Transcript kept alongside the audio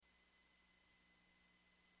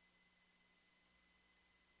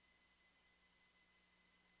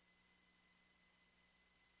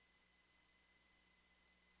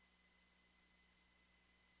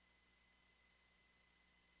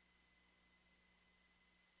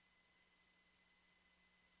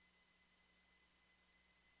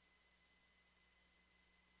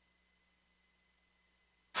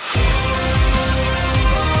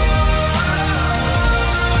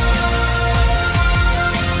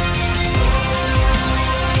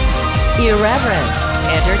Irreverent,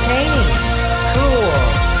 entertaining, cool.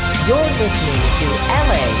 You're listening to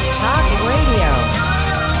LA Talk Radio.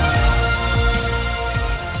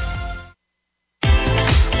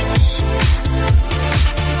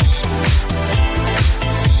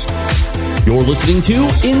 You're listening to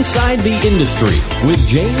Inside the Industry with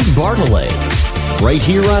James Bartolet, right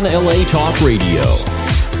here on LA Talk Radio.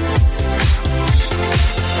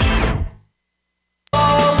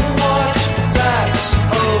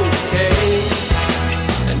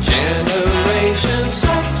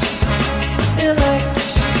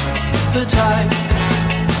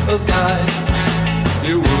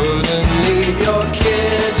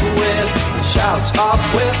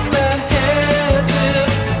 Off with their heads if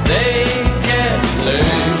they get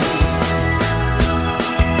laid.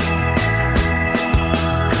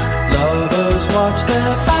 Lovers watch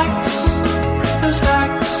their backs, the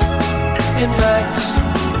stacks in backs,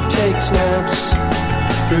 take snaps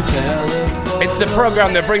through telephone. It's the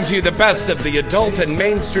program that brings you the best of the adult and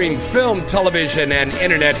mainstream film, television, and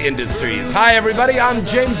internet industries. Hi, everybody. I'm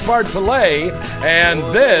James Bartolet, and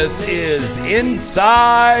this is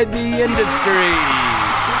Inside the Industry.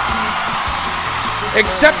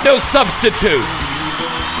 Except no substitutes.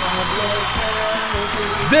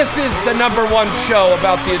 This is the number one show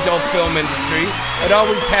about the adult film industry. It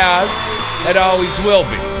always has. It always will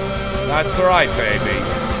be. That's right, baby.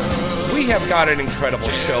 We have got an incredible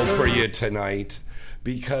show for you tonight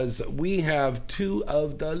because we have two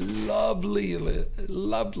of the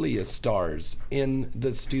loveliest stars in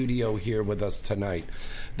the studio here with us tonight.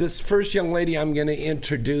 This first young lady I'm going to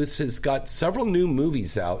introduce has got several new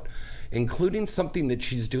movies out, including something that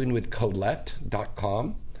she's doing with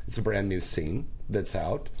Colette.com. It's a brand new scene that's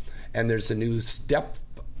out. And there's a new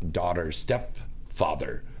stepfather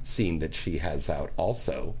scene that she has out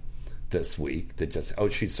also this week. That just,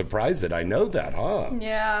 she's surprised that I know that, huh?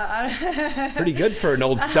 Yeah. Pretty good for an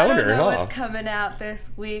old stoner, I don't know huh? what's coming out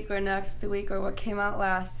this week or next week or what came out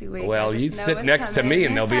last week. Well, you sit next to me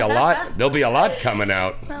and there'll be a lot coming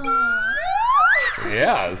out.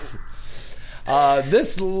 Yes.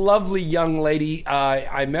 This lovely young lady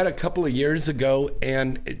I met a couple of years ago,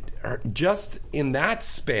 and just in that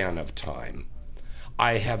span of time,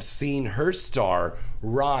 I have seen her star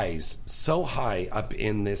rise so high up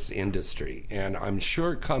in this industry. And I'm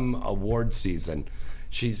sure come award season,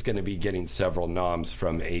 she's going to be getting several noms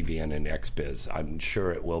from AVN and XBiz. I'm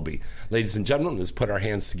sure it will be. Ladies and gentlemen, let's put our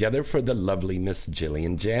hands together for the lovely Miss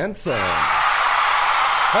Jillian Jansen.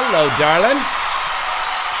 Hello, darling.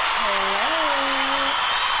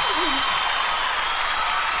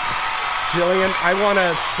 Jillian, I want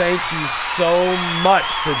to thank you so much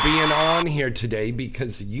for being on here today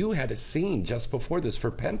because you had a scene just before this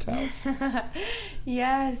for Penthouse.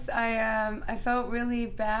 Yes, I felt really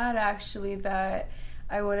bad actually that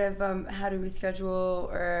I would have had to reschedule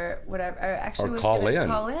or whatever. I actually was going to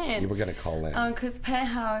call in. You were going to call in. Because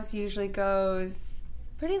Penthouse usually goes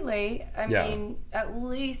pretty late. I mean, at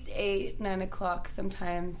least 8, 9 o'clock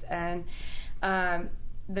sometimes. And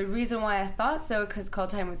the reason why I thought so, because call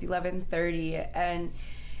time was 11:30, and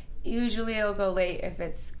usually it'll go late if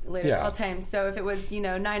it's later call time. So if it was,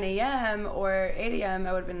 9 a.m. or 8 a.m.,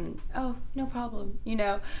 I would have been, no problem,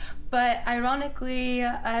 But ironically,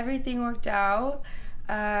 everything worked out.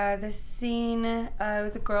 The scene, it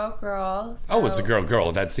was a girl. So it was a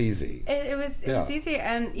girl. That's easy. It was easy,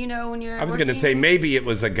 and when you're I was going to say maybe it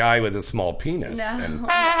was a guy with a small penis. No. And,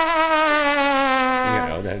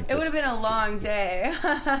 it would have been a long day.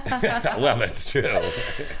 Well, that's true.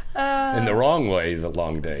 In the wrong way, the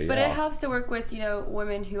long day. But it helps to work with,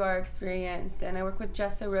 women who are experienced. And I work with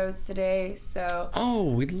Jessa Rose today, so... Oh,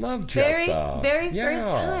 we love Jessa. Very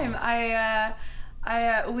first time.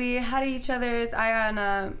 We had each other's eye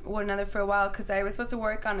on one another for a while because I was supposed to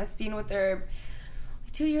work on a scene with her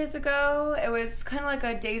 2 years ago. It was kind of like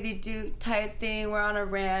a Daisy Duke type thing. We're on a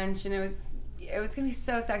ranch, and it was gonna be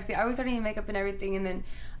so sexy. I was starting makeup and everything, and then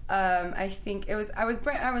I think I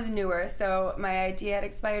was newer, so my ID had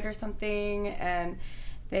expired or something, and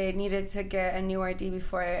they needed to get a new ID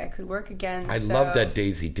before I could work again. I love that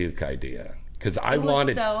Daisy Duke idea. Because I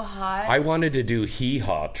wanted to do Hee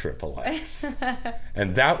Haw XXX.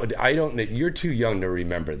 And that would, you're too young to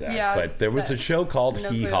remember that. But there was a show called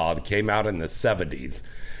Hee Haw that came out in the 70s.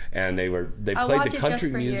 And they played the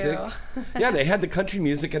country music. Yeah, they had the country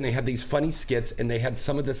music, and they had these funny skits, and they had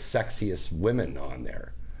some of the sexiest women on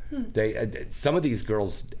there. Some of these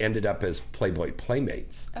girls ended up as Playboy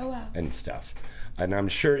Playmates and stuff. And I'm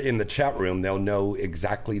sure in the chat room they'll know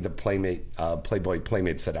exactly the Playboy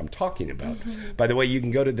Playmates that I'm talking about. Mm-hmm. By the way, you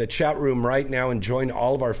can go to the chat room right now and join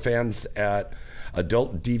all of our fans at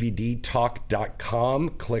adultdvdtalk.com.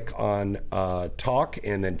 Click on talk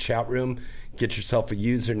and then chat room. Get yourself a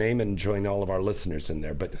username and join all of our listeners in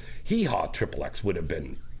there. But Hee Haw XXX would have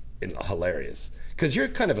been hilarious. Because you're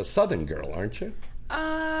kind of a Southern girl, aren't you?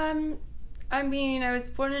 I mean, I was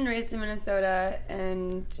born and raised in Minnesota,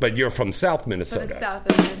 but you're from South Minnesota. From south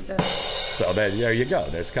of Minnesota. So there you go.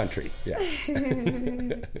 There's country. Yeah.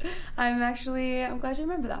 I'm glad you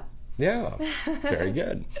remember that. Yeah. Very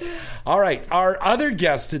good. All right. Our other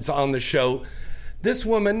guest that's on the show, this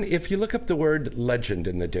woman, if you look up the word legend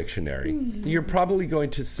in the dictionary, you're probably going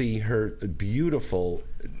to see her beautiful,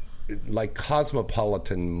 like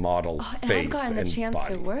cosmopolitan model face and body. I've gotten the chance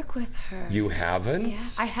to work with her. You haven't? Yeah,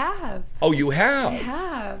 I have. Oh, you have? I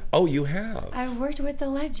have. Oh, you have? I've worked with the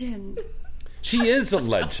legend. She is a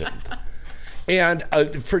legend. And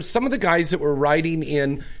for some of the guys that were writing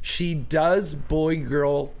in, she does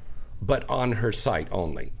boy-girl, but on her site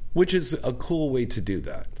only, which is a cool way to do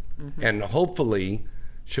that. Mm-hmm. And hopefully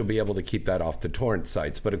she'll be able to keep that off the torrent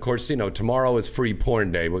sites. But, of course, tomorrow is Free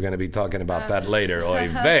Porn Day. We're going to be talking about that later. Oy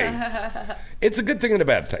vey. It's a good thing and a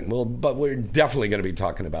bad thing. But we're definitely going to be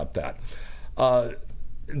talking about that.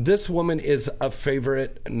 This woman is a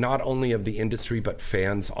favorite not only of the industry, but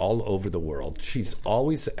fans all over the world. She's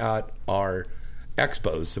always at our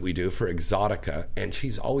expos that we do for Exotica, and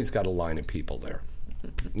she's always got a line of people there,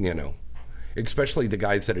 especially the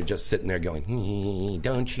guys that are just sitting there going,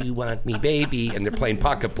 don't you want me, baby? And they're playing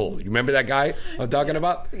pocket pool. You remember that guy I'm talking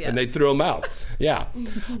about? Yeah. And they threw him out. Yeah.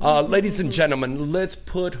 Ladies and gentlemen, let's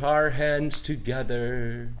put our hands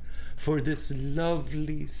together for this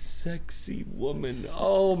lovely, sexy woman.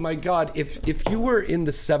 Oh, my God. If you were in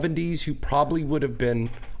the 70s, you probably would have been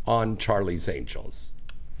on Charlie's Angels.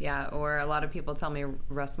 Yeah, or a lot of people tell me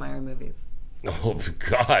Russ Meyer movies. Oh,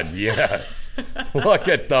 God, yes. Look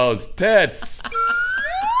at those tits.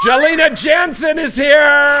 Jelena Jansen is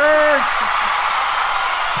here.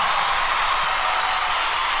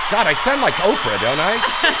 God, I sound like Oprah, don't I?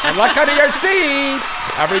 And look under your seat.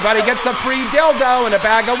 Everybody gets a free dildo and a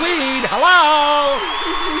bag of weed. Hello.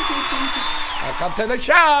 Welcome to the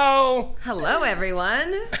show. Hello,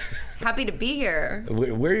 everyone. Happy to be here.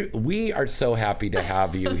 We are so happy to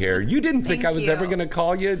have you here. You didn't think I was ever going to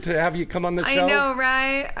call you to have you come on the show? I know,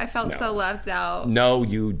 right? I felt so left out. No,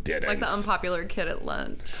 you didn't. Like the unpopular kid at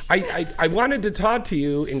lunch. I wanted to talk to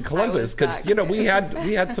you in Columbus because we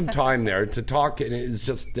had some time there to talk, and it was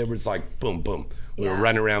just there was like boom, boom. We were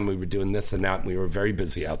running around, we were doing this and that, and we were very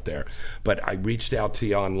busy out there. But I reached out to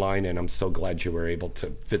you online, and I'm so glad you were able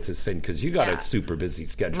to fit this in because you got a super busy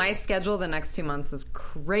schedule. My schedule the next 2 months is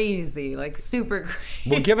crazy, like super crazy.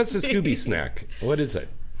 Well, give us a Scooby snack. What is it?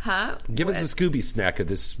 Huh? Give us a Scooby snack of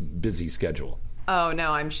this busy schedule. Oh,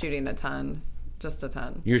 no, I'm shooting a ton. Just a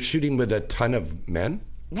ton. You're shooting with a ton of men?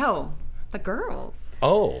 No, the girls.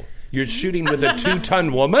 Oh. You're shooting with a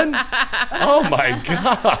 2-ton woman? Oh, my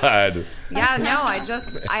God. Yeah, no,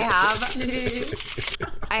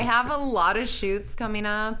 I have a lot of shoots coming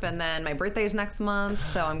up, and then my birthday's next month,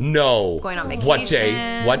 so I'm going on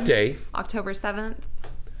vacation. What day? October 7th.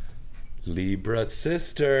 Libra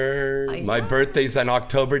sister. My birthday's on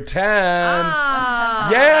October 10th.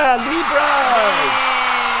 Yeah, Libras.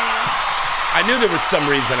 I knew there was some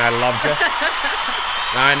reason I loved you.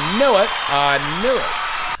 I knew it.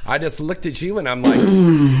 I just looked at you and I'm like,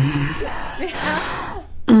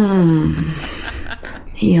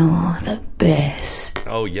 you're the best.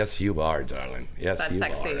 Oh, yes, you are, darling. Yes, that's you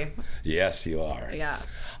sexy. Are. Yes, you are. Yeah.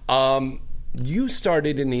 You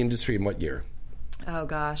started in the industry in what year? Oh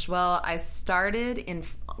gosh. Well, I started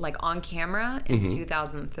on camera in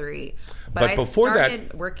 2003. But I before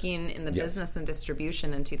started working in the business and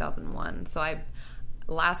distribution in 2001. So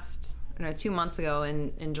 2 months ago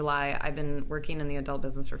in July, I've been working in the adult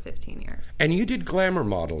business for 15 years. And you did glamour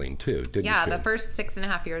modeling too, didn't you? Yeah, the first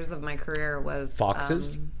 6.5 years of my career was...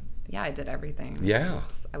 Foxes? Yeah, I did everything. Yeah.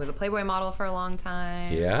 I was a Playboy model for a long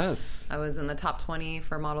time. Yes. I was in the top 20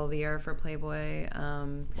 for Model of the Year for Playboy.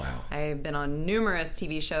 Wow. I've been on numerous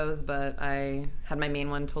TV shows, but I had my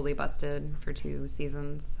main one Totally Busted for 2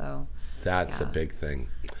 seasons, so... That's a big thing.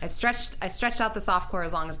 I stretched out the softcore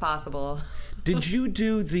as long as possible. Did you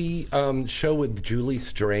do the show with Julie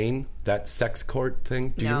Strain, that sex court thing?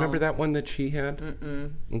 Do you remember that one that she had?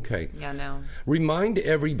 Mm-mm. Okay. Yeah, no. Remind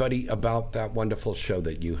everybody about that wonderful show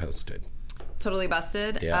that you hosted. Totally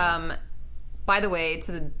Busted. Yeah. By the way,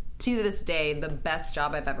 to this day, the best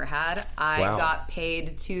job I've ever had. I got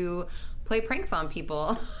paid to play pranks on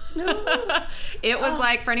people. No. It was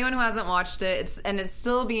like, for anyone who hasn't watched it, it's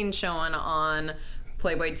still being shown on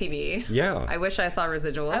Playboy TV. Yeah. I wish I saw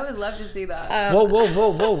residuals. I would love to see that.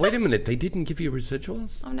 Whoa. Wait a minute. They didn't give you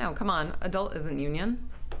residuals? Oh, no. Come on. Adult isn't union.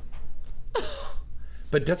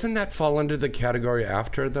 But doesn't that fall under the category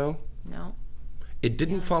after, though? No. It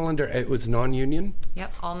didn't fall under, it was non-union?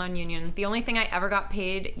 Yep, all non-union. The only thing I ever got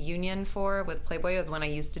paid union for with Playboy was when I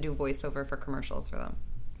used to do voiceover for commercials for them.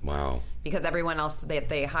 Wow. Because everyone else that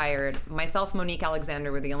they hired, myself, Monique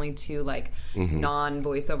Alexander, were the only two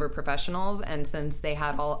non-voiceover professionals. And since they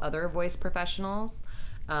had all other voice professionals,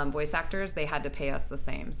 voice actors, they had to pay us the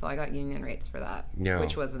same. So I got union rates for that,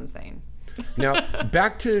 which was insane. Now,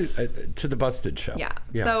 back to the Busted show. Yeah.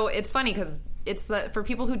 So it's funny because it's for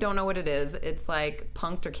people who don't know what it is, it's like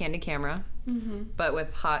Punk'd or Candid Camera, but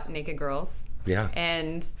with hot naked girls. Yeah.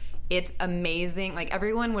 And it's amazing. Like,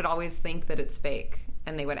 everyone would always think that it's fake.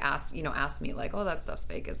 And they would ask me, like, oh, that stuff's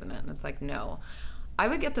fake, isn't it? And it's like, no. I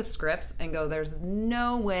would get the scripts and go, there's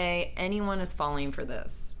no way anyone is falling for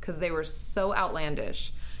this. Because they were so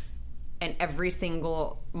outlandish. And every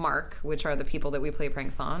single mark, which are the people that we play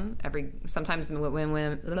pranks on, sometimes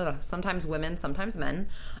women, sometimes men,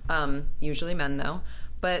 usually men, though.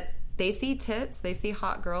 But they see tits, they see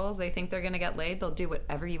hot girls, they think they're going to get laid. They'll do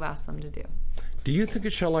whatever you ask them to do. Do you think a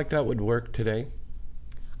show like that would work today?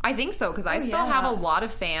 I think so, because I still have a lot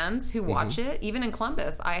of fans who watch it. Even in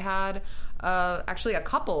Columbus, I had actually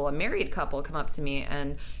a married couple, come up to me,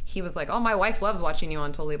 and he was like, oh, my wife loves watching you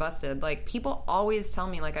on Totally Busted. Like, people always tell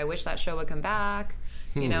me, like, I wish that show would come back.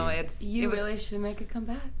 You know, You really should make it come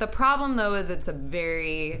back. The problem, though, is it's a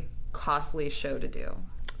very costly show to do.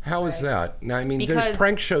 How is that? Now, I mean, there's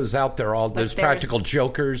prank shows out there. There's practical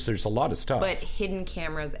jokers. There's a lot of stuff. But hidden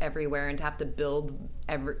cameras everywhere, and to have to build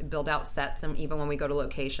out sets, and even when we go to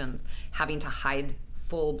locations, having to hide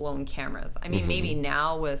full-blown cameras. I mean, maybe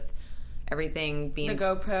now with everything being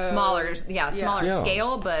smaller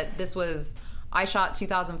scale, but this was, I shot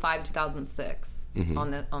 2005, 2006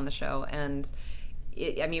 on the show, and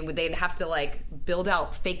they'd have to like build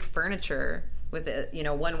out fake furniture with a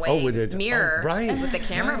one-way mirror with the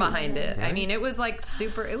camera behind it. Right. I mean, it was like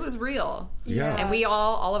it was real. Yeah. And we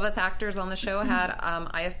all of us actors on the show had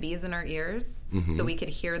IFBs in our ears, so we could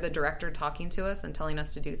hear the director talking to us and telling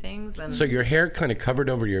us to do things. And so your hair kind of covered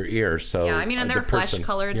over your ear, so... Yeah, I mean, and they're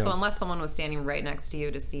flesh-colored, so unless someone was standing right next to you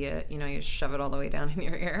to see it, you shove it all the way down in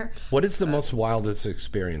your ear. What is the most wildest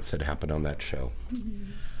experience that happened on that show?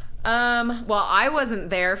 Well, I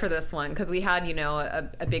wasn't there for this one because we had,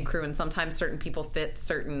 a big crew, and sometimes certain people fit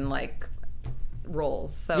certain like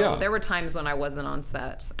roles. So there were times when I wasn't on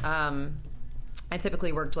set. I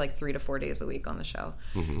typically worked like 3 to 4 days a week on the show,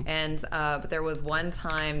 and but there was one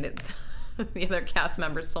time that the other cast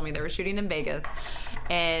members told me they were shooting in Vegas,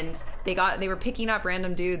 and they were picking up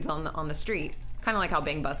random dudes on the street. Kind of like how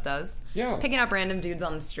Bang Bus does. Yeah. Picking up random dudes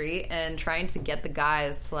on the street and trying to get the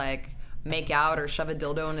guys to like make out or shove a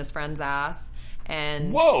dildo in his friend's ass.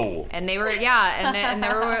 And whoa! And they were and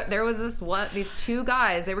there was these two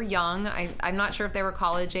guys. They were young. I'm not sure if they were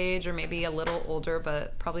college age or maybe a little older,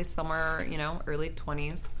 but probably somewhere early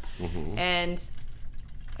 20s. And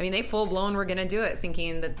I mean, they full blown were gonna do it,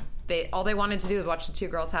 thinking that all they wanted to do was watch the two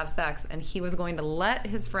girls have sex, and he was going to let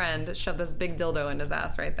his friend shove this big dildo in his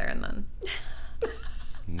ass right there and then.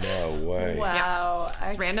 No way! Wow! Yeah.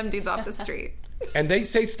 Just random dudes off the street. And they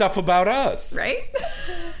say stuff about us. Right?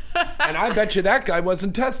 And I bet you that guy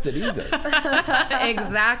wasn't tested either.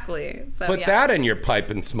 Exactly. So, Put that in your pipe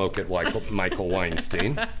and smoke it like Michael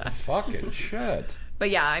Weinstein. Fucking shit. But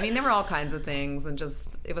yeah, I mean, there were all kinds of things, and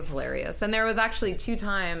it was hilarious. And there was actually 2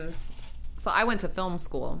 times. So I went to film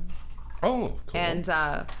school. Oh, cool. And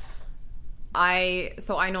I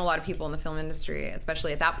know a lot of people in the film industry,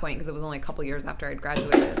 especially at that point, because it was only a couple years after I'd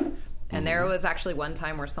graduated. And there was actually one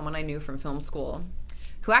time where someone I knew from film school,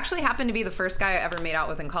 who actually happened to be the first guy I ever made out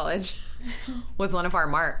with in college, was one of our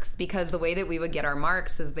marks. Because the way that we would get our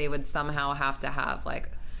marks is they would somehow have to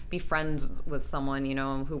be friends with someone,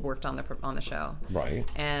 who worked on the show. Right.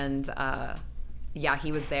 And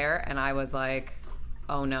he was there, and I was like,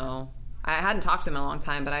 oh no. I hadn't talked to him in a long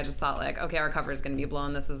time, but I just thought like, okay, our cover is going to be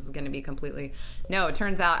blown. This is going to be completely... No, it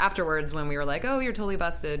turns out afterwards when we were like, oh, you're totally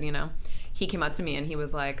busted, he came up to me and he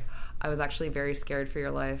was like, I was actually very scared for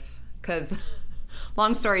your life. Because,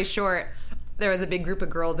 long story short, there was a big group of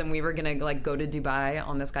girls and we were going to like go to Dubai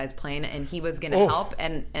on this guy's plane, and he was going to help.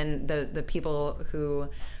 And the people who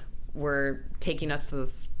were taking us to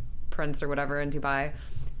this prince or whatever in Dubai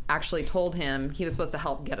actually told him, he was supposed to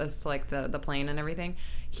help get us to like the plane and everything.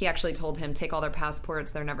 He actually told him, take all their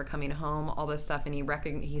passports, they're never coming home, all this stuff. And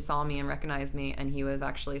he saw me and recognized me, and he was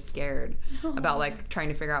actually scared about like trying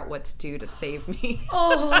to figure out what to do to save me.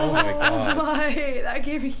 Oh my God. That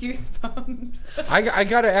gave me goosebumps. I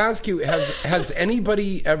gotta ask you, has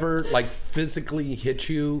anybody ever like physically hit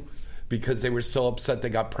you because they were so upset they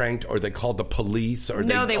got pranked, or they called the police, or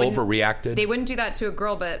they overreacted? They wouldn't do that to a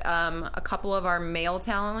girl, but a couple of our male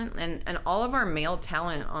talent and all of our male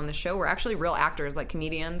talent on the show were actually real actors, like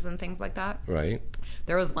comedians and things like that. Right.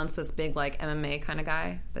 There was once this big like MMA kind of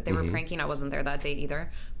guy that they were pranking. I wasn't there that day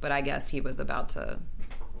either, but I guess he was about to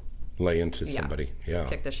lay into somebody. Yeah.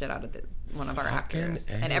 Kick the shit out of one of our actors.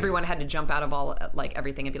 And everyone had to jump out of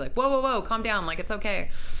everything and be like, whoa, calm down, like it's okay.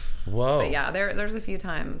 Whoa. But yeah, there's a few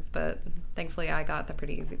times, but thankfully I got the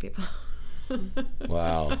pretty easy people.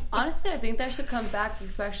 Wow. Honestly, I think that should come back,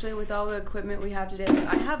 especially with all the equipment we have today.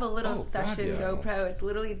 I have a little session GoPro. It's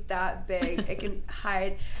literally that big. It can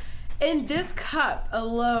hide in this cup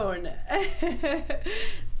alone.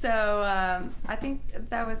 So I think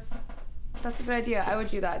that's a good idea. I would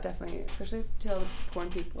do that, definitely, especially to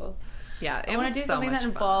porn people. Yeah, I want to do something that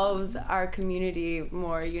involves our community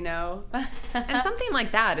more, you know? And something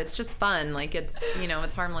like that. It's just fun. Like, it's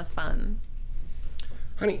harmless fun.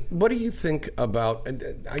 Honey, what do you think about,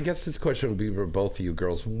 I guess this question would be for both of you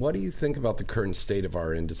girls, what do you think about the current state of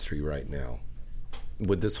our industry right now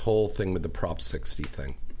with this whole thing with the Prop 60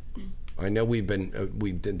 thing? I know we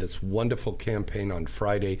did this wonderful campaign on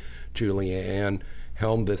Friday. Julianne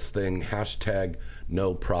helmed this thing,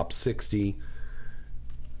 #No Prop 60.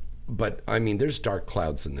 But, I mean, there's dark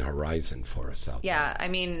clouds in the horizon for us out there. Yeah, I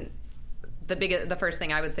mean, the first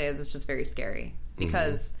thing I would say is it's just very scary.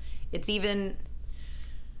 Because it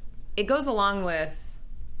goes along with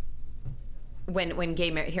when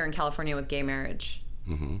here in California with gay marriage.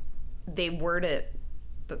 They word it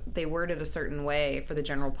a certain way for the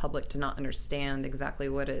general public to not understand exactly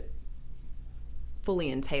what it fully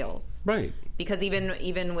entails. Right. Because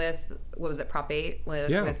even with, what was it, Prop 8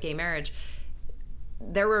 with gay marriage,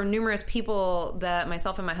 there were numerous people that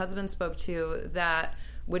myself and my husband spoke to that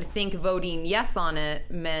would think voting yes on it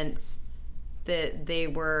meant that they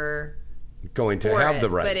were going to have the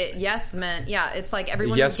right. But yes meant, it's like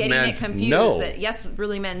everyone was getting it confused. No. That yes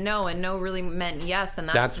really meant no, and no really meant yes. And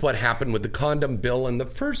that's what happened with the condom bill in the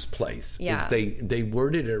first place. Yeah. Is they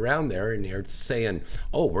worded it around there, and they're saying,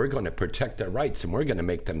 oh, we're going to protect their rights, and we're going to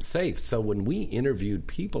make them safe. So when we interviewed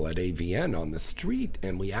people at AVN on the street,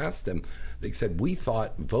 and we asked them, they said, we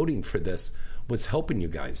thought voting for this was helping you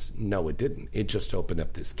guys. No, it didn't. It just opened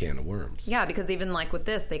up this can of worms. Yeah, because even like with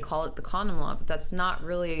this, they call it the condom law, but that's not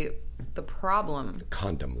really the problem. The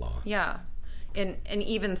condom law. Yeah. And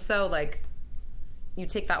even so, like, you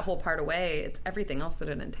take that whole part away, it's everything else that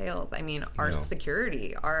it entails. I mean, our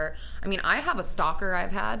security, I have a stalker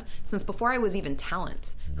I've had since before I was even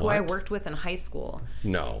talent, who I worked with in high school.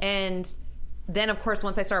 No. And then, of course,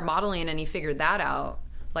 once I started modeling and he figured that out,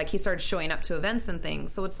 like, he started showing up to events and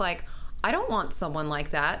things. So it's like, I don't want someone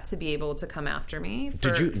like that to be able to come after me.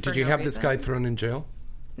 Did you have this guy thrown in jail?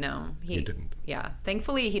 No, he didn't. Yeah,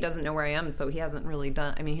 thankfully he doesn't know where I am, so he hasn't really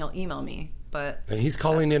done. I mean, he'll email me, but he's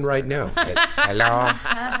calling in right now. Hello,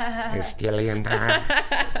 it's Gillian.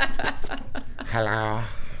 Hello.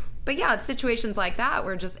 But yeah, it's situations like that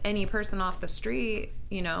where just any person off the street,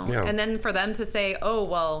 and then for them to say, oh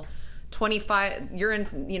well, 25, you're in,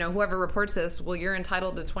 whoever reports this, well, you're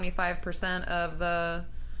entitled to 25% of the,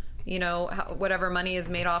 whatever money is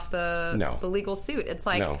made off the legal suit. It's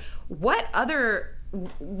like, what other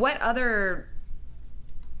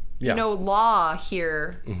law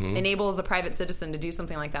here enables a private citizen to do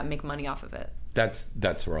something like that and make money off of it?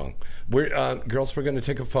 That's wrong. We're girls, we're going to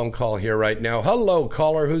take a phone call here right now. Hello,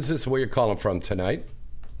 caller. Who's this? Where you calling from tonight?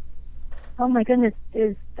 Oh my goodness,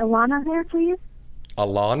 is Alana there, please?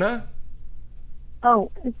 Alana?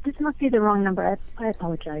 Oh, this must be the wrong number. I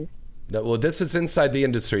apologize. No, well, this is Inside the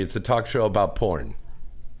Industry. It's a talk show about porn.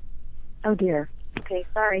 Oh, dear. Okay,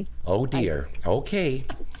 sorry. Oh, dear. Okay.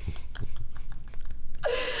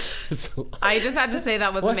 I just had to say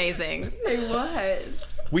that was amazing. It was.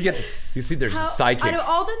 We get you see, there's a psychic.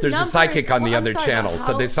 There's a psychic on the other channel,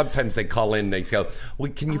 so sometimes they call in. They go,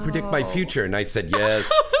 "Well, can you predict my future?" And I said,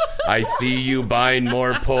 "Yes, I see you buying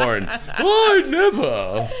more porn." I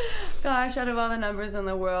never. Gosh, out of all the numbers in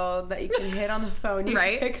the world that you can hit on the phone, you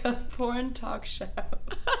pick a porn talk show.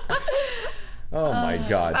 Oh my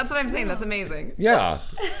God! That's what I'm saying. That's amazing. Yeah.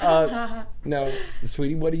 Now,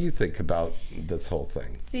 sweetie, what do you think about this whole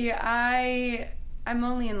thing? See, I'm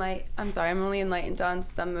only enlightened on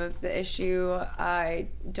some of the issue. I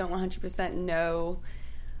don't 100% know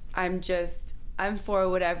I'm for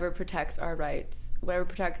whatever protects our rights, whatever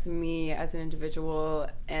protects me as an individual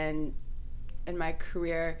and in my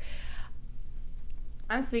career.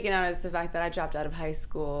 I'm speaking out as the fact that I dropped out of high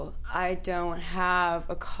school. I don't have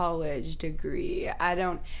a college degree. I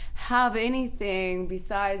don't have anything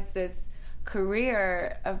besides this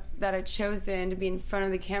career that I've chosen to be in front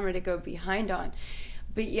of the camera to go behind on.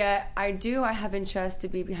 But yet I have interest to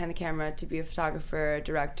be behind the camera, to be a photographer, a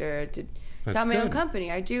director, to have my own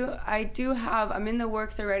company. I'm in the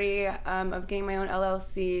works already of getting my own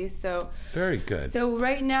LLC. So very good. So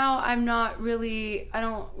right now I don't really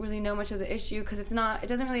know much of the issue because it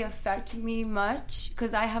doesn't really affect me much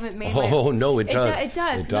because I haven't made no, it does. It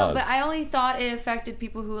does. No, but I only thought it affected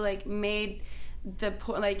people who like made the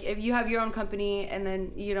point, like if you have your own company and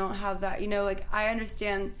then you don't have that, like I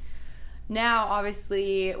understand now,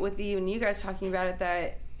 obviously, with you guys talking about it,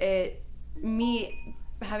 that me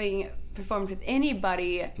having performed with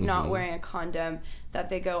anybody not wearing a condom, that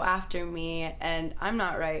they go after me, and I'm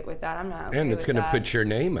not right with that. I'm not okay and it's going to put your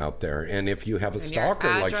name out there, and if you have a stalker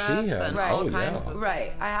like she had,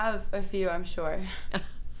 right, I have a few, I'm sure.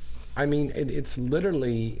 I mean, it's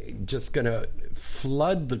literally just going to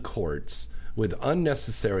flood the courts with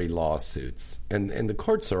unnecessary lawsuits, and the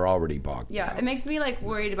courts are already bogged down. It makes me like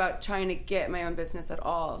worried about trying to get my own business at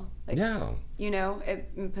all. Like,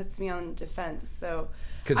 it puts me on defense. So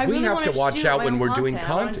because we have to watch out when we're doing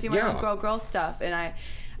content. I want to do my own girl stuff, and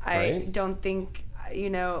I don't think.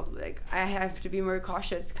 Like I have to be more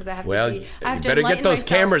cautious because I have to be. I have you better get those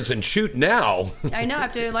cameras and shoot now. I know I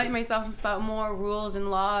have to enlighten myself about more rules and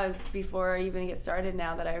laws before I even get started.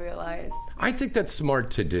 Now that I realize, I think that's smart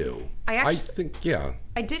to do. I think.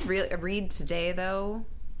 I did read today though,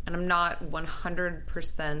 and I'm not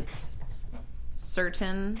 100%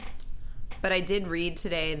 certain, but I did read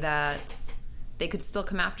today that they could still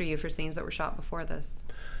come after you for scenes that were shot before this.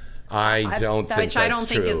 I don't think that's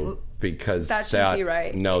true. Because that shouldn't be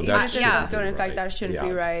right. No, that shouldn't be right. In fact, that shouldn't be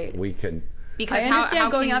right. We can. Because I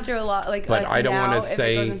understand going after a lot, like. But I don't want to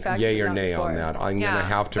say yay or nay on that. I'm going to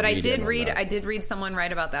have to. But I did read someone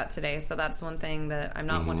write about that today, so that's one thing that I'm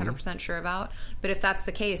not 100% sure about. But if that's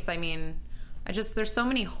the case, I mean, there's so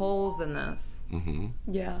many holes in this. Mm-hmm.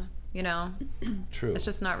 Yeah. True. It's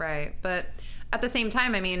just not right. But at the same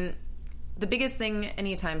time, I mean, the biggest thing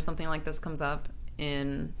anytime something like this comes up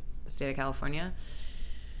in the state of California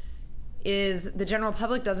is the general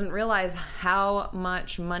public doesn't realize how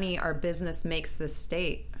much money our business makes this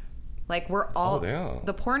state. Like we're all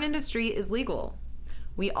the porn industry is legal.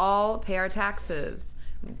 We all pay our taxes.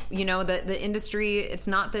 The industry, it's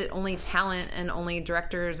not that only talent and only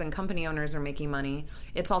directors and company owners are making money.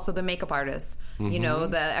 It's also the makeup artists,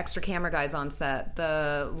 the extra camera guys on set,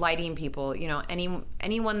 the lighting people,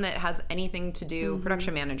 anyone that has anything to do,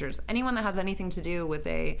 production managers, anyone that has anything to do with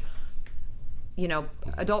a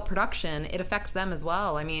adult production, it affects them as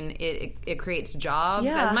well. I mean, it creates jobs.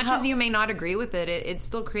 As much as you may not agree with it, it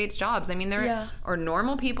still creates jobs. I mean, there are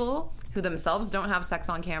normal people who themselves don't have sex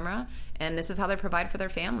on camera, and this is how they provide for their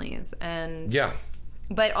families. And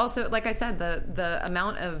but also, like I said, the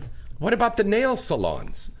amount of... What about the nail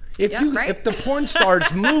salons? If the porn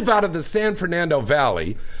stars move out of the San Fernando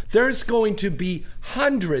Valley, there's going to be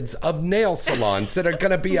hundreds of nail salons that are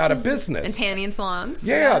going to be out of business. And tanning salons.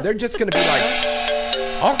 Yeah, they're just going to be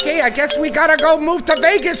like, okay, I guess we got to go move to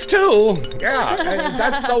Vegas too. Yeah,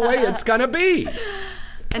 that's the way it's going to be.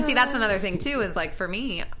 And see, that's another thing too, is like for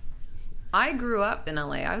me, I grew up in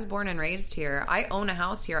LA. I was born and raised here. I own a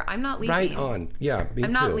house here. I'm not leaving. Right on. Yeah, me I'm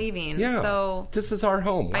too. not leaving. Yeah. So this is our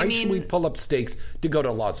home. Why should we pull up stakes to go to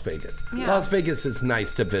Las Vegas? Yeah. Las Vegas is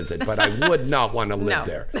nice to visit, but I would not want to live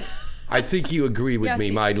there. I think you agree with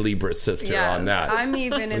me, my Libra sister, on that. I'm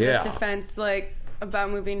even in the defense, like,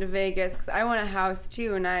 about moving to Vegas, because I want a house,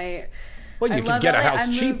 too, and Well, you can get a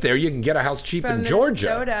house cheap there. You can get a house cheap in Georgia.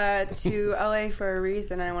 From Minnesota to LA for a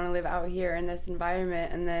reason. I want to live out here in this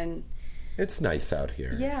environment, and then... It's nice out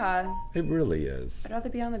here. Yeah. It really is. I'd rather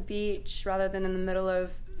be on the beach rather than in the middle of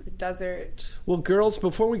the desert. Well, girls,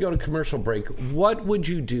 before we go to commercial break, what would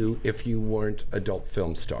you do if you weren't adult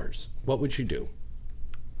film stars? What would you do?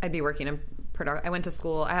 I'd be working in production. I went to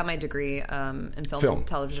school. I have my degree in film and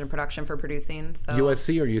television production for producing. So.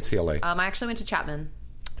 USC or UCLA? I actually went to Chapman.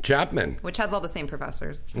 Chapman. Which has all the same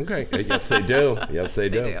professors. Okay. Yes, they do. Yes, they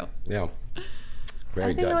do. They do. Yeah.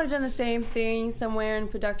 I think I would have done the same thing somewhere in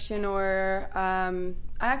production, or I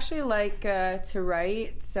actually like to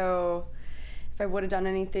write. So if I would have done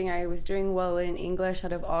anything, I was doing well in English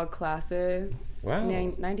out of all classes. Wow.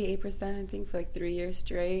 98%, I think, for like 3 years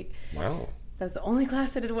straight. Wow. That's the only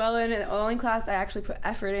class I did well in, and the only class I actually put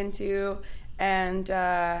effort into. And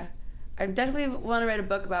I I definitely want to write a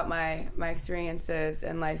book about my experiences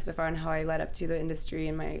in life so far and how I led up to the industry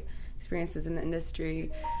and my experiences in the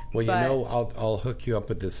industry. Well, you know, I'll hook you up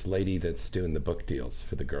with this lady that's doing the book deals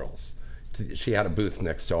for the girls. She had a booth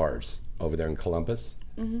next to ours over there in Columbus,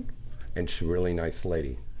 and she's a really nice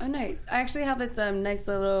lady. Oh, nice. I actually have this nice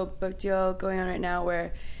little book deal going on right now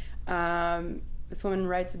where this woman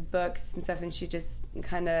writes books and stuff, and she just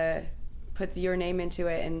kind of puts your name into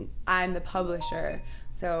it, and I'm the publisher.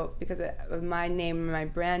 So because of my name and my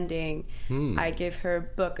branding, I give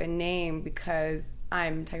her book a name because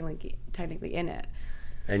I'm technically in it.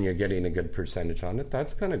 And you're getting a good percentage on it.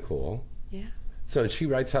 That's kind of cool. Yeah. So she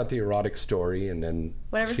writes out the erotic story, and then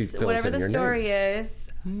she fills whatever in the your story name. is,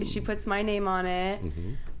 she puts my name on it.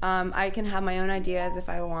 I can have my own ideas if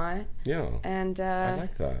I want. Yeah. And I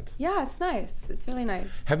like that. Yeah, it's nice. It's really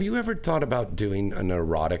nice. Have you ever thought about doing an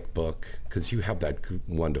erotic book? Because you have that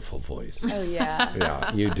wonderful voice. Oh, yeah.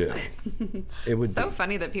 Yeah, you do. It would so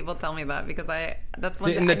funny that people tell me that because that's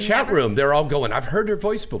one in the chat room, they're all going, I've heard her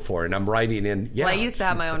voice before, and I'm writing in. Yeah, well, I used to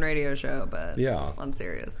have my own radio show, but yeah, on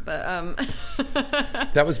Sirius. But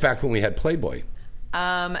that was back when we had Playboy.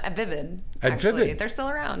 At Vivid. At Vivid, they're still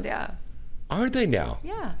around. Yeah. Are they now?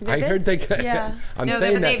 Yeah. I heard they. Yeah.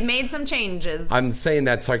 They've made some changes. I'm saying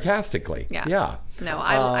that sarcastically. Yeah. Yeah. No,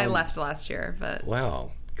 I left last year, but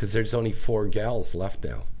wow, because there's only 4 gals left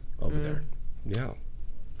now over there. Yeah.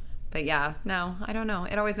 But yeah, no, I don't know.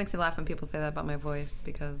 It always makes me laugh when people say that about my voice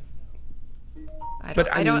because I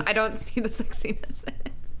don't see the sexiness in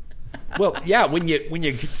it. Well, yeah, when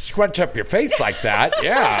you scrunch up your face like that,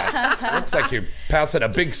 yeah, looks like you're passing a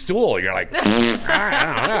big stool. You're like,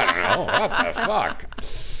 I don't know, what the fuck?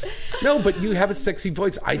 No, but you have a sexy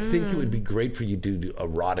voice. I think it would be great for you to do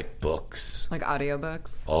erotic books. Like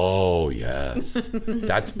audiobooks? Oh, yes.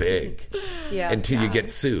 That's big. Yeah. Until you get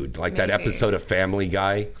sued. Like that episode of Family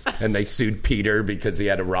Guy, and they sued Peter because he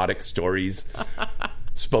had erotic stories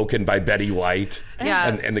spoken by Betty White. Yeah.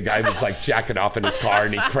 And the guy was like jacking off in his car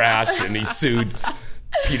and he crashed and he sued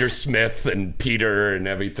Peter Smith and Peter and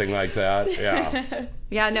everything like that. Yeah.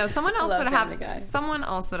 Yeah, no, someone else would have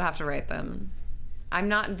to write them. I'm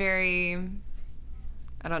not very,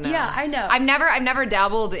 I don't know. Yeah, I know. I've never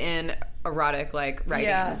dabbled in erotic like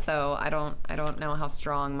writing, so I don't know how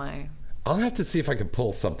strong my. I'll have to see if I can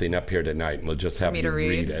pull something up here tonight, and we'll just have you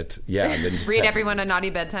read it. Yeah, and then just read everyone a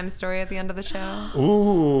naughty bedtime story at the end of the show.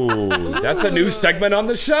 Ooh, that's a new segment on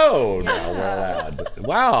the show. Now we'll add.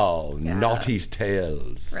 Wow, naughty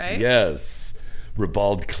tales. Right? Yes,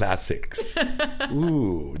 ribald classics.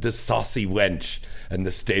 Ooh, the saucy wench and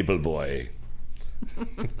the stable boy.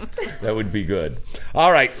 That would be good.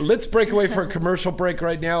 All right, let's break away for a commercial break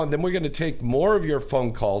right now, and then we're going to take more of your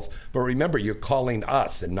phone calls. But remember, you're calling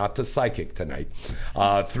us and not the psychic tonight.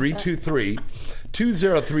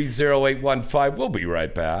 323-203-0815. We'll be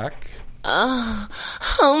right back.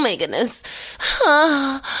 Oh my goodness.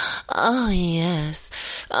 Oh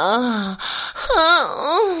yes.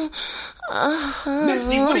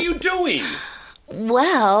 Misty, what are you doing?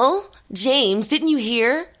 Well, James, didn't you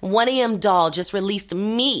hear? 1AM Doll just released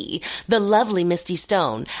me, the lovely Misty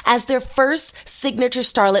Stone, as their first signature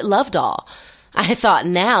Starlet Love doll. I thought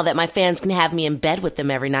now that my fans can have me in bed with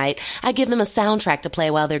them every night, I give them a soundtrack to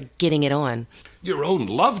play while they're getting it on. Your own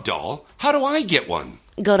love doll? How do I get one?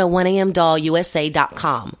 Go to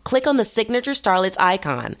 1amdollusa.com. Click on the signature Starlet's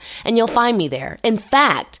icon, and you'll find me there. In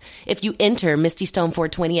fact, if you enter Misty Stone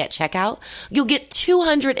 420 at checkout, you'll get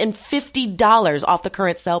 $250 off the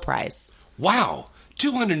current sale price. Wow,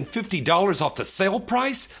 $250 off the sale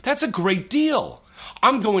price? That's a great deal.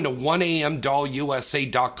 I'm going to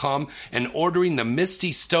 1amdollusa.com and ordering the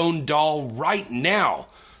Misty Stone doll right now.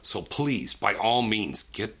 So please, by all means,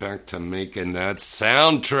 get back to making that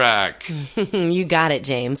soundtrack. You got it,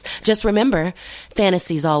 James. Just remember,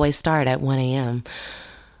 fantasies always start at 1 a.m.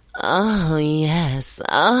 Oh, yes.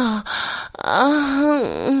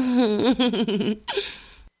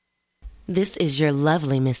 This is your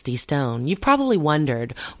lovely Misty Stone. You've probably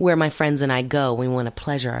wondered where my friends and I go when we want to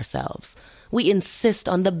pleasure ourselves. We insist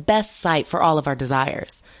on the best site for all of our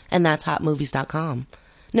desires, and that's hotmovies.com.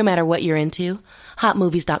 No matter what you're into,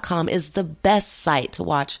 hotmovies.com is the best site to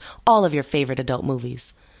watch all of your favorite adult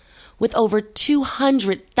movies. With over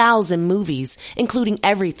 200,000 movies, including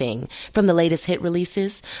everything from the latest hit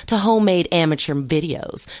releases to homemade amateur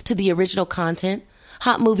videos to the original content,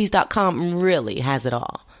 hotmovies.com really has it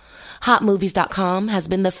all. Hotmovies.com has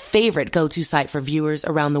been the favorite go-to site for viewers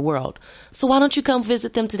around the world, so why don't you come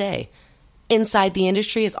visit them today? Inside the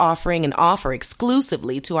Industry is offering an offer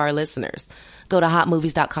exclusively to our listeners. Go to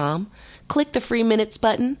hotmovies.com, click the free minutes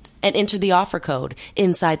button, and enter the offer code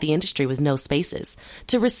Inside the Industry with no spaces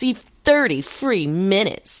to receive 30 free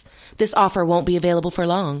minutes. This offer won't be available for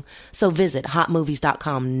long, so visit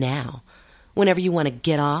hotmovies.com now. Whenever you want to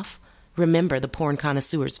get off, remember the porn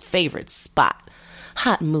connoisseur's favorite spot,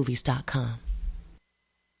 hotmovies.com.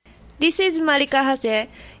 This is Marika Hase.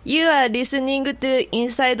 You are listening to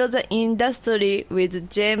Inside the Industry with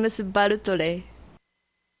James Bartolet.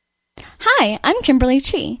 Hi, I'm Kimberly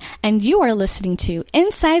Chi, and you are listening to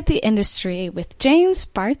Inside the Industry with James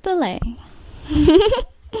Bartolet.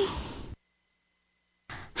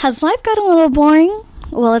 Has life got a little boring?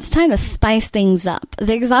 Well, it's time to spice things up.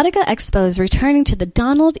 The Exotica Expo is returning to the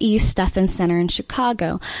Donald E. Steffen Center in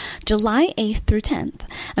Chicago, July 8th through 10th,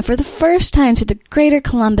 and for the first time to the Greater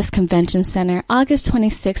Columbus Convention Center, August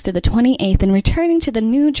 26th to the 28th, and returning to the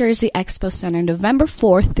New Jersey Expo Center, November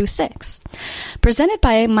 4th through 6th. Presented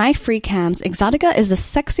by MyFreeCams, Exotica is the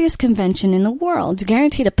sexiest convention in the world,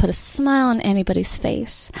 guaranteed to put a smile on anybody's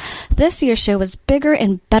face. This year's show was bigger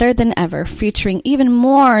and better than ever, featuring even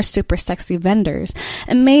more super sexy vendors,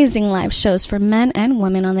 amazing live shows for men and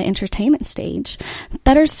women on the entertainment stage,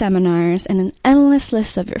 better seminars, and an endless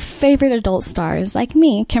list of your favorite adult stars like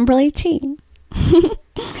me, Kimberly Chi.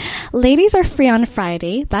 Ladies are free on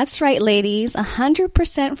Friday. That's right, ladies,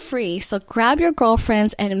 100% free. So grab your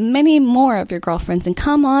girlfriends and many more of your girlfriends and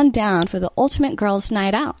come on down for the ultimate girls'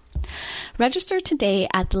 night out. Register today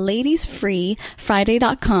at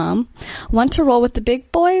ladiesfreefriday.com. Want to roll with the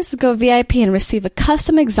big boys? Go VIP and receive a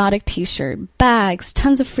custom exotic t-shirt, bags,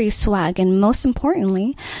 tons of free swag, and most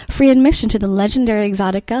importantly, free admission to the legendary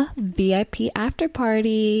Exotica VIP after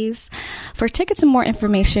parties. For tickets and more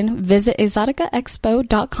information, visit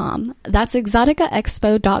exoticaexpo.com. That's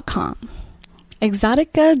exoticaexpo.com.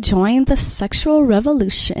 Exotica, join the sexual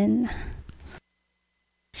revolution.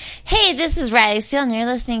 Hey, this is Riley Steele, and you're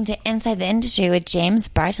listening to Inside the Industry with James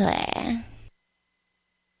Bartolet.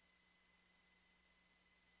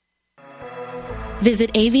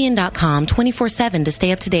 Visit avian.com 24/7 to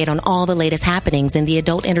stay up to date on all the latest happenings in the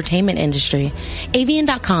adult entertainment industry.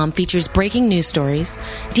 Avian.com features breaking news stories,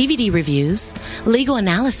 DVD reviews, legal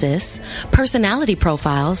analysis, personality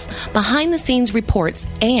profiles, behind-the-scenes reports,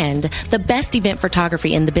 and the best event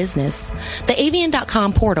photography in the business. The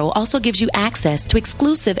avian.com portal also gives you access to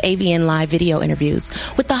exclusive Avian live video interviews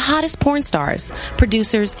with the hottest porn stars,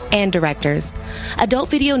 producers, and directors.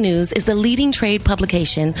 Adult Video News is the leading trade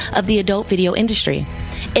publication of the adult video industry.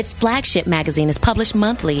 Its flagship magazine is published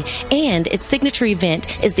monthly, and its signature event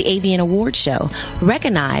is the Avian Awards Show,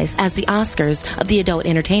 recognized as the Oscars of the adult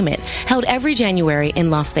entertainment, held every January in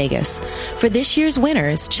Las Vegas. For this year's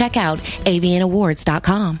winners, check out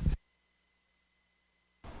avianawards.com.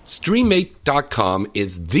 StreamMate.com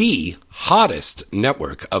is the hottest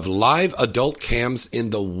network of live adult cams in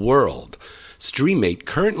the world. StreamMate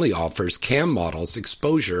currently offers cam models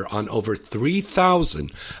exposure on over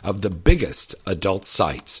 3,000 of the biggest adult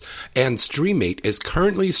sites, and StreamMate is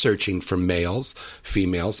currently searching for males,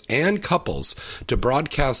 females, and couples to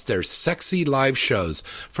broadcast their sexy live shows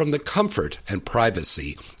from the comfort and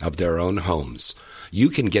privacy of their own homes. You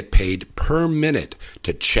can get paid per minute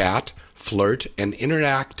to chat, flirt, and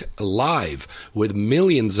interact live with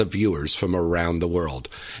millions of viewers from around the world.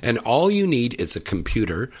 And all you need is a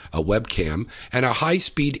computer, a webcam, and a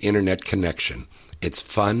high-speed internet connection. It's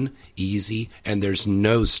fun, easy, and there's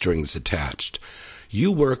no strings attached.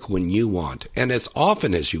 You work when you want and as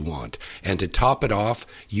often as you want. And to top it off,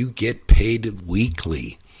 you get paid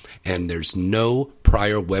weekly. And there's no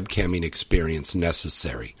prior webcamming experience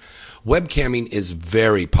necessary. Webcamming is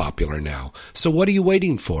very popular now, so what are you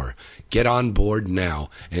waiting for? Get on board now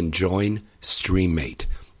and join StreamMate.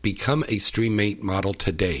 Become a StreamMate model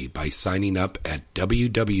today by signing up at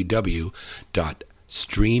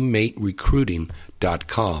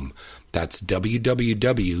www.streammaterecruiting.com. That's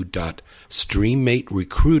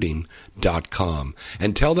www.streammaterecruiting.com.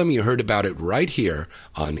 And tell them you heard about it right here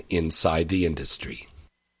on Inside the Industry.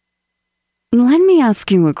 Let me ask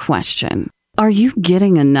you a question. Are you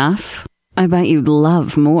getting enough? I bet you'd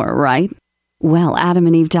love more, right? Well,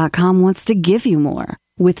 AdamandEve.com wants to give you more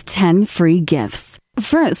with 10 free gifts.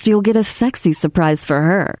 First, you'll get a sexy surprise for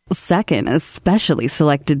her. Second, a specially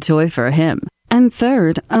selected toy for him. And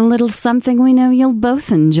third, a little something we know you'll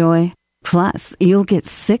both enjoy. Plus, you'll get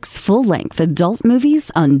 6 full-length adult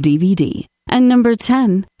movies on DVD. And number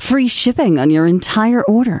 10, free shipping on your entire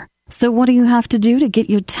order. So what do you have to do to get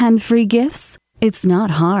your 10 free gifts? It's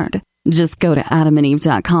not hard. Just go to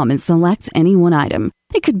AdamandEve.com and select any one item.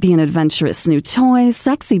 It could be an adventurous new toy,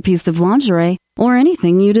 sexy piece of lingerie, or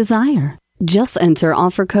anything you desire. Just enter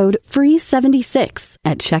offer code FREE76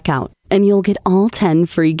 at checkout, and you'll get all 10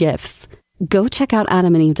 free gifts. Go check out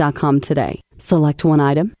adamandeve.com today. Select one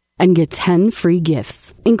item and get 10 free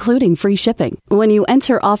gifts, including free shipping, when you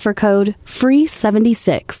enter offer code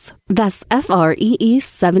FREE76. That's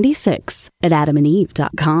FREE76 at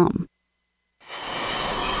adamandeve.com.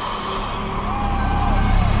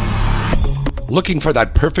 Looking for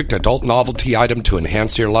that perfect adult novelty item to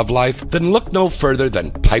enhance your love life? Then look no further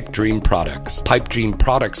than Pipe Dream Products. Pipe Dream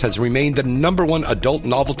Products has remained the #1 adult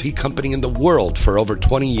novelty company in the world for over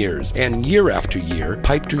 20 years. And year after year,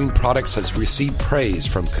 Pipe Dream Products has received praise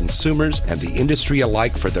from consumers and the industry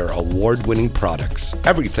alike for their award-winning products.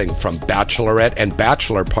 Everything from bachelorette and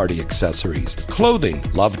bachelor party accessories, clothing,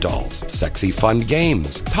 love dolls, sexy fun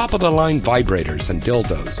games, top-of-the-line vibrators and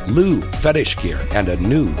dildos, lube, fetish gear, and a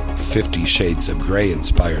new 50 Shades of Grey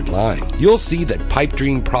inspired line. You'll see that Pipe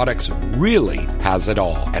Dream Products really has it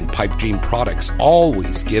all, and Pipe Dream Products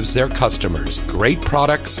always gives their customers great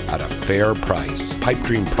products at a fair price. Pipe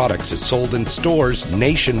Dream Products is sold in stores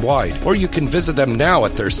nationwide, or you can visit them now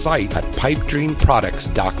at their site at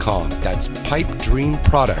pipedreamproducts.com. That's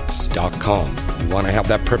pipedreamproducts.com. You want to have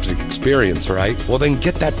that perfect experience, right? Well, then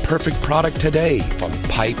get that perfect product today from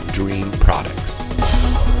Pipe Dream Products.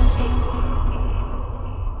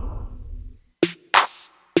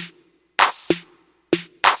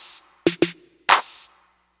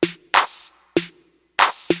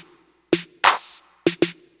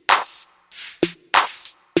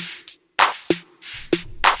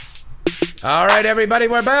 All right, everybody,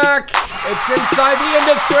 we're back. It's Inside the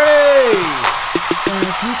Industry. I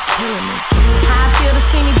feel to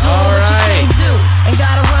see me doing what you can't do. Ain't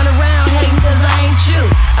gotta run around hating cause I ain't you.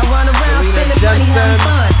 I run around spending money having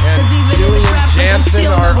fun. Cause even in the traffic, I'm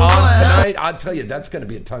still number one. Tonight, I'll tell you, that's going to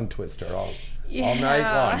be a tongue twister all night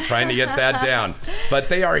long, trying to get that down. But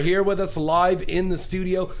they are here with us live in the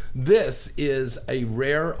studio. This is a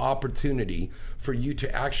rare opportunity for you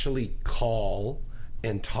to actually call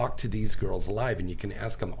and talk to these girls live, and you can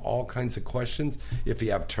ask them all kinds of questions. If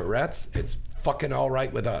you have Tourette's, it's fucking all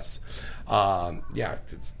right with us.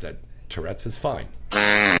 That Tourette's is fine.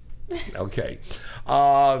 Okay.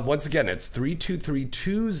 Once again, it's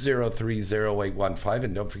 323-203-0815,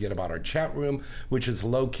 and don't forget about our chat room, which is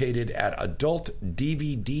located at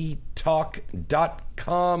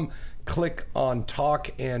adultdvdtalk.com. Click on Talk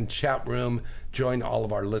and Chat Room. Join all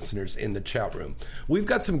of our listeners in the chat room. We've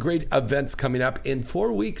got some great events coming up. In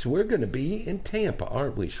 4 weeks, we're going to be in Tampa,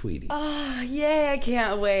 aren't we, sweetie? Oh, yay, I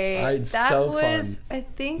can't wait. It's so fun. I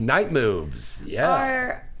think, Night Moves,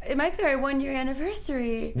 yeah. It might be our 1-year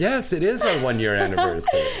anniversary. Yes, it is our 1-year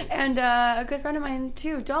anniversary. And a good friend of mine,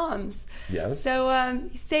 too, Dom's. Yes. So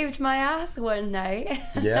he saved my ass one night.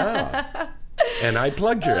 Yeah. And I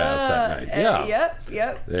plugged your ass that night. Yeah.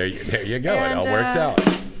 Yep. There you go. And, it all worked out.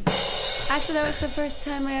 Actually, that was the first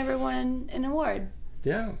time I ever won an award.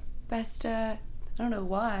 Yeah. Best, I don't know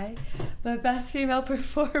why, but best female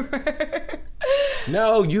performer.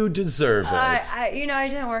 No, you deserve it. I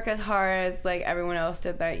didn't work as hard as like everyone else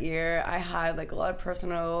did that year. I had like a lot of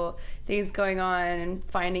personal things going on and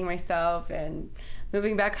finding myself and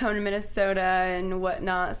moving back home to Minnesota and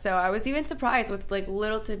whatnot. So I was even surprised with like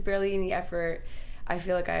little to barely any effort. I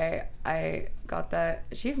feel like I got that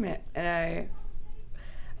achievement, and I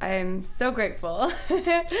am so grateful.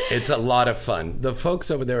 It's a lot of fun. The folks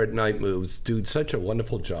over there at Night Moves do such a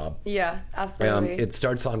wonderful job. Yeah, absolutely. It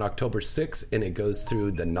starts on October 6th, and it goes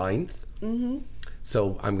through the 9th. Mm-hmm.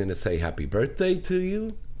 So I'm going to say happy birthday to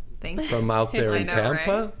you. Thank you. From out there in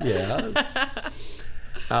Tampa. Right? Yes.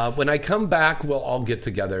 When I come back, we'll all get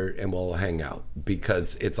together and we'll hang out,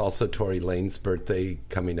 because it's also Tory Lane's birthday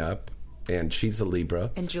coming up, and she's a Libra.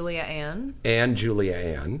 And Julia Ann.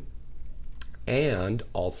 And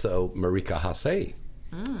also Marika Hase.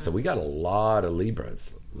 So we got a lot of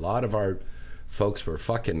Libras. A lot of our folks were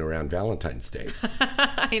fucking around Valentine's Day.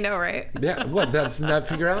 I know, right? Yeah, what? That's not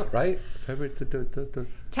figure out, right?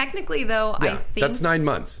 Technically, though, yeah, I think that's 9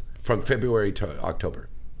 months from February to October.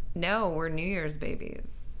 No, we're New Year's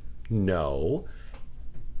babies. No.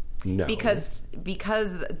 Because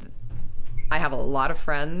I have a lot of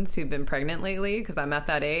friends who've been pregnant lately, because I'm at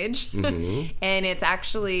that age. Mm-hmm. And it's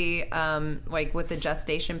actually, like with the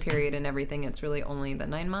gestation period and everything, it's really only the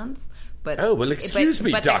 9 months. But excuse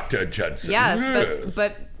me, Dr. Judson. Yes,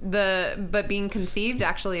 but being conceived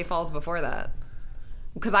actually falls before that.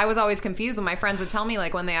 Because I was always confused when my friends would tell me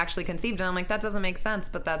like when they actually conceived, and I'm like, that doesn't make sense,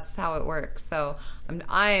 but that's how it works. So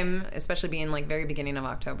I'm especially being like very beginning of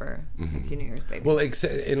October, New Year's baby. Well,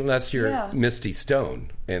 unless you're Misty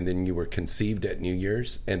Stone, and then you were conceived at New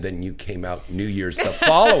Year's, and then you came out New Year's the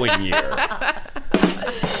following year.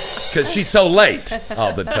 because she's so late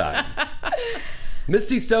all the time.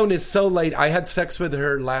 Misty Stone is so late. I had sex with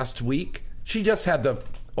her last week. She just had the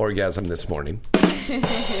orgasm this morning.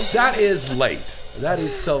 That is late. That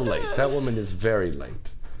is so late. That woman is very late.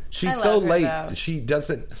 She's so late. Though.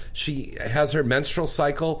 She has her menstrual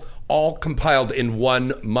cycle all compiled in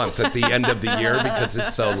 1 month at the end of the year because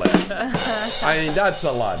it's so late. I mean, that's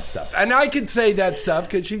a lot of stuff. And I can say that stuff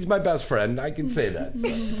because she's my best friend. I can say that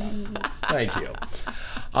stuff. Thank you.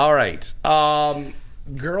 All right.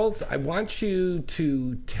 Girls, I want you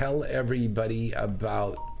to tell everybody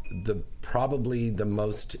about probably the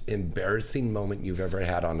most embarrassing moment you've ever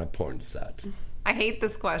had on a porn set. I hate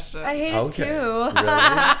this question. I hate it too.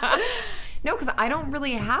 Really? No, because I don't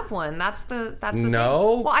really have one. That's the no? thing.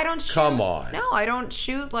 Well, I don't shoot. Come on. No, I don't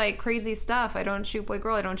shoot like crazy stuff. I don't shoot boy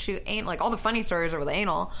girl. I don't shoot anal. Like all the funny stories are with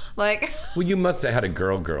anal. Like. Well, you must have had a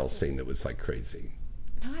girl scene that was like crazy.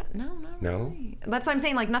 No. Really. That's what I'm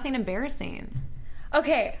saying. Like nothing embarrassing.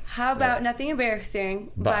 Okay, how about nothing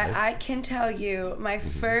embarrassing? But I can tell you my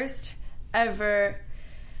first ever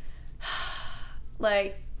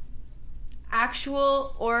like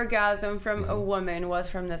actual orgasm from a woman was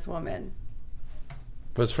from this woman.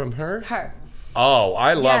 Was from her? Her. Oh,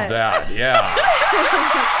 I love that. Yeah.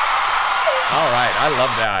 All right, I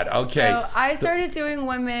love that. Okay. So I started doing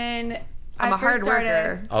women. I'm a hard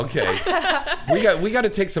worker. Okay. we got to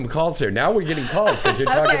take some calls here. Now we're getting calls because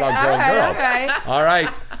you're talking about girl. All right.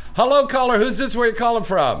 Hello, caller. Who's this? Where you calling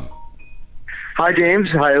from? Hi, James.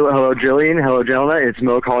 Hi, hello, Jillian. Hello, Jelena. It's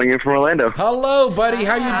Mo calling in from Orlando. Hello, buddy.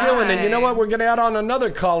 How you doing? And you know what? We're going to add on another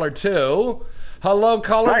caller, too. Hello,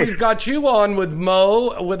 caller. Nice. We've got you on with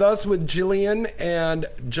Mo, with us, with Jillian and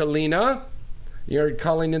Jelena. You're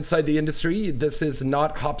calling Inside the Industry. This is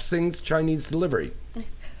not Hop Sing's Chinese delivery.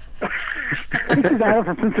 This is Adam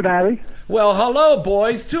from Cincinnati. Well, hello,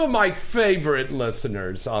 boys. Two of my favorite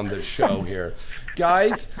listeners on the show here.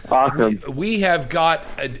 Guys, awesome. We have got,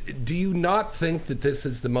 do you not think that this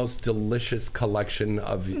is the most delicious collection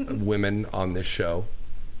of women on this show?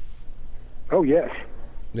 Oh, yes.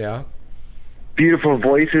 Yeah? Beautiful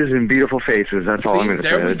voices and beautiful faces. That's all I'm going to say.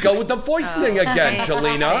 There we go with the voice thing again,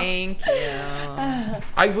 Jelena. Thank you.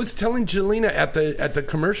 I was telling Jelena at the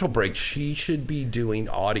commercial break she should be doing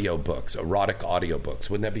audiobooks, erotic audiobooks.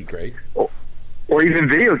 Wouldn't that be great? Or even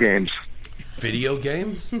video games. Video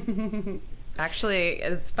games? Actually,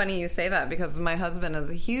 it's funny you say that because my husband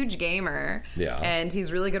is a huge gamer. Yeah. And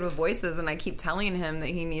he's really good with voices, and I keep telling him that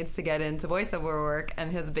he needs to get into voiceover work,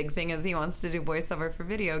 and his big thing is he wants to do voiceover for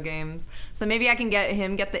video games. So maybe I can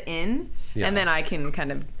get the in, and then I can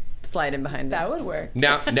kind of slide in behind him. That would work.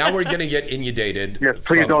 Now we're going to get inundated. Yes,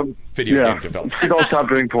 please don't. Video game development. Please don't stop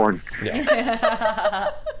doing porn.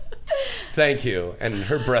 Yeah. Thank you. And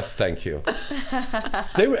her breasts, thank you.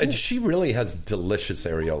 She really has delicious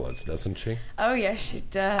areolas, doesn't she? Oh, yes, she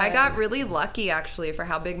does. I got really lucky, actually, for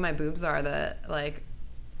how big my boobs are that, like,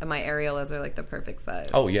 my areolas are, like, the perfect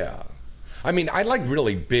size. Oh, yeah. I mean, I like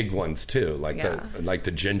really big ones, too. Like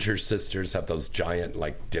the Ginger Sisters have those giant,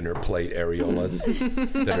 like, dinner plate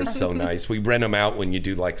areolas that are so nice. We rent them out when you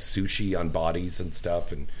do, like, sushi on bodies and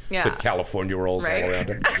stuff and put California rolls all around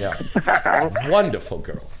them. Yeah. Wonderful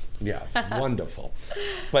girls. Yes, wonderful.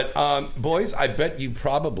 But, boys, I bet you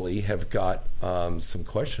probably have got some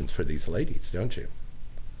questions for these ladies, don't you?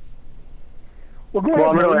 Well,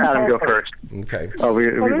 I'm going to let Adam go first. Okay. Oh, we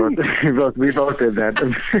both did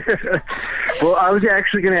that. Well, I was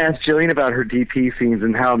actually going to ask Jillian about her DP scenes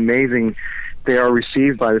and how amazing they are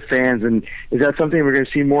received by the fans. And is that something we're going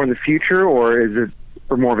to see more in the future, or is it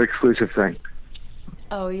more of an exclusive thing?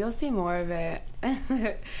 Oh, you'll see more of it.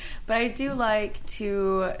 But I do like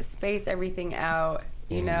to space everything out.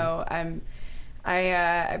 You know,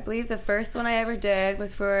 I believe the first one I ever did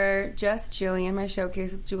was for Just Jillian, my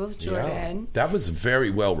showcase with Jules Jordan. Yeah. That was very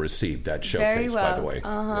well received, that showcase, by the way.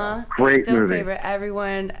 Yeah. Great still movie. Favorite.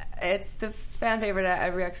 Everyone, it's the fan favorite at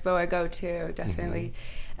every expo I go to, definitely.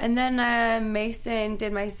 And then Mason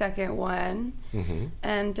did my second one,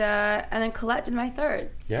 and then Colette did my third.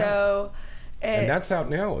 Yeah. So, and that's out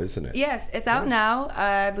now, isn't it? Yes, it's out now.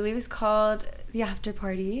 I believe it's called The After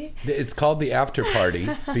Party. It's called The After Party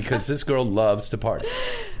because this girl loves to party.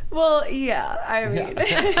 Well, yeah, I mean.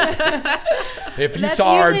 If you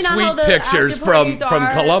saw our tweet pictures from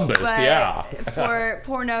Columbus, For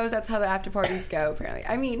pornos, that's how the after parties go, apparently.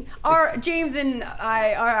 I mean, James and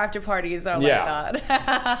our after parties are like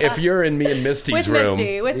that. If you're in me and Misty's room.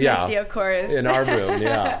 With Misty, of course. In our room,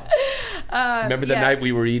 remember the night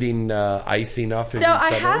we were eating icing off of each other?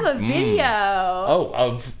 So I have a video.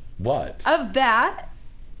 Of what? Of that.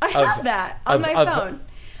 I have that on my phone.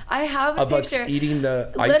 I have a of picture us eating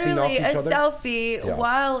the icing off each other. Literally a selfie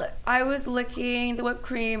while I was licking the whipped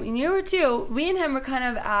cream, and you were too. Me and him were kind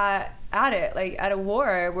of at it, like at a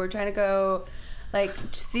war. We're trying to go, like,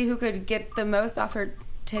 to see who could get the most off her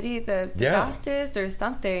titty the fastest or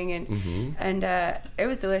something, and it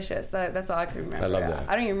was delicious. That's all I could remember. I love that.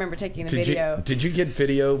 I don't even remember taking the video. Did you get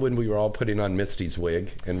video when we were all putting on Misty's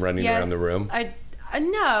wig and running around the room?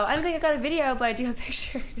 No, I don't think I got a video, but I do have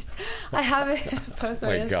pictures. I have it posted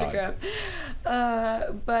on Instagram.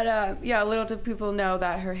 But little do people know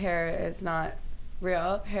that her hair is not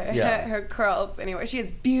real. Her curls, anyway. She has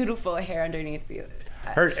beautiful hair underneath.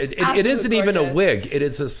 It isn't even a wig. It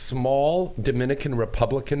is a small Dominican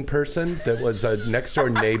Republican person that was a next door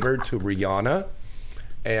neighbor to Rihanna,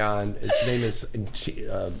 and his name is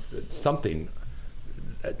something.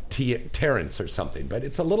 Terrence or something, but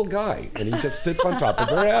it's a little guy, and he just sits on top of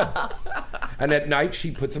her head. And at night,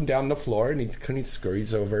 she puts him down on the floor, and he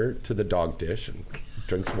scurries over to the dog dish and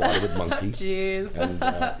drinks water with Monkey. Jeez. And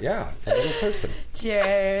it's a little person.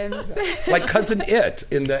 James. Like Cousin It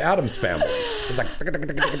in the Addams Family. It's like,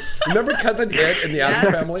 remember Cousin It in the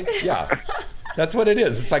Addams Family? Yeah. That's what it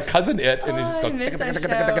is. It's like Cousin It, and it just goes.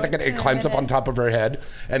 It climbs up on top of her head,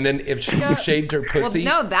 and then if she shaved her pussy,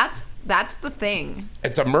 well, no, that's the thing.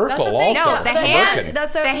 It's a Merkel also. No, the hand. The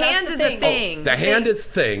hand is a thing. The hand is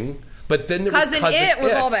thing. But then there was Cousin It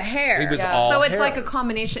was all the hair. He was all so it's hair. like a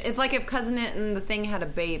combination. It's like if Cousin It and the thing had a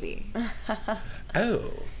baby.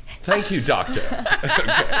 Oh, thank you, doctor.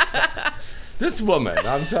 Okay. This woman,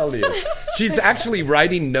 I'm telling you, she's actually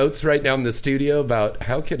writing notes right now in the studio about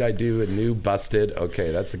how could I do a new busted.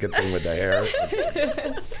 Okay, that's a good thing with the hair.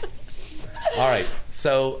 All right.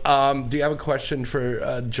 So, do you have a question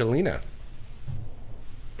for Jelena?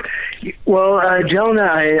 Well,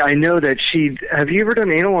 Jelena, I know that have you ever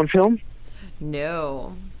done anal on film?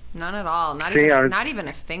 No, none at all. Not even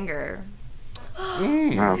a finger.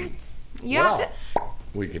 Wow. You have to.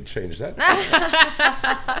 We could change that.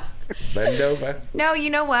 Bend over. No, you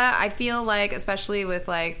know what? I feel like, especially with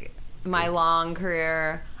like my long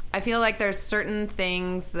career, I feel like there's certain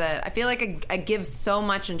things that I feel like I give so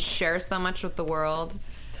much and share so much with the world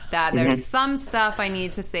that there's some stuff I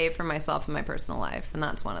need to save for myself in my personal life, and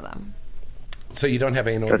that's one of them. So you don't have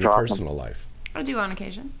anal in your personal life? I do on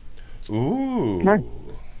occasion. Ooh.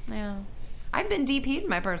 Yeah. I've been DP'd in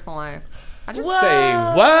my personal life. I just say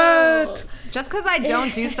what? Just because I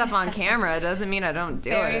don't do stuff on camera doesn't mean I don't do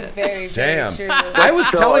it. Very damn. True. I was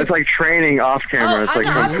telling. It's like training off camera. It's like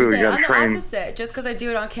kung fu. You gotta train. I'm the opposite. Just because I do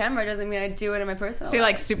it on camera doesn't mean I do it in my personal life. So you're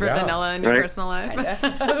like super vanilla in your personal life.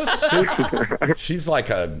 She's like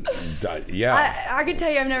a I can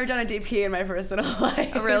tell you I've never done a DP in my personal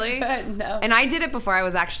life. Oh, really? No. And I did it before I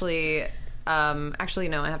was actually no,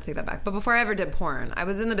 I have to take that back. But before I ever did porn, I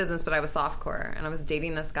was in the business, but I was softcore, and I was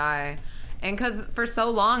dating this guy. And because for so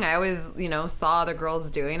long, I always, saw other girls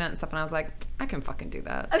doing it and stuff, and I was like, I can fucking do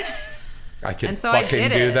that. I can do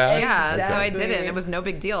that? Yeah, exactly. so I did it, and it was no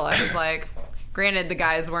big deal. I was like, granted, the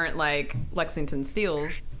guys weren't like Lexington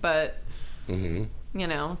Steels, but,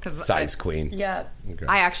 because size queen. Yeah. Okay.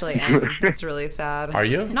 I actually am. It's really sad. Are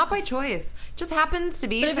you? Not by choice. Just happens to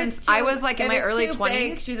be since I was like in my early 20s.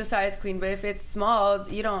 Big, she's a size queen, but if it's small,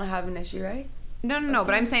 you don't have an issue, right? No,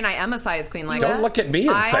 but I'm saying I am a size queen. Like, don't look at me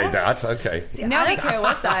and say that. Okay. See, no, I don't care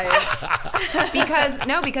what size.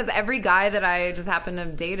 because every guy that I just happen to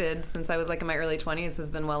have dated since I was like in my early 20s has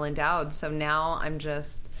been well endowed. So now I'm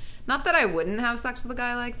just, not that I wouldn't have sex with a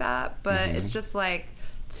guy like that, but it's just like,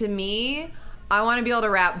 to me, I want to be able to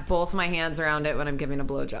wrap both my hands around it when I'm giving a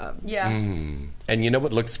blowjob. Yeah. And you know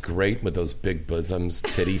what looks great with those big bosoms,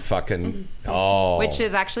 titty fucking, which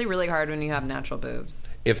is actually really hard when you have natural boobs.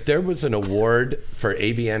 If there was an award for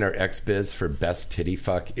AVN or XBiz for best titty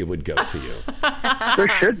fuck, it would go to you. There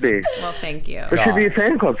should be. Well, thank you. There should be a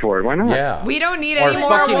fan club for it. Why not? Yeah. We don't need any more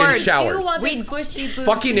fucking awards. In showers. Squishy boobs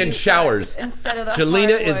fucking in showers. Instead of the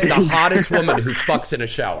Jelena is the hottest woman who fucks in a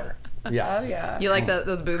shower. Yeah. Oh, yeah. You like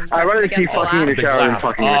those boobs? I'd rather see fucking in a shower than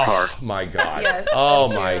fucking in a car. Oh, my God. Yes,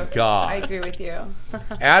 my God. I agree with you.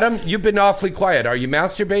 Adam, you've been awfully quiet. Are you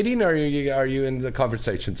masturbating, or are you in the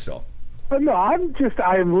conversation still? No, I'm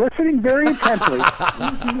listening very intently.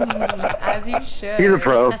 As you should. He's a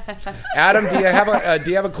pro. Adam, do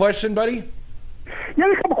you have a question, buddy? Yeah,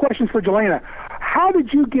 a couple questions for Jelena. How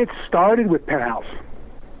did you get started with Penthouse?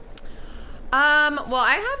 Well,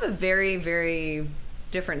 I have a very, very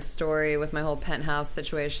different story with my whole Penthouse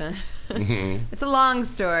situation. It's a long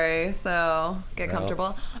story, so get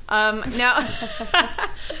comfortable. Now,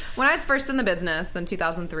 when I was first in the business in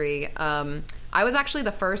 2003, I was actually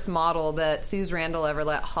the first model that Suze Randall ever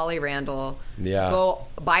let Holly Randall go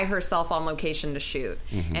by herself on location to shoot.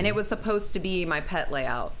 Mm-hmm. And it was supposed to be my pet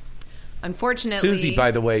layout. Unfortunately... Susie,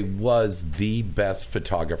 by the way, was the best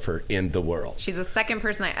photographer in the world. She's the second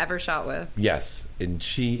person I ever shot with. Yes, and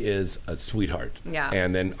she is a sweetheart. Yeah.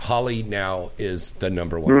 And then Holly now is the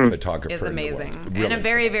number one photographer is amazing. In the world. Really. And a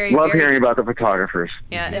very, very... Love hearing about the photographers.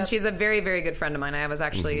 Yeah, and she's a very, very good friend of mine. I was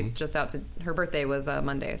actually just out to... Her birthday was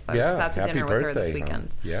Monday, so I was just out to dinner with her this weekend.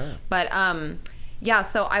 Huh? Yeah. But, yeah,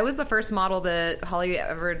 so I was the first model that Holly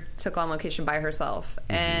ever took on location by herself.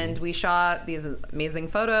 Mm-hmm. And we shot these amazing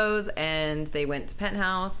photos, and they went to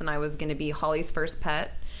Penthouse, and I was going to be Holly's first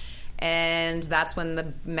pet. And that's when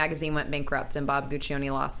the magazine went bankrupt, and Bob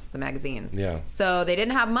Guccione lost the magazine. Yeah. So they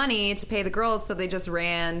didn't have money to pay the girls, so they just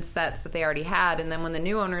ran sets that they already had. And then when the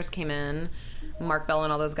new owners came in, Mark Bell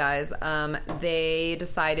and all those guys, they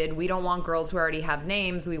decided, we don't want girls who already have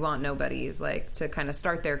names, we want nobodies, like, to kind of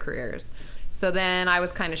start their careers. So then I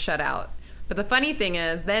was kind of shut out. But the funny thing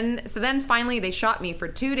is, then finally they shot me for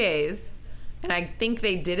 2 days, and I think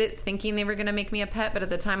they did it thinking they were going to make me a pet, but at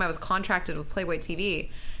the time I was contracted with Playboy TV,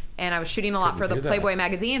 and I was shooting a lot for the Playboy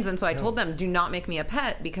magazines, and so I told them, do not make me a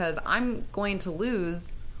pet, because I'm going to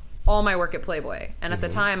lose all my work at Playboy. And at the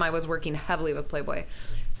time, I was working heavily with Playboy.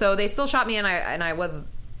 So they still shot me, and I was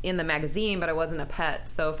in the magazine, but I wasn't a pet.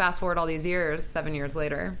 So fast forward all these years, 7 years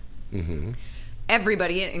later. Mm-hmm.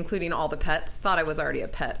 Everybody, including all the pets, thought I was already a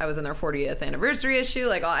pet. I was in their 40th anniversary issue.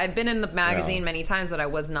 Like, I'd been in the magazine many times, but I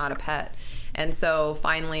was not a pet. And so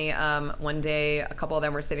finally, one day, a couple of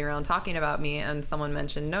them were sitting around talking about me, and someone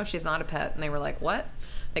mentioned, no, she's not a pet. And they were like, what?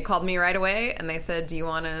 They called me right away, and they said, do you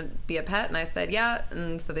want to be a pet? And I said, yeah.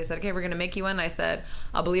 And so they said, okay, we're going to make you one. And I said,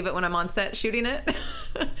 I'll believe it when I'm on set shooting it.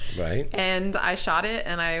 Right. And I shot it,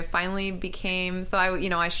 and I finally became... So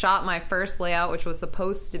I shot my first layout, which was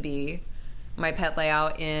supposed to be my pet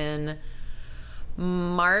layout, in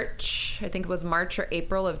March. I think it was March or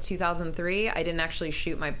April of 2003. I didn't actually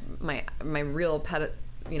shoot my real pet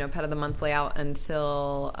of the month layout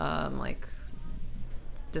until like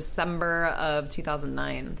December of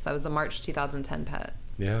 2009. So I was the March 2010 pet.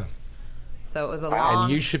 Yeah. So it was a long...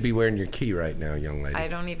 And you should be wearing your key right now, young lady. I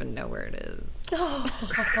don't even know where it is.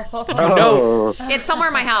 No. It's somewhere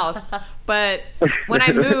in my house. But when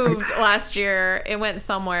I moved last year, it went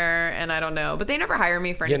somewhere, and I don't know. But they never hire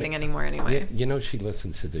me for anything anymore anyway. You know she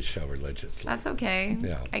listens to this show religiously. That's okay.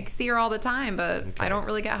 Yeah. I see her all the time, but I don't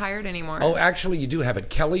really get hired anymore. Oh, actually, you do have it.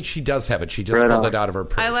 Kelly, she does have it. She just pulled it out of her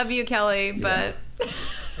purse. I love you, Kelly, but...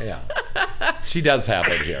 Yeah. She does have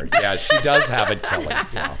it here. Yeah, she does have it, Kelly.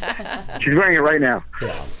 Yeah. She's wearing it right now.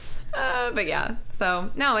 Yeah. But yeah, so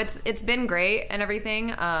no, it's been great and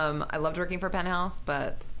everything. I loved working for Penthouse,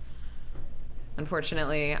 but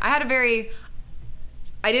unfortunately, I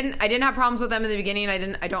didn't have problems with them in the beginning.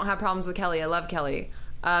 I don't have problems with Kelly. I love Kelly.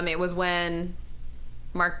 It was when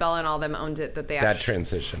Mark Bell and all them owned it that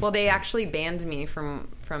transition. Well, they actually banned me from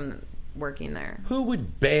working there. Who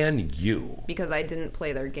would ban you? Because I didn't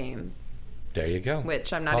play their games. There you go.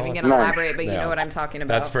 Which I'm not even going to elaborate, but you know what I'm talking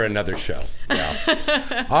about. That's for another show.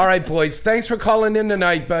 Yeah. All right, boys. Thanks for calling in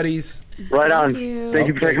tonight, buddies. Right on. Thank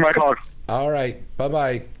you for taking my call. All right.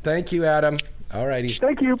 Bye-bye. Thank you, Adam. All righty.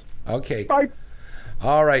 Thank you. Okay. Bye.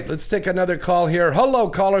 All right. Let's take another call here. Hello,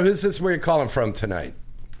 caller. Who's this? Where are you calling from tonight?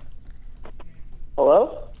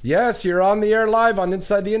 Hello? Yes, you're on the air live on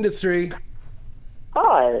Inside the Industry.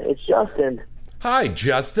 Hi, it's Justin. Hi,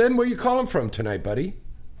 Justin. Where are you calling from tonight, buddy?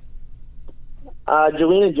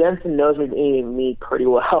 Jelena Jensen knows me pretty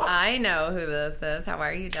well. I know who this is. How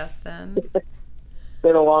are you, Justin?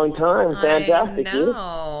 Been a long time. Fantastic. I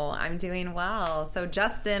know. I'm doing well. So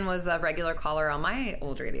Justin was a regular caller on my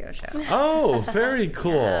old radio show. Oh, very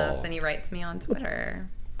cool. Yes, and he writes me on Twitter.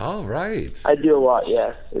 All right. I do a lot,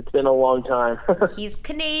 yes. It's been a long time. He's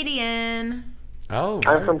Canadian. Oh,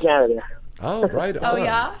 right. I'm from Canada. Oh, right. Oh,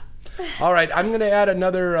 yeah? All right. I'm going to add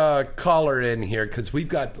another caller in here because we've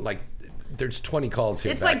got there's 20 calls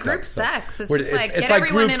here. It's like group sex. It's just like get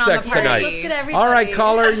everyone in on the party. Tonight. Let's get everybody. All right,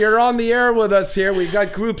 caller, you're on the air with us here. We've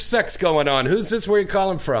got group sex going on. Who's this? Where are you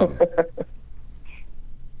calling from?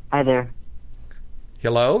 Hi there.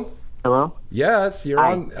 Hello? Hello? Yes, you're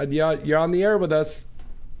on the air with us.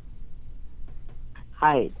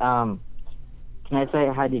 Hi. Can I say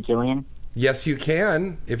hi to Jillian? Yes, you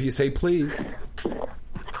can, if you say please.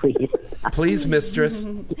 Please. Please, mistress.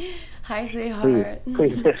 Hi, sweetheart.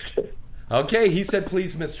 Please, mistress. Okay, he said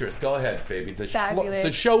please, mistress. Go ahead, baby. The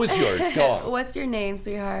show is yours. Go on. What's your name,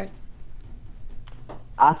 sweetheart?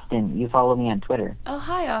 Austin. You follow me on Twitter. Oh,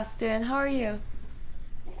 hi, Austin. How are you?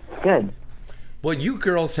 Good. Well, you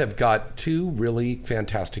girls have got 2 really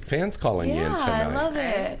fantastic fans calling in tonight. Yeah, I love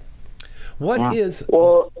it. What is...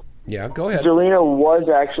 Well... Yeah, go ahead. Jelena was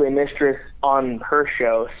actually a mistress on her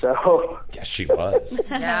show, so... Yes, she was.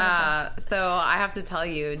 Yeah, so I have to tell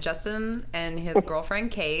you, Justin and his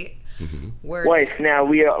girlfriend, Kate, were... Wife, now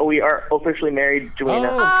we are officially married, Jelena.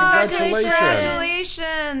 Oh, congratulations.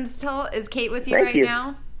 Congratulations. Is Kate with you Thank you.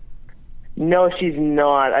 now? No, she's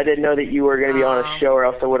not. I didn't know that you were going to be on a show, or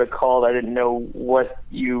else I would have called. I didn't know what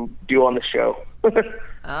you do on the show.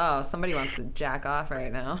 Oh, somebody wants to jack off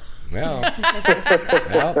right now. Well,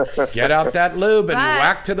 get out that lube and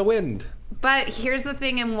whack to the wind. But here's the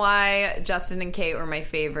thing and why Justin and Kate were my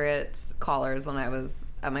favorite callers when I was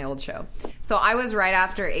at my old show. So I was right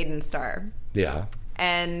after Aiden Starr. Yeah.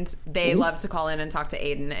 And they love to call in and talk to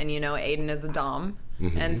Aiden. And, Aiden is a dom.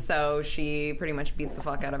 And so she pretty much beats the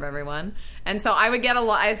fuck out of everyone. And so I would get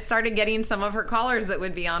I started getting some of her callers that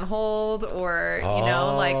would be on hold or,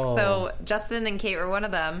 so Justin and Kate were one of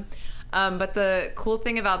them. But the cool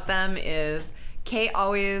thing about them is Kate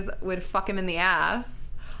always would fuck him in the ass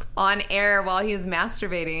on air while he was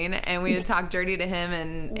masturbating, and we would talk dirty to him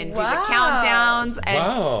and do the countdowns.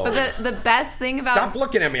 And, but the best thing about... Stop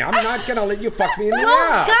looking at me. I'm not going to let you fuck me in the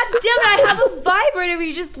ass. God damn it, I have a vibrator.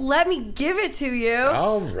 You just let me give it to you.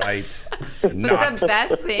 All right. But the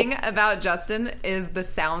best thing about Justin is the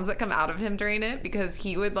sounds that come out of him during it, because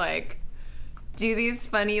he would, do these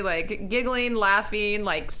funny, giggling, laughing,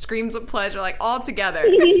 screams of pleasure, all together.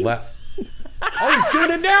 Oh, he's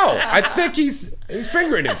doing it now. I think he's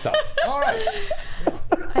fingering himself. All right.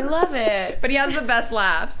 I love it. But he has the best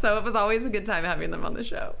laugh, so it was always a good time having them on the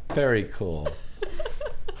show. Very cool.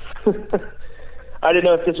 I didn't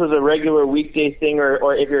know if this was a regular weekday thing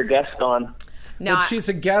or if you're a guest on. No, well, she's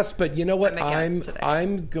a guest, but you know what?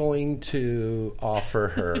 I'm going to offer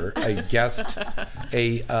her a guest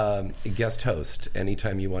host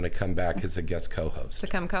anytime you want to come back as a guest co-host. To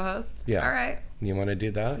come co-host? Yeah. All right. You want to do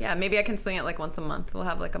that? Yeah, maybe I can swing it once a month. We'll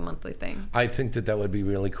have a monthly thing. I think that would be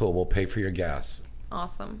really cool. We'll pay for your gas.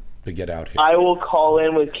 Awesome. To get out here. I will call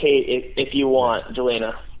in with Kate if you want,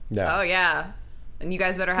 Jelena. Yeah. Oh, yeah. And you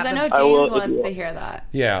guys better have... I know James wants to hear that.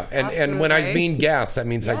 Yeah, and when I mean gas, that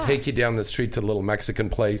means I take you down the street to the little Mexican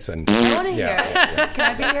place and... I want to hear it. Can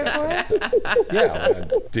I be here for it?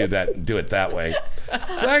 Yeah, do it that way.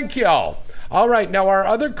 Thank y'all. All right, now our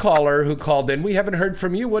other caller who called in, we haven't heard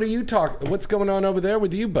from you. What's going on over there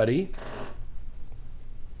with you, buddy?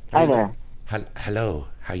 Hi there. Hello,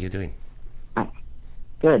 how you doing?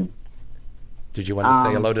 Good. Did you want to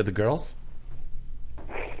say hello to the girls?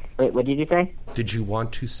 Wait, what did you say? Did you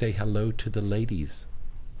want to say hello to the ladies?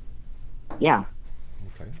 Yeah.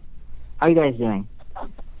 Okay. How are you guys doing?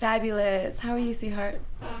 Fabulous. How are you, sweetheart?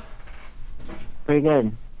 Pretty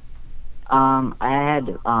good. I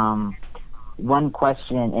had one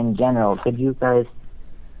question in general. Could you guys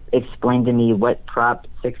explain to me what Prop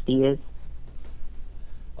 60 is?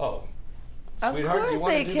 Oh. Of Sweetheart, course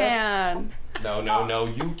they can. No,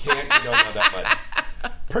 you can't. You don't know that much.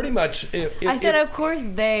 Pretty much. I said, of course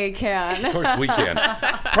they can. Of course we can.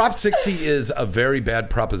 Prop 60 is a very bad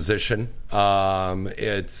proposition.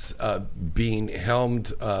 It's being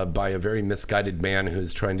helmed by a very misguided man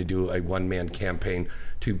who's trying to do a one-man campaign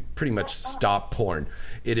to pretty much stop porn.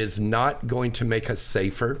 It is not going to make us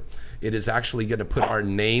safer. It is actually going to put our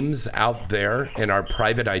names out there, and our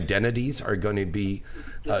private identities are going to be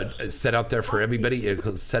set out there for everybody. It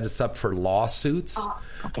will set us up for lawsuits.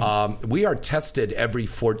 We are tested every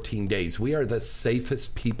 14 days. We are the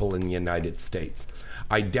safest people in the United States.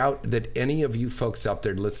 I doubt that any of you folks out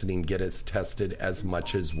there listening get us tested as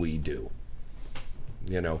much as we do.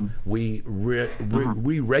 You know, we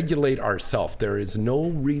regulate ourselves. There is no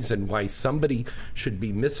reason why somebody should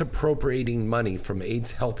be misappropriating money from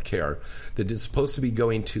AIDS healthcare that is supposed to be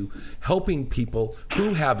going to helping people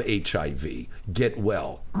who have HIV get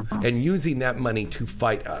well and using that money to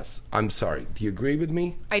fight us. I'm sorry. Do you agree with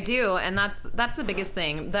me? I do, and that's the biggest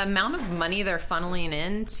thing. The amount of money they're funneling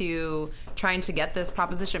into trying to get this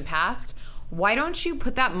proposition passed. Why don't you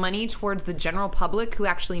put that money towards the general public who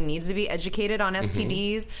actually needs to be educated on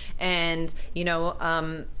STDs and,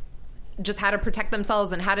 just how to protect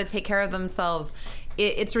themselves and how to take care of themselves?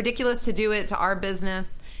 It's ridiculous to do it to our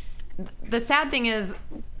business. The sad thing is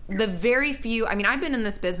the very few... I mean, I've been in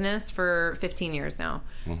this business for 15 years now.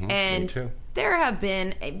 And me too. There have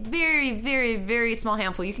been a very, very, very small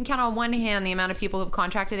handful. You can count on one hand the amount of people who have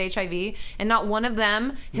contracted HIV, and not one of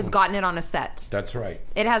them has gotten it on a set. That's right.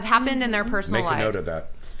 It has happened in their personal lives. Make a note of that.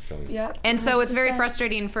 Yeah. And so it's very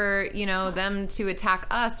frustrating for, them to attack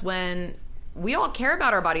us when we all care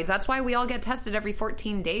about our bodies. That's why we all get tested every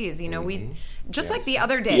 14 days. You know, we just like the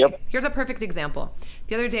other day. Here's a perfect example.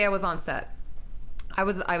 The other day I was on set. I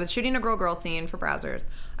was shooting a girl scene for Brazzers.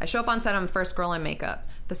 I show up on set. I'm the first girl in makeup.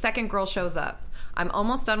 The second girl shows up. I'm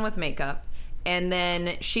almost done with makeup. And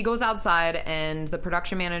then she goes outside and the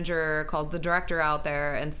production manager calls the director out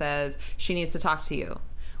there and says she needs to talk to you.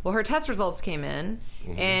 Well, her test results came in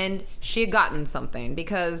and she had gotten something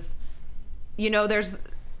because, you know, there's...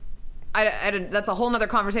 that's a whole nother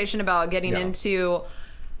conversation about getting into,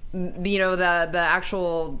 you know, the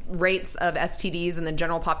actual rates of STDs in the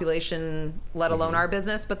general population, let alone our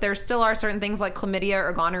business. But there still are certain things like chlamydia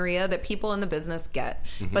or gonorrhea that people in the business get,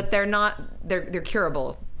 but they're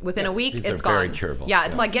curable. Within a week, it's gone. Very curable. Yeah,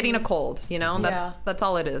 it's like getting a cold. You know, that's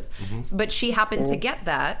all it is. But she happened to get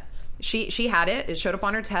that. She had it. It showed up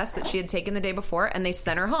on her test that she had taken the day before, and they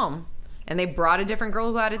sent her home. And they brought a different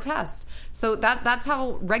girl who had a test. So that's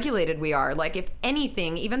how regulated we are. Like, if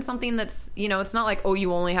anything, even something that's, you know, it's not like, oh,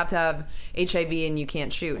 you only have to have HIV and you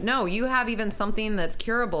can't shoot. No, you have even something that's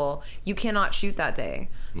curable, you cannot shoot that day.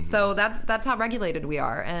 So that's how regulated we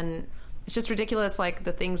are. And it's just ridiculous, like,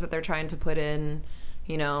 the things that they're trying to put in,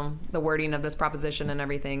 you know, the wording of this proposition and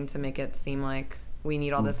everything to make it seem like we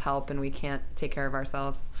need all this help and we can't take care of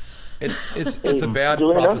ourselves. It's a bad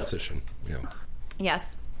proposition. Yeah.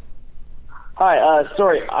 Yes. Hi,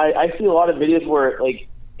 sorry. I see a lot of videos where, like,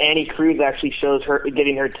 Annie Cruz actually shows her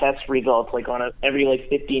getting her test results, like, on every, like,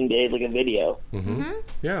 15 days, like, a video.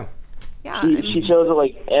 Yeah. Yeah. She shows it,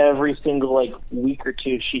 like, every single, like, week or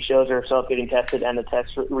two. She shows herself getting tested and the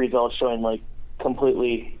test results showing, like,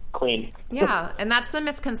 completely clean. Yeah, and that's the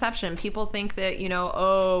misconception. People think that, you know,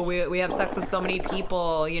 oh, we have sex with so many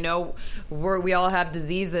people, you know, we all have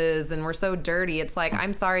diseases and we're so dirty. It's like,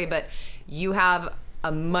 I'm sorry, but you have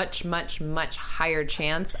a much, much, much higher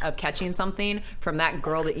chance of catching something from that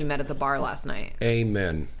girl that you met at the bar last night.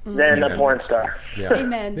 Amen. Than the porn star. Yeah.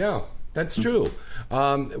 Amen. Yeah, that's true.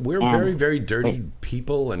 We're very, very dirty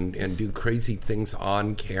people and do crazy things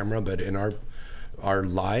on camera, but in our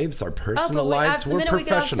lives, our personal lives, we're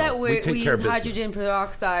professional. We take care of business. Hydrogen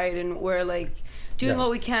peroxide, and we're like doing what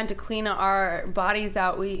we can to clean our bodies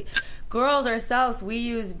out. Girls ourselves, we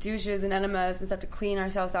use douches and enemas and stuff to clean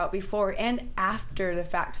ourselves out before and after the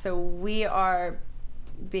fact. So we are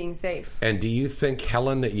being safe. And do you think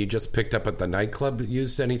Helen that you just picked up at the nightclub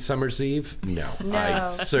used any Summer's Eve? No. I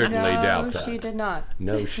certainly doubt that. No, she did not.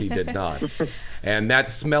 No, she did not. And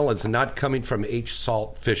that smell is not coming from H.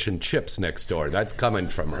 Salt Fish and Chips next door. That's coming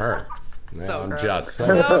from her. So I'm just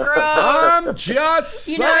saying. So gross. I'm just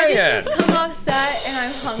saying. You know, I just come off set and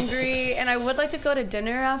I'm hungry and I would like to go to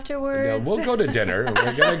dinner afterwards. No, we'll go to dinner.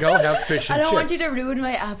 We're going to go have fish and chips. I don't want you to ruin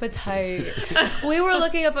my appetite. We were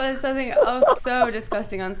looking up something so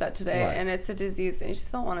disgusting on set today, and it's a disease, and you just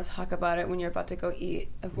don't want to talk about it when you're about to go eat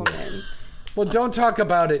a woman. Well, don't talk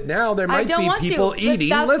about it now. There might be people eating,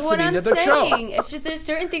 listening to the show. It's just there's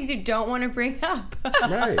certain things you don't want to bring up.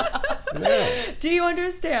 Right. Yeah. Do you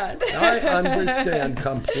understand? I understand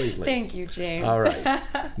completely. Thank you, James. All right.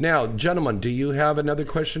 Now, gentlemen, do you have another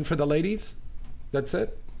question for the ladies? That's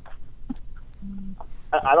it?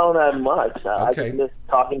 I don't have much. Okay. I just miss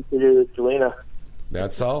talking to Jelena.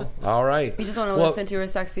 That's all. All right. We just want to listen to her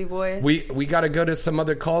sexy voice. We got to go to some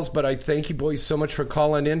other calls, but I thank you boys so much for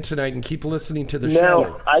calling in tonight and keep listening to the show.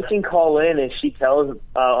 No, I can call in if she tells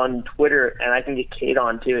on Twitter, and I can get Kate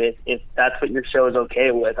on too if that's what your show is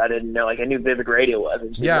okay with. I didn't know. Like, I knew Vivid Radio was.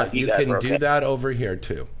 Yeah, you can do that over here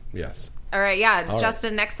too. Yes. All right. Yeah,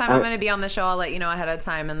 Justin, next time I'm going to be on the show, I'll let you know ahead of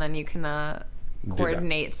time, and then you can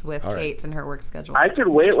coordinate with Kate and her work schedule. I could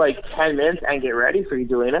wait like 10 minutes and get ready for you,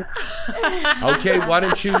 Jelena. Okay, why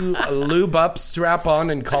don't you lube up, strap on,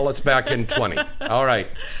 and call us back in 20. All right.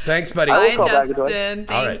 Thanks, buddy. Bye, Justin.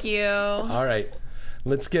 Thank you. All right.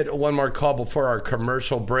 Let's get one more call before our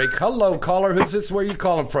commercial break. Hello, caller. Who's this? Where are you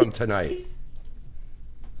calling from tonight?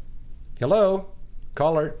 Hello?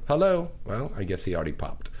 Caller? Hello? Well, I guess he already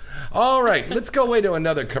popped. All right, let's go away to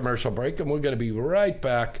another commercial break, and we're going to be right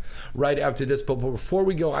back right after this. But before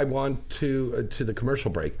we go, I want to the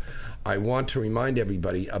commercial break, I want to remind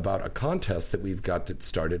everybody about a contest that we've got that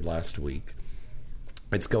started last week.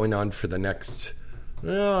 It's going on for the next,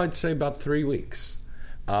 I'd say about 3 weeks.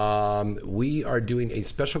 We are doing a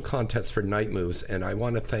special contest for Night Moves, and I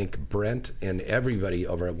want to thank Brent and everybody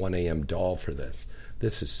over at 1AM Doll for this.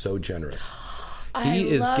 This is so generous. He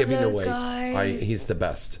is giving away. He's the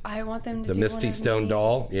best. I want them to do the Misty Stone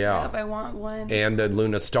doll. Yeah. Yep, I want one. And the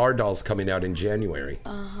Luna Star doll's coming out in January.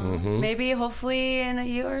 Maybe, hopefully, in a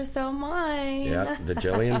year or so, mine. Yeah, the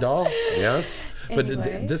Jillian doll. Yes.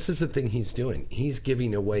 But this is the thing he's doing. He's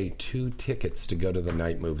giving away 2 tickets to go to the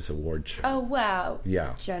Night Moves award show. Oh, wow.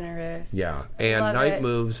 Yeah. Generous. Yeah. And Night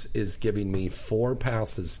Moves is giving me 4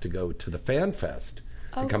 passes to go to the Fan Fest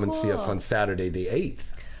and come and see us on Saturday the 8th.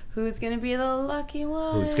 Who's going to be the lucky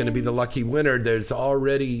one? Who's going to be the lucky winner? There's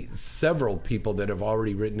already several people that have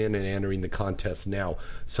already written in and entering the contest now.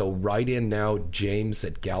 So write in now,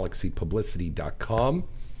 james@galaxypublicity.com.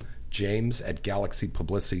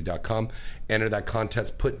 james@galaxypublicity.com. Enter that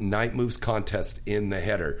contest. Put Night Moves contest in the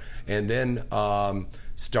header. And then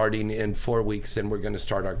starting in 4 weeks, then we're going to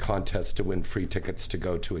start our contest to win free tickets to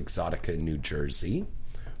go to Exotica in New Jersey.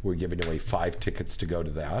 We're giving away 5 tickets to go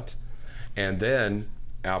to that. And then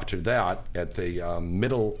after that, at the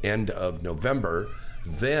middle end of November,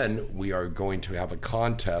 then we are going to have a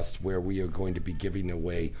contest where we are going to be giving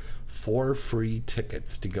away 4 free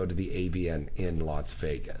tickets to go to the AVN in Las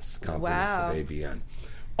Vegas. Compliments of AVN.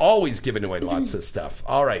 Always giving away lots of stuff.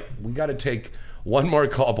 All right, we got to take one more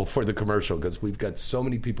call before the commercial because we've got so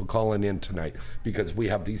many people calling in tonight because we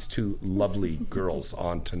have these 2 lovely girls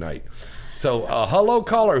on tonight. So, hello,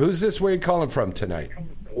 caller. Who's this? Where are you calling from tonight?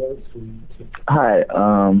 Hi.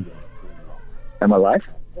 Am I live?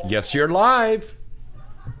 Yes, you're live.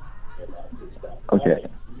 Okay.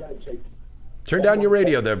 Turn down your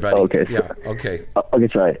radio there, buddy. Okay. Yeah. Okay. Okay.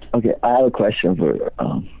 Sorry. Okay. I have a question for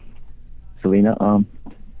Selena.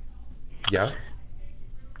 Yeah.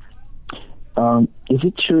 Is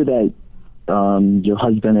it true that your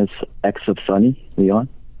husband is ex of Sunny Leon?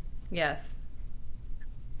 Yes.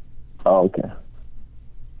 Oh, okay.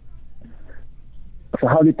 So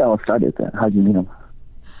how did that all started then? How did you meet him?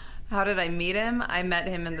 How did I meet him? I met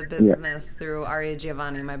him in the business through Aria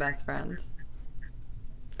Giovanni, my best friend.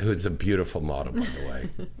 Who's a beautiful model, by the way.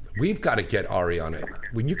 We've got to get Ari on it.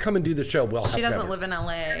 When you come and do the show, we'll have to. She doesn't live in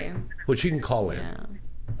LA. Well, she can call in. Yeah.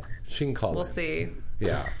 She can call in. We'll see.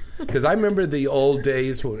 Yeah. Because I remember the old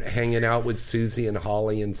days hanging out with Susie and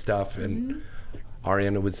Holly and stuff, and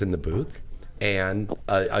Ariana was in the booth. And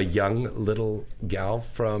a young little gal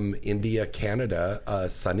from India, Canada,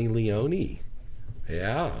 Sunny Leone.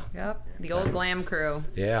 Yeah. Yep. The old glam crew.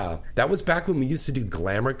 Yeah. That was back when we used to do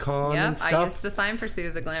GlamourCon and stuff. I used to sign for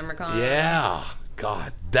Suze at GlamourCon. Yeah.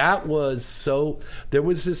 God, that was so... There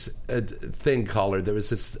was this thing, caller. There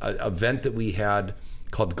was this event that we had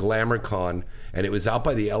called GlamourCon, and it was out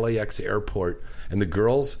by the LAX airport, and the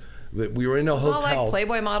girls... We were in a hotel. All like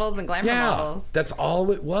Playboy models and glamour models. That's all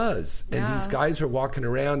it was. And these guys were walking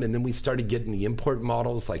around, and then we started getting the import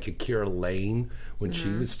models like Akira Lane when she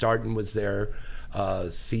was starting was there.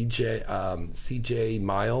 CJ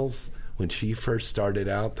Miles when she first started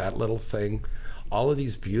out, that little thing. All of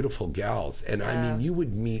these beautiful gals. And I mean, you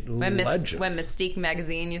would meet legends. When Mystique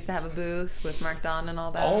magazine used to have a booth with Mark Don and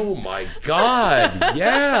all that. Oh my God.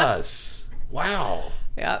 Yes. Wow.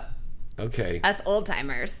 Yep. Okay. Us old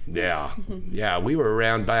timers. Yeah. Yeah. We were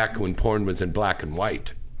around back when porn was in black and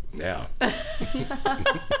white. Yeah.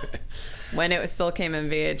 When it still came in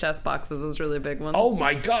VHS boxes, those really big ones. Oh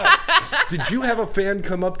my God. Did you have a fan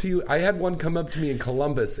come up to you? I had one come up to me in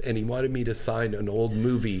Columbus, and he wanted me to sign an old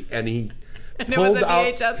movie, and he pulled out.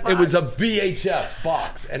 It was a VHS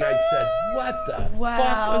box, and I said, "What the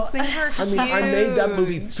fuck?" Those things are huge. I made that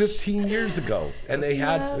movie 15 years ago, and they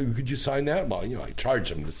had. Could you sign that? Well, I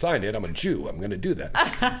charged them to sign it. I'm a Jew. I'm going to do that.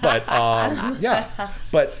 But yeah,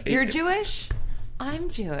 but you're Jewish. I'm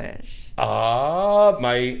Jewish. You're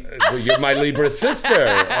my Libra sister.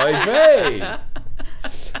 Oy vey.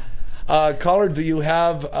 Caller, do you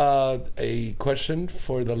have a question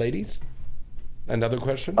for the ladies? Another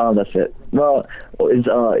question? Oh, that's it. Well, is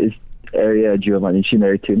Aria Giovanni, is she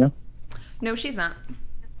married too now? No, she's not.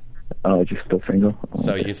 Oh, just still single? Oh,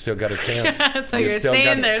 so you still got a chance. So you're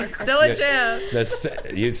saying there's still a chance.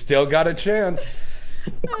 You still got a chance.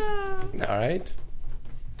 All right.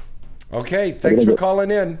 Okay, thanks for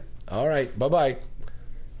calling in. All right, bye-bye.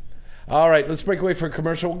 All right, let's break away for a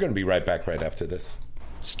commercial. We're going to be right back right after this.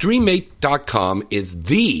 StreamMate.com is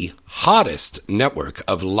the hottest network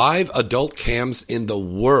of live adult cams in the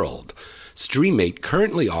world. StreamMate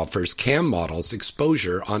currently offers cam models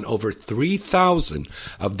exposure on over 3,000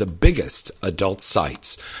 of the biggest adult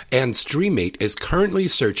sites. And StreamMate is currently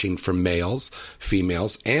searching for males,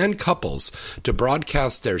 females, and couples to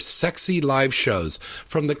broadcast their sexy live shows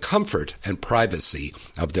from the comfort and privacy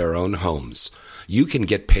of their own homes. You can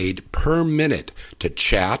get paid per minute to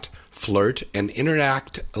chat, flirt, and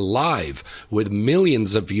interact live with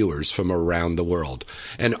millions of viewers from around the world.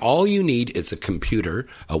 And all you need is a computer,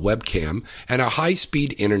 a webcam, and a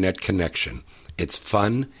high-speed internet connection. It's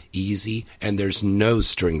fun, easy, and there's no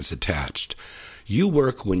strings attached. You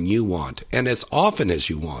work when you want and as often as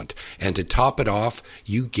you want. And to top it off,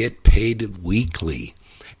 you get paid weekly.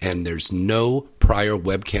 And there's no prior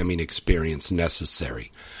webcamming experience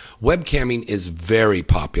necessary. Webcamming is very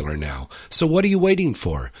popular now. So what are you waiting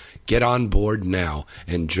for? Get on board now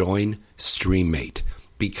and join StreamMate.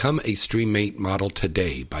 Become a StreamMate model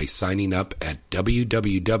today by signing up at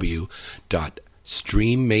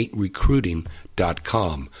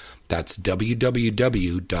www.streammaterecruiting.com. That's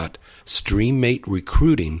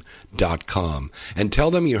www.streammaterecruiting.com. And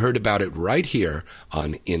tell them you heard about it right here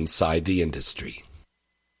on Inside the Industry.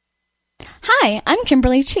 Hi, I'm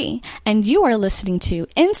Kimberly Chi, and you are listening to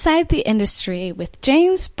Inside the Industry with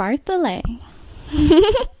James Bartholet.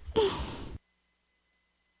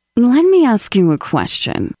 Let me ask you a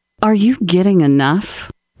question. Are you getting enough?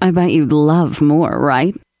 I bet you'd love more,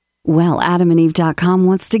 right? Well, AdamandEve.com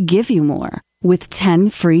wants to give you more with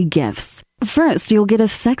 10 free gifts. First, you'll get a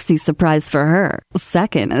sexy surprise for her.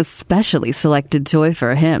 Second, a specially selected toy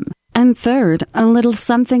for him. And third, a little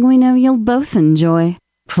something we know you'll both enjoy.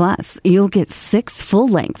 Plus, you'll get 6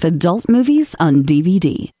 full-length adult movies on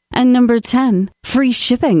DVD. And number 10, free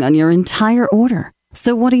shipping on your entire order.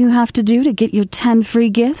 So what do you have to do to get your 10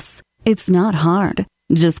 free gifts? It's not hard.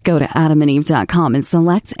 Just go to AdamandEve.com and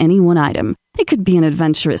select any one item. It could be an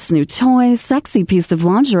adventurous new toy, sexy piece of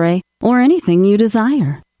lingerie, or anything you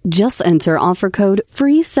desire. Just enter offer code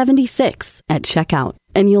FREE76 at checkout,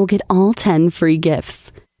 and you'll get all 10 free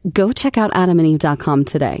gifts. Go check out AdamandEve.com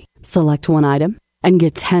today. Select one item and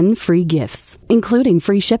get 10 free gifts, including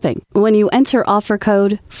free shipping, when you enter offer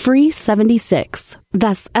code FREE76.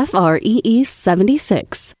 That's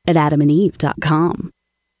FREE76 at AdamandEve.com.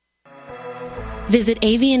 Visit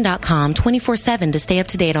avian.com 24/7 to stay up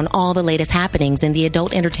to date on all the latest happenings in the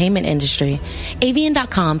adult entertainment industry.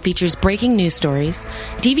 Avian.com features breaking news stories,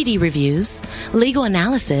 DVD reviews, legal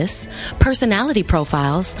analysis, personality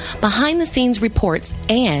profiles, behind-the-scenes reports,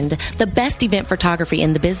 and the best event photography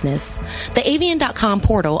in the business. The Avian.com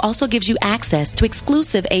portal also gives you access to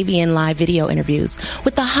exclusive Avian live video interviews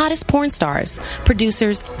with the hottest porn stars,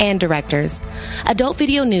 producers, and directors. Adult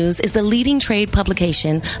Video News is the leading trade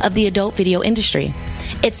publication of the adult video industry.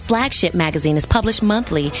 Its flagship magazine is published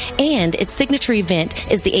monthly, and its signature event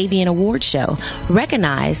is the Avian Awards Show,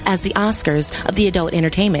 recognized as the Oscars of the adult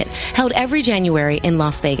entertainment, held every January in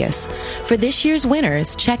Las Vegas. For this year's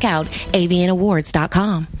winners, check out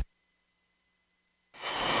avianawards.com.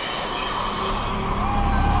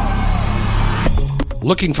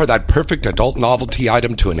 Looking for that perfect adult novelty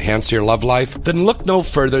item to enhance your love life? Then look no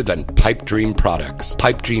further than Pipe Dream Products.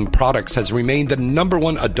 Pipe Dream Products has remained the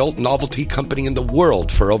 #1 adult novelty company in the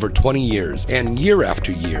world for over 20 years. And year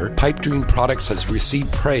after year, Pipe Dream Products has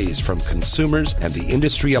received praise from consumers and the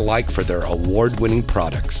industry alike for their award-winning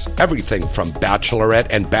products. Everything from bachelorette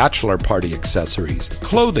and bachelor party accessories,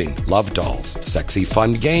 clothing, love dolls, sexy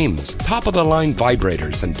fun games, top-of-the-line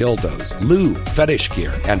vibrators and dildos, lube, fetish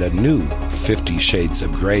gear, and a new 50 Shades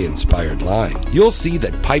of Grey inspired line. You'll see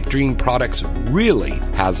that Pipe Dream Products really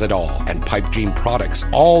has it all. And Pipe Dream Products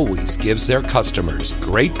always gives their customers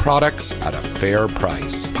great products at a fair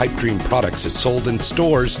price. Pipe Dream Products is sold in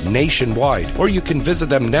stores nationwide, or you can visit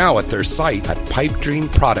them now at their site at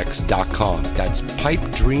pipedreamproducts.com. That's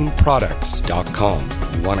pipedreamproducts.com.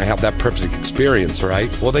 You want to have that perfect experience, right?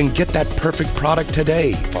 Well, then get that perfect product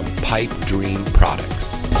today from Pipe Dream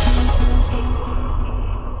Products.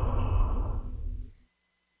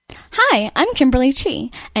 Hi, I'm Kimberly Chi,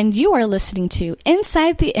 and you are listening to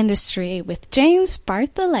Inside the Industry with James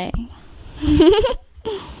Bartholet.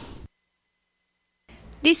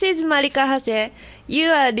 This is Marika Hase. You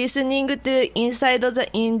are listening to Inside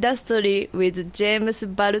the Industry with James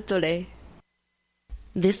Bartholet.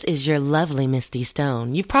 This is your lovely Misty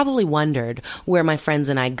Stone. You've probably wondered where my friends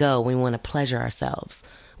and I go when we want to pleasure ourselves.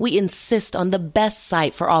 We insist on the best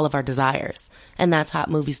site for all of our desires, and that's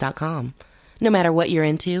hotmovies.com. No matter what you're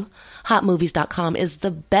into, hotmovies.com is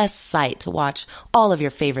the best site to watch all of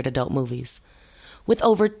your favorite adult movies. With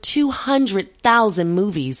over 200,000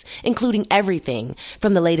 movies, including everything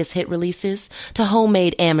from the latest hit releases to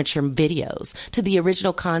homemade amateur videos to the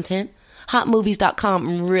original content,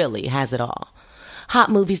 hotmovies.com really has it all.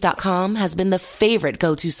 Hotmovies.com has been the favorite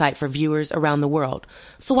go-to site for viewers around the world,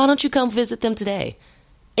 so why don't you come visit them today?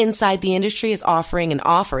 Inside the Industry is offering an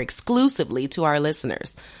offer exclusively to our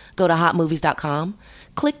listeners. Go to hotmovies.com,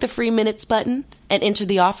 click the free minutes button, and enter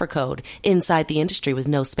the offer code Inside the Industry with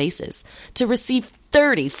no spaces to receive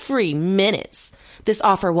 30 free minutes. This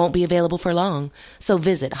offer won't be available for long, so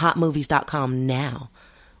visit hotmovies.com now.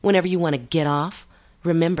 Whenever you want to get off,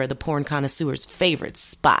 remember the porn connoisseur's favorite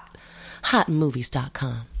spot,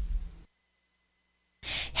 hotmovies.com.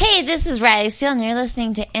 Hey, this is Riley Steele, and you're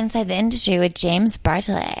listening to Inside the Industry with James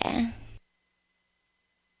Bartolet.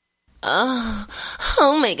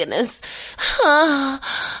 Oh my goodness.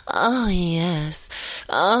 Oh yes.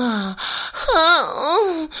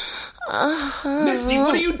 Misty,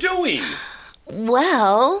 what are you doing?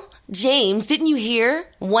 Well, James, didn't you hear?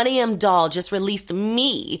 1AM Doll just released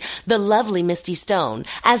me, the lovely Misty Stone,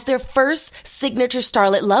 as their first signature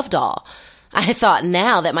Starlet Love doll. I thought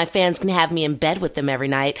now that my fans can have me in bed with them every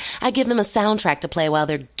night, I give them a soundtrack to play while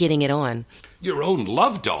they're getting it on. Your own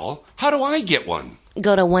love doll? How do I get one?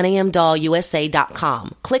 Go to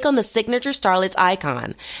 1amdollusa.com. Click on the signature Starlets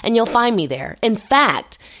icon, and you'll find me there. In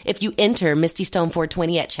fact, if you enter Misty Stone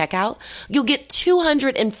 420 at checkout, you'll get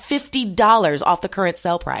 $250 off the current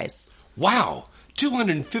sale price. Wow,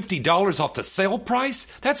 $250 off the sale price?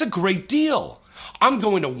 That's a great deal. I'm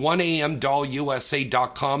going to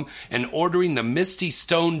 1amdollusa.com and ordering the Misty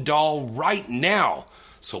Stone doll right now.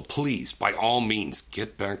 So please, by all means,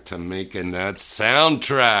 get back to making that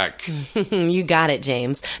soundtrack. You got it,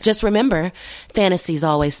 James. Just remember, fantasies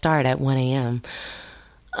always start at 1 a.m.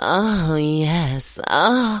 Oh, yes.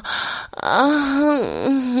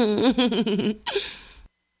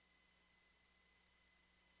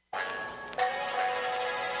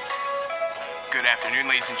 Good afternoon,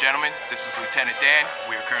 ladies and gentlemen. This is Lieutenant Dan.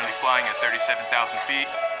 We are currently flying at 37,000 feet.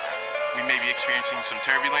 We may be experiencing some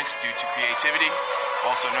turbulence due to creativity,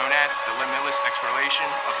 also known as the limitless exploration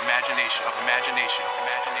of imagination.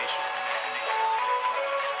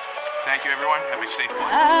 Thank you, everyone. Have a safe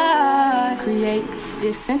flight. I create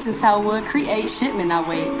this sentence how I would create shipment. I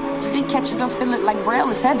wait. You didn't catch it, don't feel it like Braille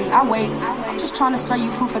is heavy. I wait. I'm just trying to serve you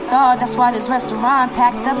food for thought. That's why this restaurant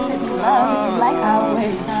packed up to me love. If you like how I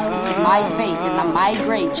wait. This is my fate, and I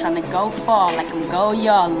migrate, trying to go far like I'm go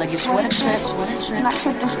y'all. Luggage with a trip. And I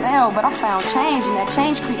tripped and fell, but I found change, and that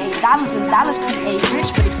change create dollars, and dollars create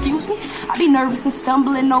rich. But excuse me, I be nervous and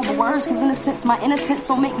stumbling over words, cause in a sense my innocence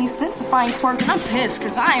don't make me sense if I ain't twerking. I'm pissed,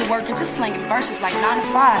 cause I ain't working, just slinging verses like 9 to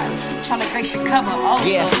 5. Trying to grace your cover all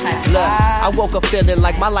the time. Look, I woke up feeling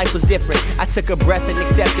like my life was different. I took a breath and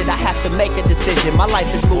accepted I have to make a decision. My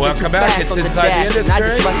life is moving too fast on the dash, and I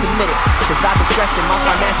just must admit it. Cause I've been stressing, my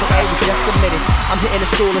financial aid was just submitted. I'm hitting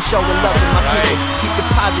the school and showing love to my people. Keep the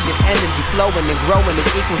positive energy flowing and growing. It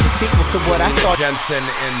equals a sequel to what I saw. Jensen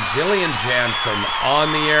and Jillian Jansen on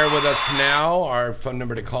the air with us now. Our phone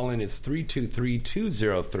number to call in is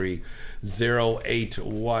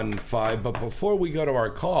 323-203-0815. But before we go to our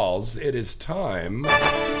calls, it is time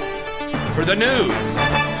for the news.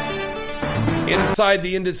 Inside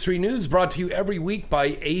the Industry News, brought to you every week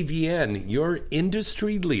by AVN, your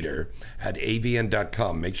industry leader at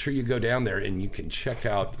avn.com. Make sure you go down there and you can check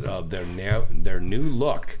out their new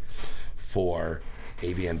look for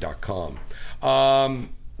avn.com.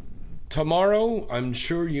 Tomorrow, I'm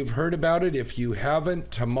sure you've heard about it. If you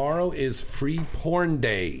haven't, tomorrow is Free Porn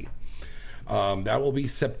Day. That will be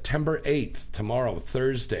September 8th, tomorrow,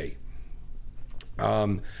 Thursday.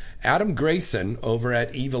 Adam Grayson over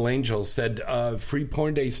at Evil Angel said Free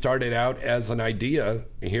Porn Day started out as an idea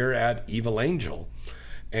here at Evil Angel.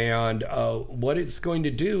 And what it's going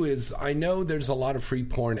to do is, I know there's a lot of free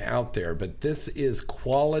porn out there, but this is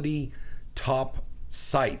quality top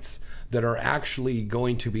sites that are actually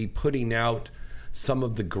going to be putting out some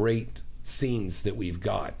of the great scenes that we've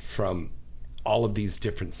got from all of these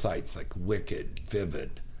different sites like Wicked,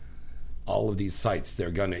 Vivid, all of these sites.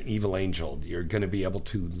 They're going to Evil Angel. You're going to be able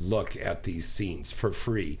to look at these scenes for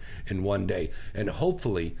free in one day. And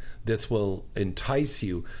hopefully this will entice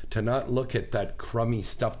you to not look at that crummy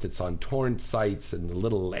stuff that's on torrent sites and the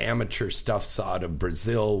little amateur stuffs out of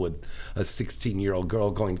Brazil with a 16-year-old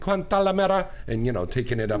girl going Quantalamera and,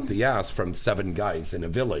 taking it up the ass from 7 guys in a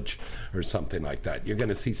village or something like that. You're going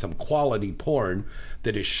to see some quality porn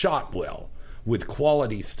that is shot well with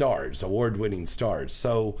quality stars, award-winning stars.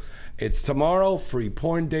 So it's tomorrow,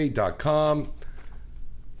 freepornday.com.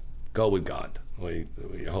 Go with God. We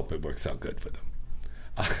hope it works out good for them.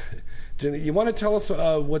 Jenny, you want to tell us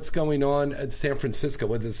what's going on at San Francisco?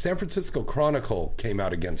 Well, the San Francisco Chronicle came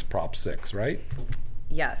out against Prop 6, right?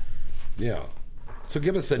 Yes. Yeah. So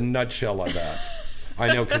give us a nutshell of that.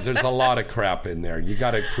 I know, because there's a lot of crap in there. You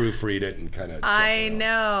got to proofread it and kind of... I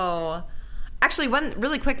know. Actually, one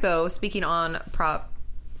really quick, though, speaking on Prop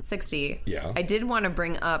 60, I did want to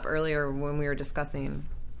bring up earlier when we were discussing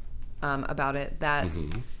about it that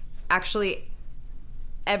actually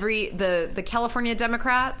the California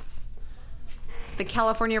Democrats, the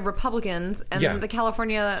California Republicans, and the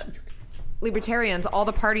California libertarians, all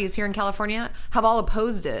the parties here in California have all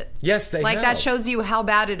opposed it. Yes, they have. That shows you how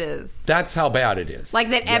bad it is. That's how bad it is. Like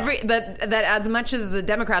that that as much as the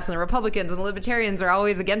Democrats and the Republicans and the libertarians are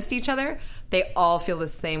always against each other, they all feel the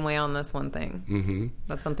same way on this one thing. Mm-hmm.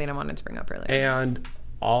 That's something I wanted to bring up earlier. And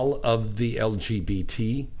all of the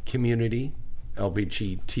LGBT community,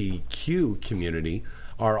 LGBTQ community,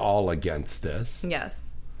 are all against this.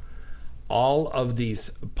 Yes. All of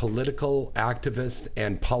these political activists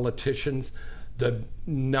and politicians, the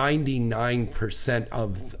 99%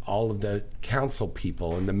 of all of the council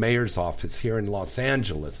people in the mayor's office here in Los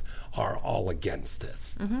Angeles are all against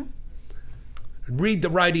this. Mm-hmm. Read the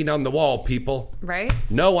writing on the wall, people. Right?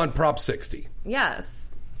 No on Prop 60. Yes.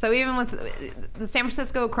 So even with the San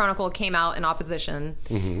Francisco Chronicle came out in opposition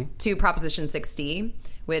to Proposition 60,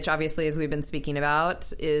 which obviously, as we've been speaking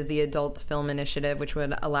about, is the adult film initiative, which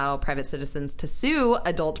would allow private citizens to sue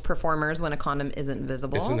adult performers when a condom isn't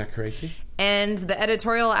visible. Isn't that crazy? And the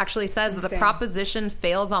editorial actually says that the proposition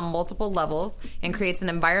fails on multiple levels and creates an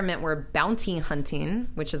environment where bounty hunting,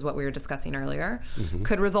 which is what we were discussing earlier,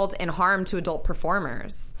 could result in harm to adult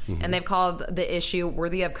performers. And they've called the issue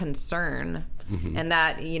worthy of concern. And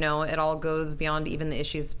that, you know, it all goes beyond even the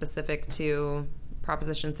issues specific to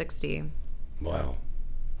Proposition 60. Wow.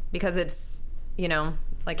 Because it's, you know,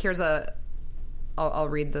 like I'll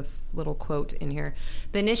read this little quote in here.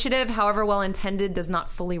 The initiative, however well intended, does not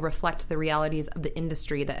fully reflect the realities of the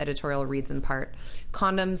industry, the editorial reads in part.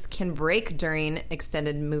 Condoms can break during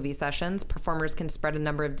extended movie sessions. Performers can spread a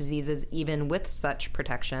number of diseases even with such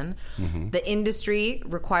protection. The industry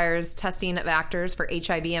requires testing of actors for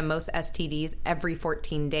HIV and most STDs every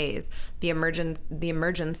 14 days. The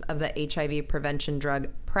emergence of the HIV prevention drug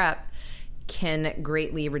PrEP can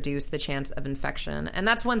greatly reduce the chance of infection. And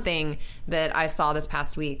that's one thing that I saw this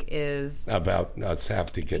past week is... About us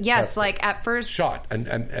have to get yes, tested. like at first... Shot and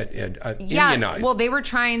immunized. Well, they were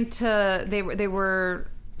trying to... They were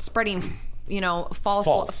spreading, you know,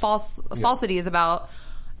 falsities about,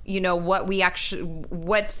 you know, what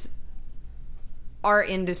our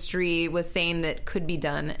industry was saying that could be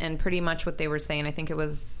done. And pretty much what they were saying, I think it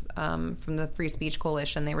was from the Free Speech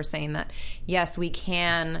Coalition, they were saying that, yes, we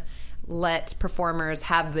can... let performers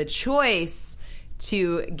have the choice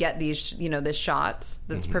to get these, you know, this shot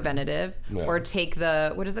that's preventative, or take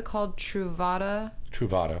the, what is it called? Truvada,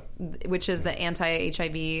 which is the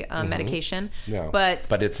anti-HIV medication. Yeah.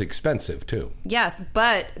 But it's expensive too. Yes,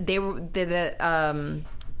 but they were the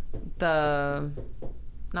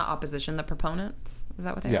not opposition, the proponents. Is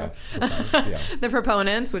that what they are? Yeah. The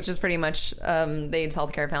proponents, which is pretty much the AIDS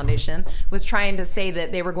Healthcare Foundation, was trying to say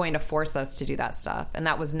that they were going to force us to do that stuff. And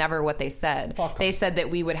that was never what they said. They said that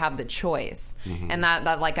we would have the choice. And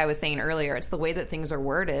that, like I was saying earlier, it's the way that things are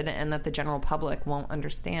worded and that the general public won't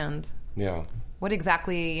understand what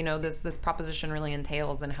exactly, you know, this proposition really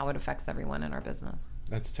entails and how it affects everyone in our business.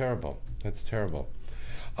 That's terrible.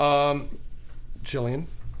 Jillian?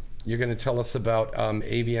 You're going to tell us about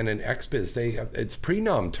AVN and XBiz. It's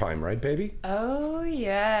pre-nom time, right, baby? Oh,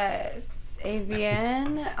 yes.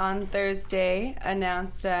 AVN on Thursday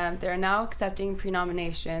announced they're now accepting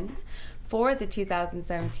pre-nominations for the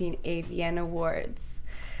 2017 AVN Awards.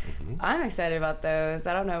 I'm excited about those.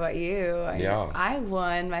 I don't know about you. I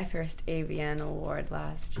won my first AVN award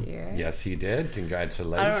last year. Yes, you did.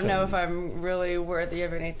 Congratulations. I don't know if I'm really worthy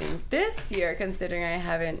of anything this year, considering I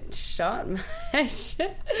haven't shot much.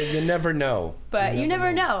 You never know. But you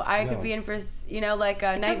never know. I could be in for, you know, like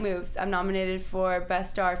Night Moves. I'm nominated for Best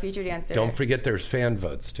Star Feature Dancer. Don't forget there's fan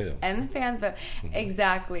votes, too. And the fans vote.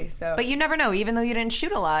 Exactly. So. But you never know. Even though you didn't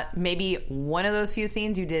shoot a lot, maybe one of those few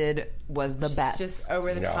scenes you did was the best. Just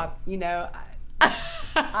over the top, you know.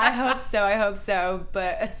 I hope so.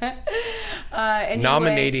 But anyway,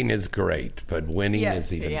 nominating is great, but winning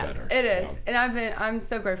is even better. It is, and I'm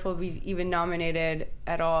so grateful to be even nominated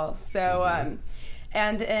at all. So,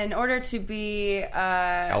 and in order to be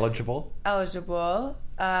eligible,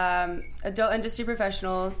 adult industry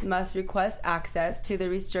professionals must request access to the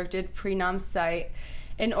restricted pre-nom site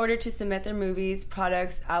in order to submit their movies,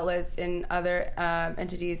 products, outlets, and other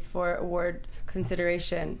entities for award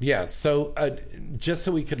consideration. Yeah, so just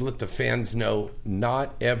so we could let the fans know,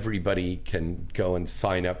 not everybody can go and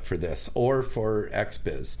sign up for this or for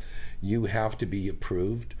XBiz. You have to be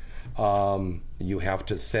approved. You have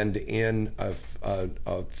to send in a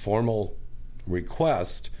formal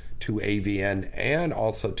request to AVN and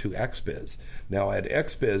also to XBiz. Now at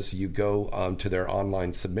XBiz, you go to their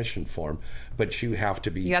online submission form, but you have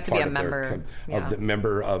to be a member of the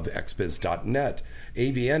member of XBiz.net.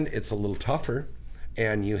 AVN, it's a little tougher,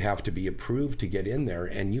 and you have to be approved to get in there,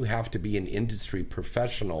 and you have to be an industry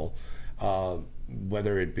professional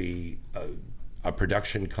whether it be a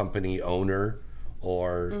production company owner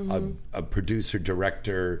or a producer,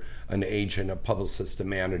 director, an agent, a publicist, a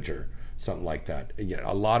manager, something like that.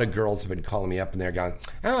 A lot of girls have been calling me up and they're going,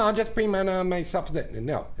 "Oh, I'll just bring myself."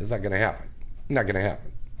 No, it's not going to happen. Not going to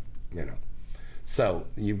happen. So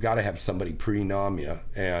you've got to have somebody pre-nom you,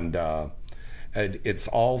 and it's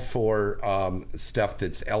all for stuff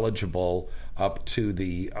that's eligible up to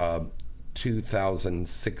the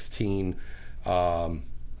 2016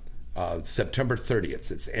 September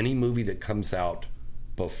 30th. It's any movie that comes out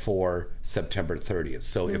before September 30th.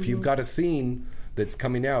 So if you've got a scene that's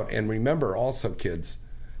coming out, and remember also, kids,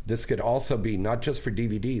 this could also be not just for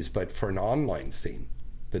DVDs, but for an online scene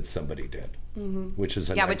that somebody did, which is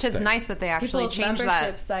nice that they actually changed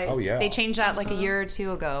that. Sites. Oh yeah, they changed that like a year or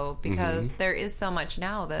two ago, because there is so much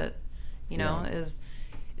now that is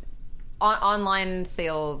online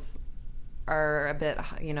sales are a bit,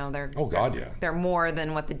 they're more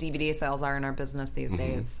than what the DVD sales are in our business these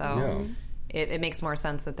days. So it makes more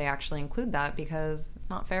sense that they actually include that, because it's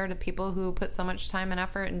not fair to people who put so much time and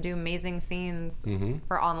effort and do amazing scenes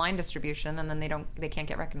for online distribution, and then they can't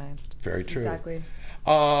get recognized. Very true. Exactly.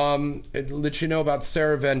 Let you know about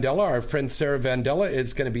Sarah Vandella. Our friend Sarah Vandella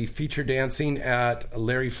is going to be feature dancing at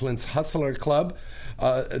Larry Flint's Hustler Club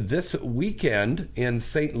this weekend in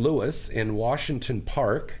St. Louis in Washington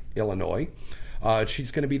Park, Illinois.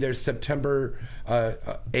 She's going to be there September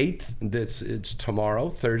 8th. It's tomorrow,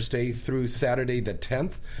 Thursday through Saturday the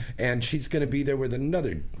 10th. And she's going to be there with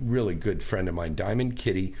another really good friend of mine, Diamond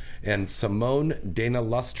Kitty, and Simone Dana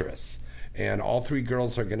Lustrous. And all three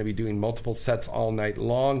girls are going to be doing multiple sets all night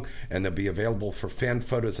long, and they'll be available for fan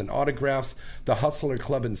photos and autographs. The Hustler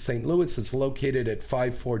Club in St. Louis is located at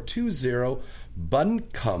 5420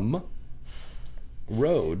 Buncombe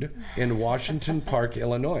Road in Washington Park,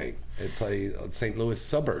 Illinois. It's a St. Louis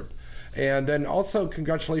suburb. And then also,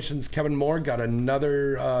 congratulations, Kevin Moore got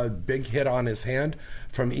another big hit on his hand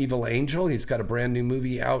from Evil Angel. He's got a brand new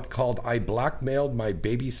movie out called I Blackmailed My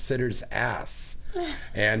Babysitter's Ass.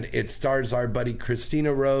 And it stars our buddy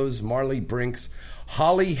Christina Rose, Marley Brinks,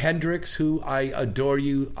 Holly Hendricks, who I adore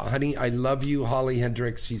you, honey. I love you, Holly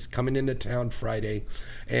Hendricks. She's coming into town Friday.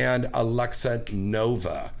 And Alexa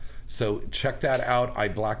Nova. So check that out. I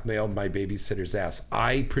Blackmailed My Babysitter's Ass.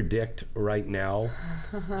 I predict right now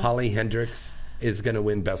Holly Hendricks is going to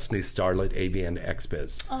win Best New Starlet AVN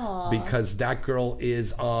XBiz. Because that girl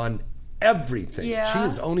is on everything. Yeah. She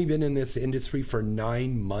has only been in this industry for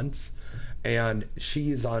 9 months, and she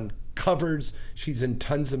is on covers. She's in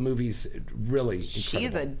tons of movies. Really incredible.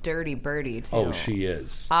 She's a dirty birdie, too. Oh, she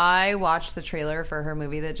is. I watched the trailer for her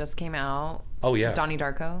movie that just came out. Oh, yeah. Donnie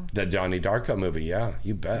Darko. The Donnie Darko movie, yeah.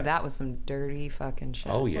 You bet. That was some dirty fucking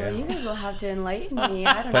shit. Oh, yeah. Well, you guys will have to enlighten me.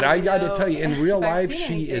 I don't But I got know to tell you, in real life,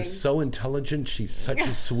 she anything. is so intelligent. She's such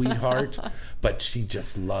a sweetheart, but she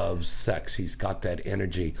just loves sex. She's got that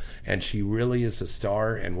energy, and she really is a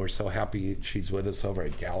star, and we're so happy she's with us over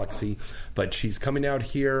at Galaxy. But she's coming out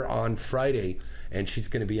here on Friday, and she's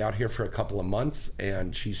going to be out here for a couple of months,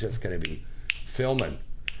 and she's just going to be filming.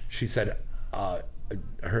 She said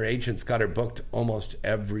her agent's got her booked almost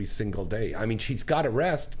every single day. I mean, she's got to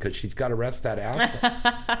rest, because she's got to rest that ass.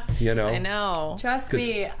 I know. Trust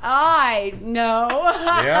me, I know.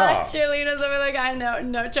 Yeah. Cheerleaders over like, I know.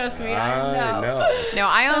 No, trust me, I know. No,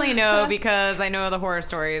 I only know because I know the horror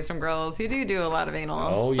stories from girls who do a lot of anal.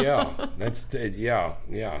 Oh, yeah. That's, yeah.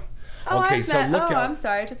 Oh, okay, so look out. I'm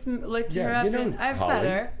sorry. I just looked her up, and I've met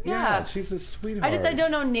her. Yeah, she's a sweetheart. I don't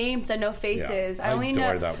know names. I know faces. Yeah, I only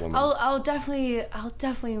adore know that woman. I'll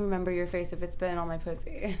definitely remember your face if it's been on my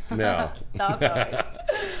pussy. No. That's always.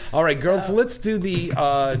 All right, girls. Let's do the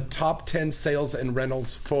top 10 sales and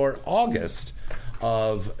rentals for August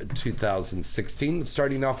of 2016.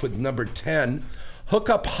 Starting off with number 10, Hook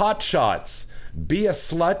Up Hot Shots. Be a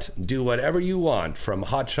slut, do whatever you want, from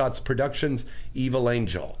Hot Shots Productions, Evil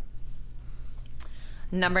Angel.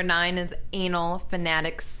 Number 9 is Anal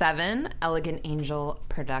Fanatic 7, Elegant Angel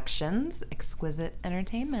Productions, Exquisite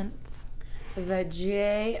Entertainment. The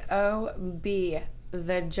J.O.B.,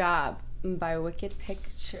 The Job, by Wicked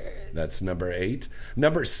Pictures. That's number 8.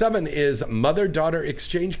 Number 7 is Mother-Daughter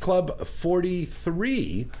Exchange Club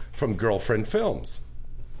 43 from Girlfriend Films.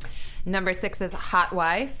 Number 6 is Hot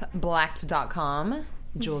Wife, Blacked.com,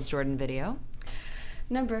 Jules Jordan Video.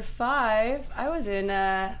 Number 5, I was in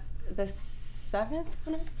the 7th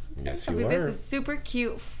one or something. Yes, you were. This is Super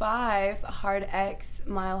Cute 5, Hard X,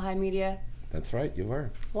 Mile High Media. That's right, you were.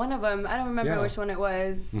 One of them. I don't remember which one it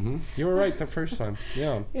was. Mm-hmm. You were right the first time.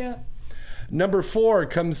 Yeah. Yeah. Number 4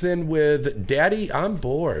 comes in with Daddy on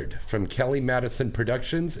Board from Kelly Madison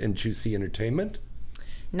Productions and Juicy Entertainment.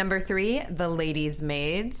 Number 3, The Ladies'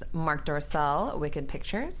 Maids, Mark Dorcel, Wicked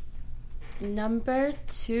Pictures. Number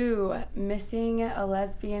 2, Missing a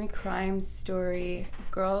Lesbian Crime Story,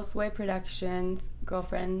 Girls Way Productions,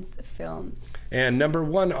 Girlfriends Films. And number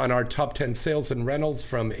 1 on our top 10 sales and rentals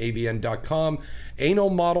from avn.com, Anal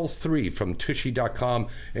Models 3 from tushy.com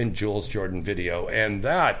and Jules Jordan Video. And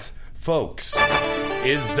that, folks,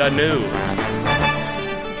 is the news.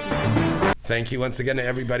 Thank you once again to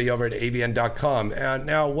everybody over at avn.com. And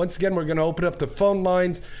now, once again, we're going to open up the phone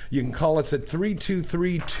lines. You can call us at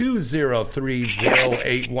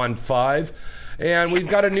 323-203-0815. And we've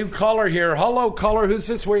got a new caller here. Hello, caller. Who's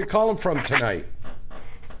this? Where are you calling from tonight?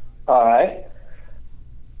 Hi.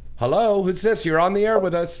 Hello, who's this? You're on the air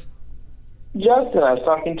with us. Justin, I was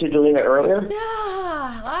talking to Jelena earlier. Yeah,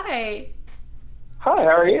 hi. Hi, how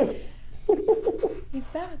are you? He's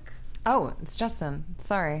back. Oh, it's Justin.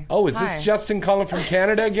 Sorry. Oh, is this Justin calling from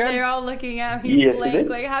Canada again? They're all looking at me blank.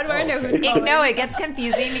 Like, how do I know who's calling? No, it gets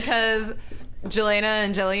confusing because Jelena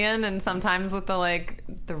and Jillian, and sometimes with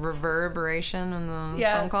the reverberation and the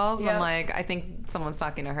phone calls, I'm like, I think someone's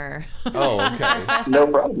talking to her. Oh, okay. No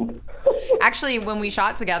problem. Actually, when we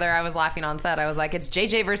shot together, I was laughing on set. I was like, it's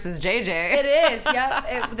JJ versus JJ. It is,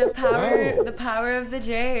 yeah. The power of the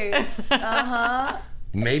J's. Uh-huh.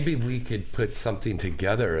 Maybe we could put something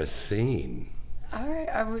together, a scene. All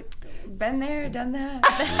right, been there, done that.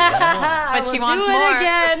 Yeah. But she wants more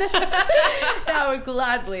again. I would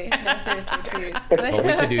gladly. No, seriously, please. Well,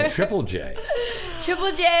 we could do Triple J.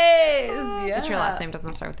 Triple J's. Yeah. But your last name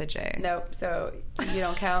doesn't start with a J. Nope. So you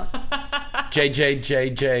don't count. JJ,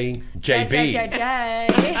 JJ, JB.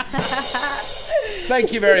 JJ.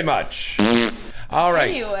 Thank you very much. All right.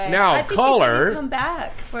 Anyway, now, caller. Come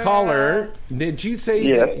back for, caller, did you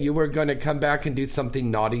say that you were going to come back and do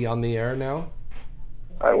something naughty on the air now?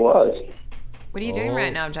 I was. What are you doing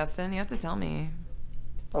right now, Justin? You have to tell me.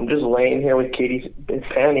 I'm just laying here with Katie's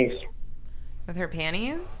panties. With her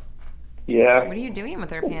panties? Yeah. What are you doing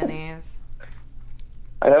with her panties?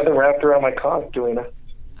 I have them wrapped around my cock, Jelena.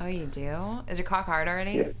 Oh, you do? Is your cock hard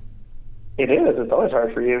already? Yeah. It is. It's always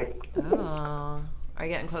hard for you. Oh. Are you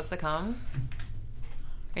getting close to come?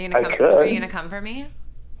 Are you gonna come? I could. Are you gonna come for me?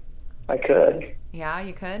 I could. Yeah,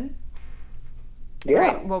 you could? Yeah.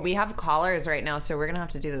 Right. Well, we have callers right now, so we're going to have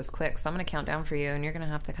to do this quick. So I'm going to count down for you, and you're going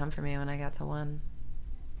to have to come for me when I get to 1.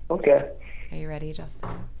 Okay. Are you ready,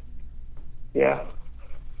 Justin? Yeah.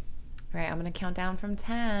 Right, I'm going to count down from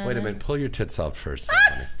 10. Wait a minute. Pull your tits out first.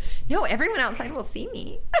 No, everyone outside will see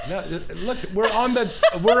me. No, look, we're on the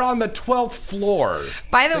 12th floor.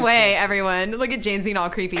 By the way, everyone, look at James being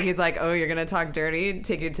all creepy. He's like, "Oh, you're gonna talk dirty?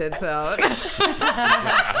 Take your tits out." Well,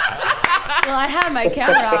 I have my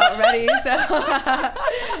camera out ready, so.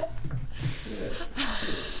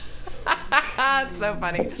 That's so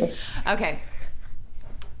funny. Okay,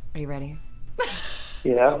 are you ready?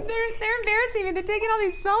 Yeah. They're embarrassing me. They're taking all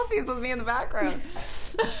these selfies with me in the background.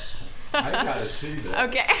 I gotta see this.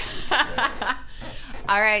 Okay.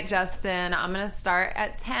 All right, Justin. I'm gonna start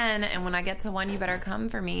at 10, and when I get to 1, you better come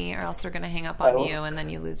for me, or else they're gonna hang up on you, and then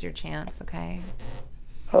you lose your chance. Okay.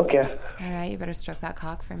 Okay. All right. You better stroke that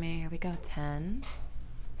cock for me. Here we go. 10.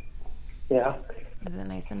 Yeah. Is it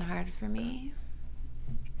nice and hard for me?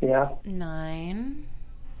 Yeah. 9.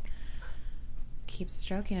 Keep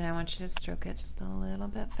stroking it. I want you to stroke it just a little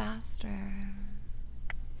bit faster.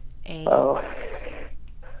 8. Oh.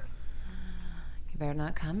 You better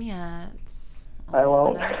not come yet. I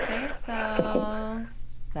won't. When I say so.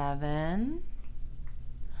 7.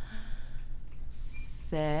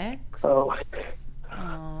 6. Oh.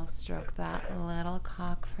 Oh, stroke that little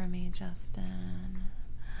cock for me, Justin.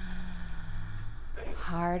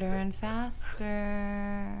 Harder and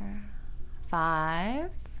faster. 5.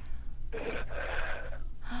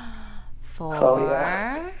 4. Oh,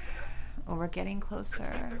 yeah. Oh, we're getting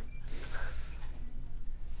closer.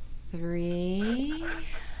 3.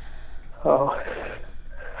 Oh.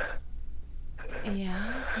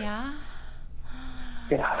 Yeah. Yeah.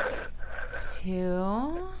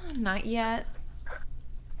 2. Not yet.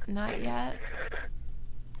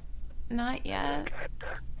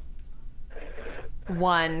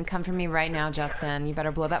 1. Come for me right now, Justin. You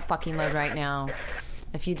better blow that fucking load right now.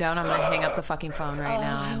 If you don't, I'm going to hang up the fucking phone right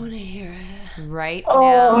now. I want to hear it. Right now.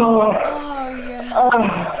 Oh,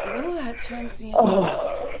 yeah. Ooh, that turns me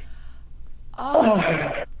on.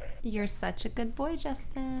 Oh. You're such a good boy,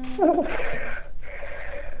 Justin.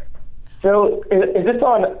 So, is this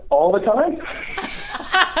on all the time?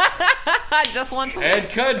 Just once a week. It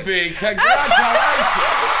could be. Congratulations.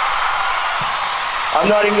 I'm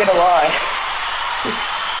not even going to lie.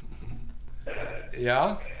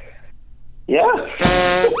 Yeah? Yeah.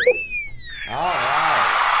 All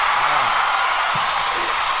right.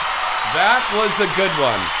 That was a good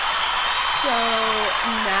one. So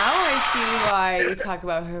now I see why you talk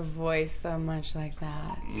about her voice so much like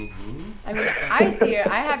that. Mm-hmm. I mean, I see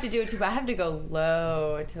her. I have to do it too, but I have to go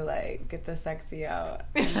low to like get the sexy out.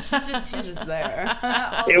 And she's just there.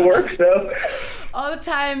 It works though. All the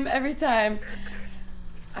time, every time.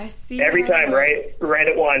 I see every her time, voice. right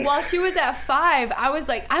at one. While she was at 5, I was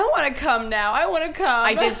like, I want to come now. I want to come.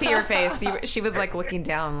 I did see your face. She was like looking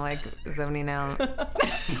down, like zoning out. She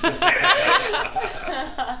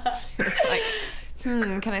was like,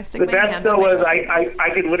 can I stick my hand The on best though my was I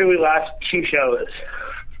could literally last 2 shows.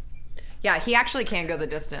 Yeah, he actually can go the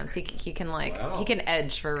distance. He can he can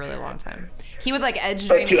edge for a really long time. He would like edge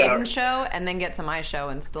during Aiden's show and then get to my show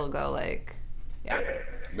and still go like, yeah.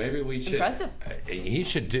 Maybe we should. Impressive. He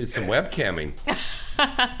should do some webcamming.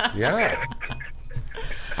 Yeah.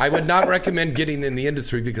 I would not recommend getting in the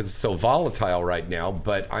industry because it's so volatile right now.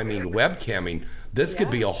 But I mean, webcamming. This could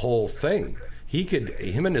be a whole thing.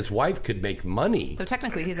 Him and his wife could make money. So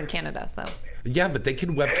technically, he's in Canada. So. Yeah, but they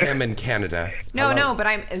can webcam in Canada. No,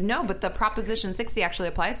 but the Proposition 60 actually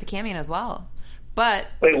applies to camming as well. But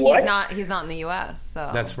Wait, he's not in the U.S.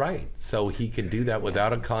 So that's right. So he can do that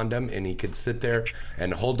without a condom, and he could sit there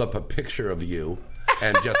and hold up a picture of you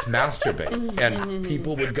and just masturbate, and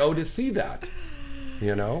people would go to see that.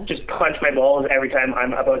 You know, just clench my balls every time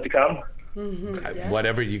I'm about to come.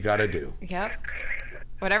 Whatever you got to do. Yep.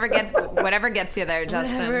 Whatever gets you there,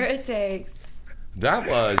 Justin. Whatever it takes. That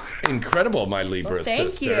was incredible, my Libra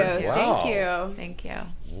sister. Wow. Thank you.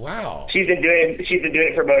 Wow. She's been doing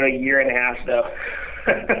it for about a year and a half, though.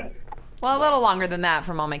 Well, a little longer than that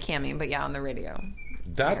from all my camming, but yeah, on the radio.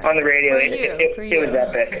 That's on the radio. It was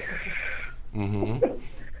epic. Mm-hmm.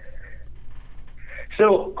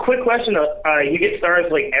 So, quick question: you get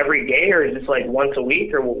stars like every day, or is this like once a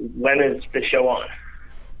week, or when is the show on?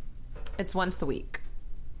 It's once a week.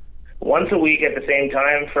 Once a week at the same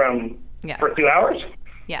time for 2 hours?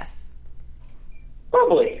 Yes.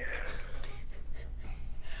 Lovely.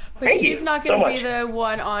 But Thank she's you not going so to be the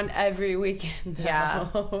one on every weekend,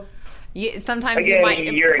 though. Yeah. Sometimes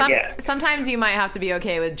you might have to be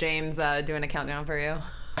okay with James doing a countdown for you.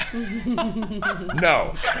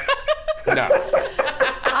 No.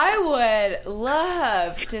 I would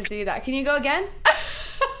love to see that. Can you go again?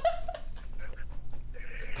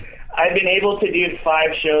 I've been able to do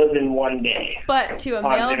 5 shows in one day. But to a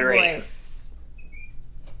male's voice.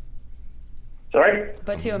 Sorry?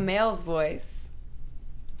 But to a male's voice.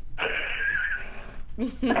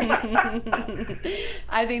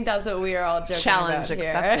 I think that's what we are all joking Challenge about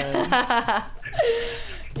accepted.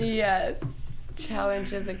 Yes.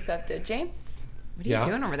 Challenge is accepted. James? What are you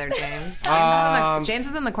doing over there, James? James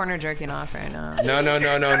is in the corner jerking off right now.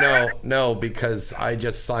 No, because I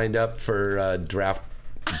just signed up for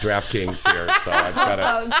DraftKings here, so I've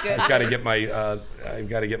got to get my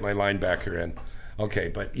linebacker in. Okay,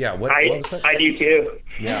 but yeah, what was that? I do too.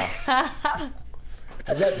 Yeah.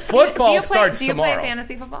 That football starts tomorrow. Do you play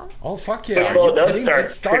fantasy football? Oh, fuck yeah. Football Are you kidding? It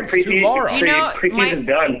starts tomorrow. Do you know preseason's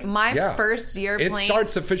done. My first year playing... It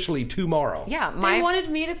starts officially tomorrow. Yeah. They wanted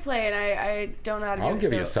me to play, and I don't know how to do it. I'll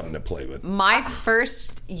give you something to play with. My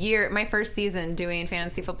first season doing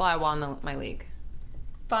fantasy football, I won my league.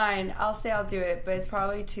 Fine. I'll say I'll do it, but it's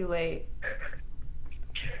probably too late.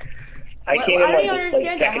 I don't even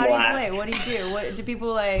understand it. How do you play? What do you do? What do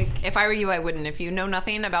people like? If I were you, I wouldn't. If you know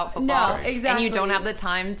nothing about football, exactly. and you don't have the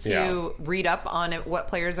time to read up on it, what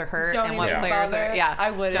players are hurt and what players are,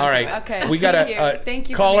 I would. All right, okay. We got a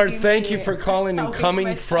caller. Thank you for calling and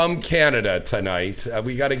coming from Canada tonight.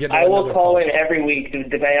 We got to get. I will call in every week,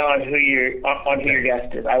 depending on who your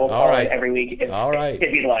guest is. I will call in every week if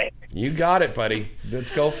you'd like. You got it, buddy.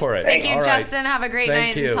 Let's go for it. Thank you, Justin. Have a great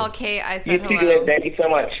night. And tell Kate I said hello. You too. Thank you so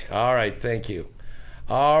much. All right. Thank you.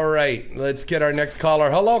 All right. Let's get our next caller.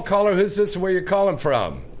 Hello, caller. Who's this? Where you're calling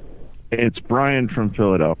from? It's Brian from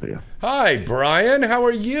Philadelphia. Hi, Brian. How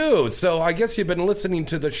are you? So I guess you've been listening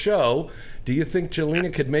to the show. Do you think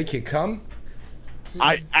Jelena could make you come?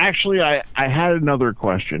 I had another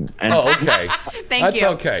question. And okay. Thank you. That's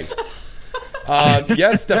okay.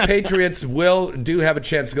 Yes, the Patriots do have a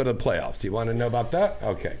chance to go to the playoffs. Do you want to know about that?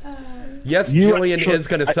 Okay. Yes, Jillian is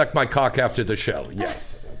going to suck my cock after the show.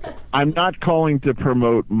 Yes. Okay. I'm not calling to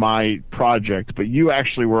promote my project, but you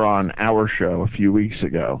actually were on our show a few weeks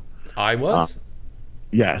ago. I was?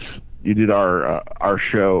 Yes. You did our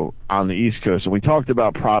show on the East Coast, and we talked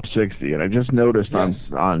about Prop 60, and I just noticed on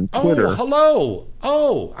Twitter. Oh, hello.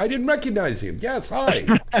 Oh, I didn't recognize you. Yes, hi.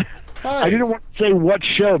 I didn't want to say what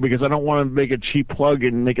show because I don't want to make a cheap plug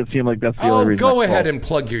and make it seem like that's the only reason. Go ahead and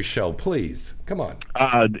plug your show, please. Come on.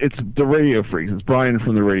 It's the Radio Freaks. It's Brian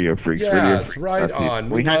from the Radio Freaks. Yes, right on.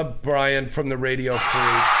 We love Brian from the Radio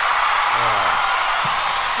Freaks.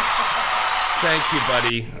 Thank you,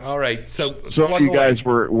 buddy. All right, so you guys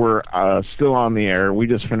were still on the air. We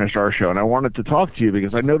just finished our show, and I wanted to talk to you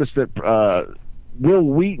because I noticed that Will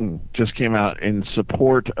Wheaton just came out in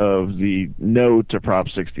support of the No to Prop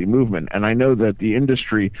 60 movement, and I know that the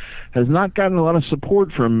industry has not gotten a lot of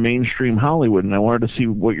support from mainstream Hollywood, and I wanted to see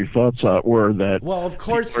what your thoughts were. That well, of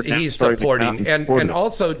course he's supporting, and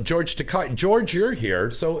also George Takei. George, you're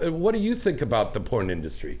here, so what do you think about the porn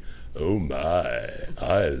industry? Oh my,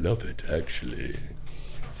 I love it, actually.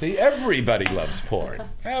 See, everybody loves porn.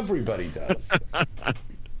 Everybody does.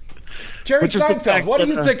 Jerry Seinfeld, what do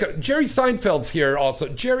you think? Jerry Seinfeld's here also.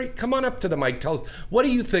 Jerry, come on up to the mic. Tell us, what do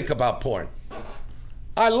you think about porn?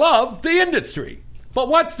 I love the industry. But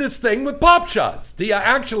what's this thing with pop shots? Do you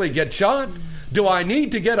actually get shot? Do I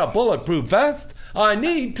need to get a bulletproof vest? I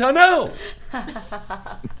need to know.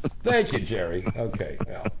 Thank you, Jerry. Okay,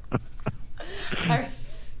 well.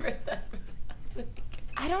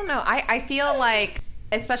 I don't know. I feel like,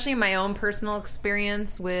 especially in my own personal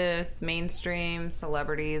experience with mainstream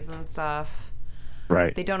celebrities and stuff,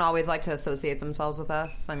 right? They don't always like to associate themselves with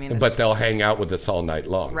us. I mean, but they'll hang out with us all night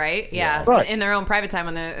long, right? Yeah, right. In their own private time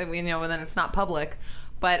when when it's not public.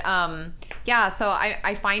 But so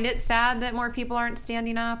I find it sad that more people aren't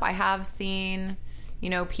standing up. I have seen,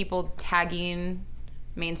 people tagging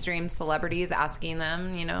mainstream celebrities, asking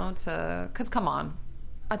them, because come on,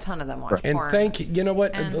 a ton of them watch porn. And thank you. You know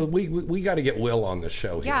what? We got to get Will on the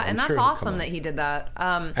show here. Yeah, and that's awesome that he did that.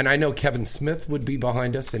 And I know Kevin Smith would be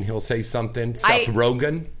behind us, and he'll say something. Seth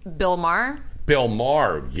Rogen. Bill Maher. Bill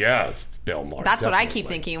Maher, yes, Bill Maher. That's definitely. What I keep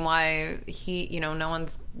thinking. Why he, no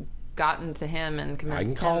one's gotten to him and convinced him.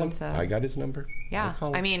 I can call him. To, I got his number. Yeah,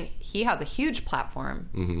 I mean, he has a huge platform.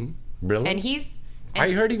 Mm-hmm. Really? And he's.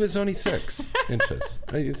 I heard he was only 6 inches.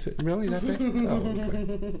 Really that big? Oh,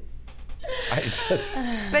 okay.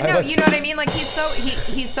 You know what I mean? Like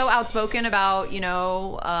he's so outspoken about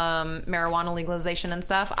marijuana legalization and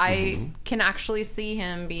stuff. I can actually see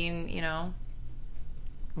him being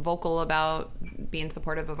vocal about being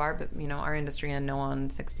supportive of our industry and No on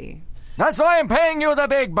 60. That's why I'm paying you the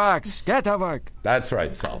big bucks. Get to work. That's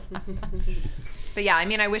right, Sal. But yeah, I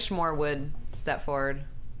mean, I wish more would step forward.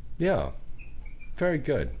 Yeah. Very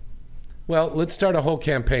good. Well, let's start a whole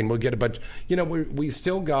campaign. We'll get a bunch. We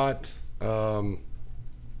still got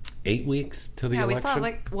 8 weeks to the election.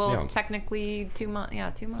 We still have technically 2 months.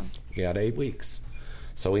 Yeah, 2 months. We had 8 weeks,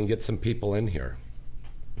 so we can get some people in here.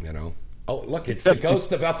 Oh, look, it's the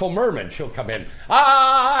ghost of Ethel Merman. She'll come in.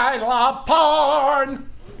 I love porn.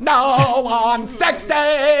 No on 60.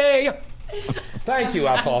 Thank you,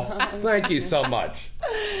 Ethel. Thank you so much.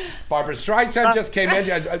 Barbara Streisand just came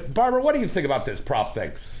in. Barbara, what do you think about this prop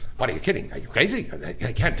thing? What, are you kidding? Are you crazy?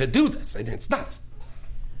 I can't do this. It's nuts.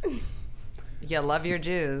 You love your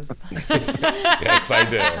Jews. Yes, I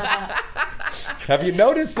do. Have you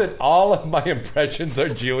noticed that all of my impressions are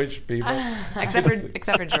Jewish people? Except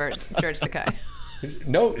for George Takei.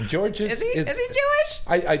 No, George is he Jewish?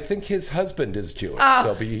 I think his husband is Jewish.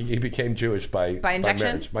 So he became Jewish by injection? By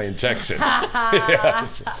marriage, by injection.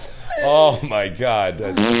 Yes. Oh my God.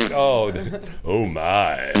 Oh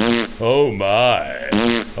my. Oh my.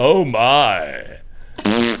 Oh my.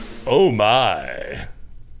 Oh my.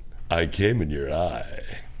 I came in your eye.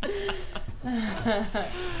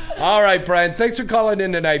 All right, Brian. Thanks for calling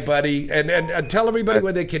in tonight, buddy. And tell everybody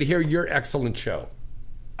where they can hear your excellent show.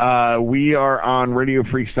 We are on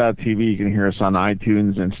RadioFreaks.tv. You can hear us on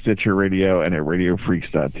iTunes and Stitcher Radio and at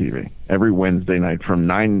RadioFreaks.tv every Wednesday night from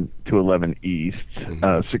 9 to 11 East,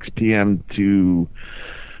 6 p.m. to,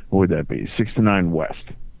 what would that be, 6 to 9 West.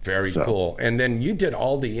 Very cool. And then you did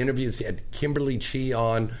all the interviews. You had Kimberly Chi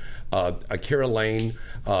on, Akira Lane,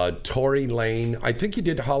 Tory Lane. I think you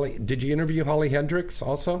did Holly. Did you interview Holly Hendricks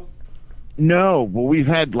also? No, well, we've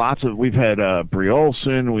had Brie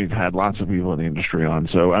Olson, we've had lots of people in the industry on.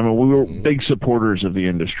 So, I mean, we were big supporters of the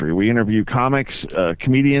industry. We interview comics,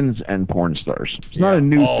 comedians, and porn stars. It's not a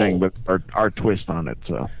new thing, but our twist on it.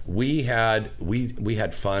 So we had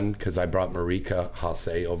fun because I brought Marika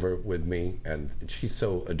Hasse over with me, and she's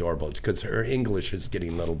so adorable because her English is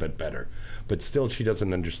getting a little bit better, but still she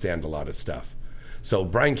doesn't understand a lot of stuff. So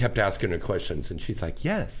Brian kept asking her questions, and she's like,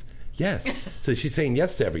 yes. So she's saying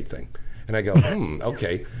yes to everything. And I go,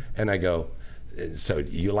 okay. And I go, so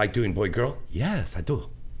you like doing boy-girl? Yes, I do.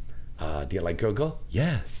 Do you like girl-girl?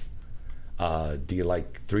 Yes. Do you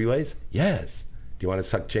like three ways? Yes. Do you want to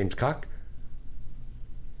suck James' cock?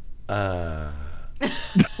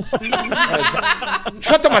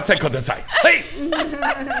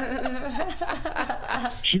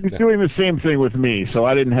 She's doing the same thing with me, so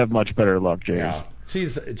I didn't have much better luck, James. Yeah,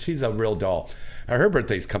 she's a real doll. Her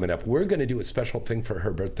birthday's coming up. We're going to do a special thing for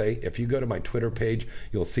her birthday. If you go to my Twitter page,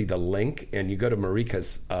 you'll see the link, and you go to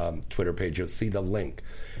Marika's Twitter page, you'll see the link.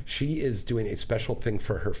 She is doing a special thing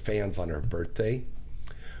for her fans on her birthday,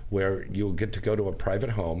 where you'll get to go to a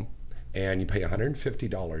private home, and you pay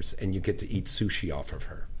 $150, and you get to eat sushi off of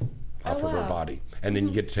her body. And then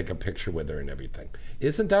you get to take a picture with her and everything.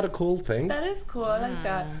 Isn't that a cool thing? That is cool. I like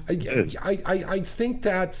that. I think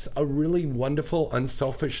that's a really wonderful,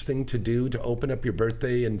 unselfish thing to do, to open up your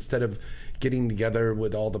birthday instead of getting together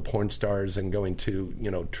with all the porn stars and going to,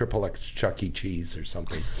 XXX Chuck E. Cheese or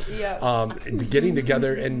something. Yeah. Getting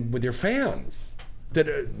together and with your fans.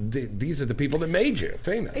 These are the people that made you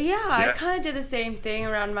famous. Yeah, I kind of did the same thing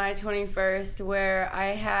around my 21st, where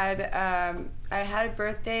I had a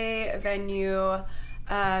birthday venue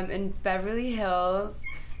in Beverly Hills,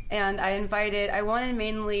 and I wanted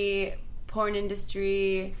mainly porn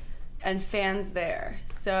industry and fans there.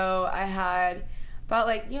 So I had about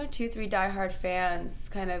 2-3 diehard fans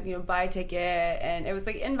kind of buy a ticket, and it was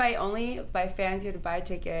invite only by fans. You had to buy a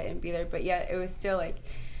ticket and be there, but yet it was still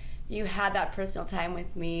you had that personal time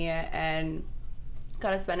with me and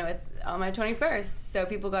got to spend it on my 21st. So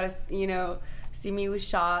people got to, see me with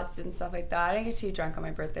shots and stuff like that. I didn't get too drunk on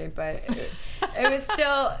my birthday, but it was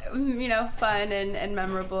still, fun and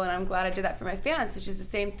memorable. And I'm glad I did that for my fans, which is the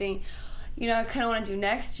same thing, I kind of want to do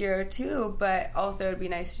next year too, but also it'd be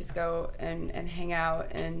nice to just go and hang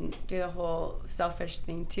out and do the whole selfish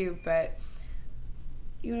thing too. But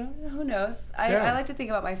who knows? I like to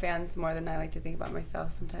think about my fans more than I like to think about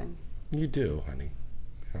myself sometimes. You do, honey.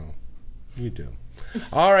 Oh, you do.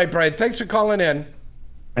 All right, Brian. Thanks for calling in.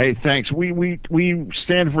 Hey, thanks. We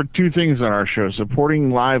stand for two things on our show: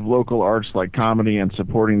 supporting live local arts like comedy and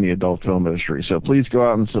supporting the adult film industry. So please go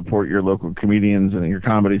out and support your local comedians and your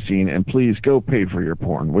comedy scene, and please go pay for your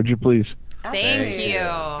porn. Would you please? Thank you.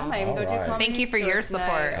 I might even go do comedy. Thank you for your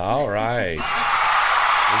support. All right.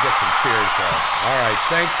 We get some cheers there. All right.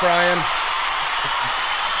 Thanks, Brian.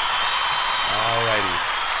 All righty.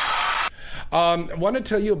 I want to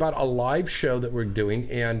tell you about a live show that we're doing.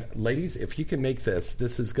 And ladies, if you can make this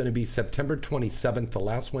is going to be September 27th, the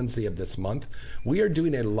last Wednesday of this month. We are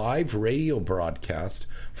doing a live radio broadcast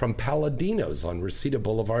from Paladinos on Reseda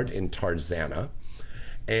Boulevard in Tarzana.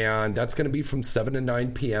 And that's going to be from 7 to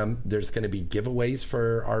 9 p.m. There's going to be giveaways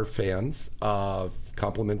for our fans,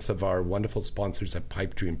 compliments of our wonderful sponsors at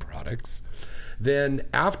Pipe Dream Products. Then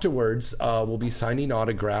afterwards, we'll be signing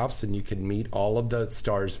autographs, and you can meet all of the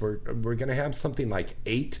stars. We're going to have something like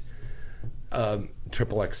 8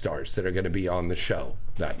 XXX stars that are going to be on the show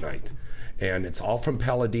that night. And it's all from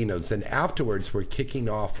Paladinos. And afterwards, we're kicking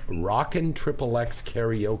off Rockin' XXX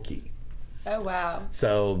Karaoke. Oh, wow.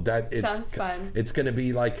 So sounds fun. It's going to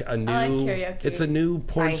be like a new... I like karaoke. It's a new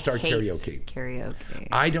porn star karaoke.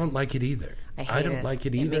 I don't like it either. I don't like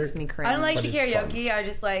it either. It makes me cringe. I don't like the karaoke. Fun. I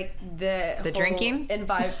just like the drinking and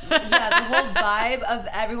vibe. Yeah, the whole vibe of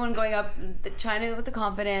everyone going up, trying to with the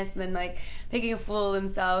confidence, and then making a fool of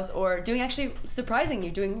themselves, or doing surprising you,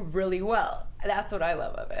 doing really well. That's what I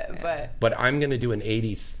love of it. Yeah. But I'm going to do an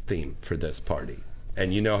 80s theme for this party.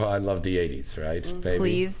 And you know how I love the 80s, right, baby?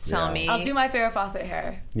 Please tell me. I'll do my Farrah Fawcett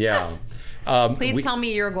hair. Yeah. Please tell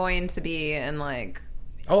me you're going to be in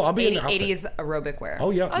I'll be 80s aerobic wear.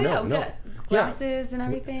 Oh, yeah. Oh, no. Glasses and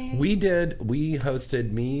everything. We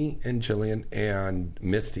hosted, me and Jillian and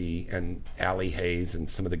Misty and Allie Hayes and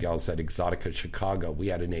some of the gals at Exotica Chicago. We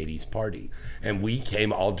had an 80s party. And we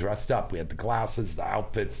came all dressed up. We had the glasses, the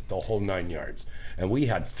outfits, the whole 9 yards. And we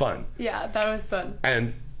had fun. Yeah, that was fun.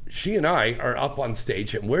 And she and I are up on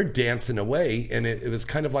stage, and we're dancing away, and it was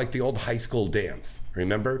kind of like the old high school dance.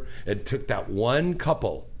 Remember? It took that one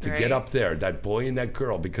couple to get up there, that boy and that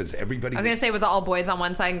girl, because everybody... I was going to say, was it all boys on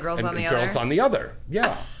one side and girls on the other? Girls on the other,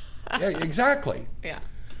 yeah. Yeah, exactly. Yeah.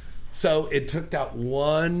 So it took that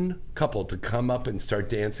one couple to come up and start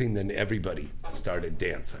dancing, then everybody started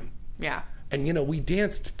dancing. Yeah. And, we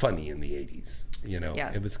danced funny in the 80s.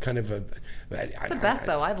 Yes. It was kind of a... It's the best,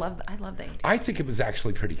 though. I love the 80s. I think it was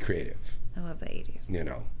actually pretty creative. I love the 80s.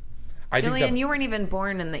 Jillian, you weren't even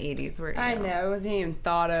born in the 80s, were you? I know. It wasn't even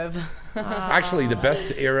thought of. Actually, the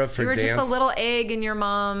best era for dance... You were just a little egg in your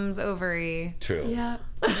mom's ovary. True. Yeah.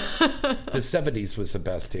 The 70s was the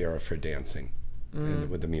best era for dancing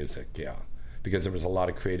with the music, yeah. Because there was a lot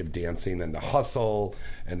of creative dancing and the hustle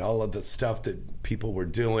and all of the stuff that people were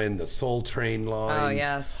doing, the Soul Train lines. Oh,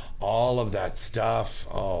 yes. All of that stuff.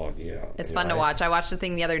 Oh, yeah. It's fun to watch. I watched the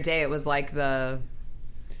thing the other day. It was like the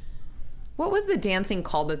What was the dancing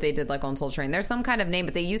called that they did like on Soul Train? There's some kind of name,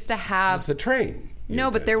 but they used to have... It was the train. No,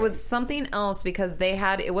 but there was something else because they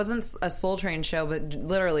had, it wasn't a Soul Train show, but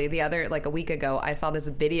literally a week ago, I saw this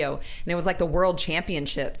video and it was like the world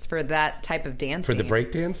championships for that type of dancing. For the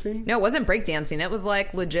break dancing? No, it wasn't break dancing. It was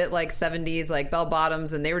like legit like 70s, like bell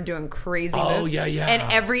bottoms, and they were doing crazy moves. Oh, yeah.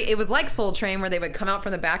 And it was like Soul Train where they would come out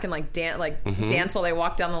from the back and like dance while they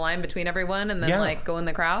walked down the line between everyone and then like go in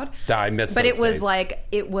the crowd. I missed But those it was days. like,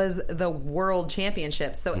 it was the world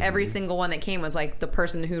championships. So every single one that came was like the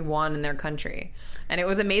person who'd won in their country. And it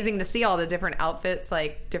was amazing to see all the different outfits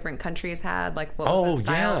like different countries had, like what was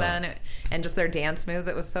the style then, and just their dance moves.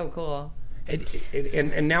 It was so cool.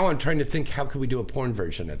 And now I'm trying to think, how could we do a porn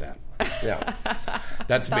version of that? Yeah,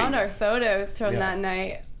 that's me. Found our photos from that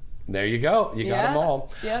night. There you go. You got them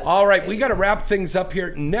all. Yep. All right, we got to wrap things up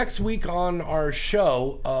here. Next week on our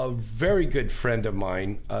show, a very good friend of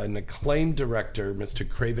mine, an acclaimed director, Mr.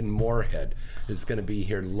 Craven Moorhead, is going to be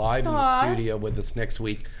here live in the studio with us next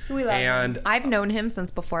week. We love him. I've known him since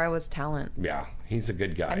before I was talent. Yeah, he's a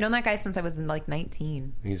good guy. I've known that guy since I was like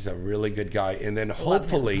 19. He's a really good guy. And then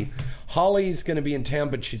hopefully, Holly's going to be in town,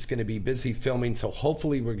 but she's going to be busy filming. So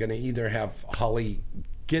hopefully we're going to either have Holly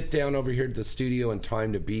get down over here to the studio in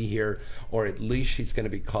time to be here, or at least she's going to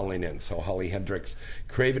be calling in. So Holly Hendricks,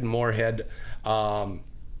 Craven Moorhead, and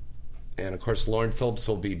of course Lauren Phillips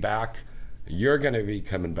will be back. You're going to be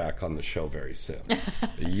coming back on the show very soon.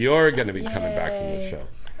 You're going to be coming back on the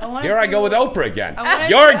show. Here I go with Oprah again.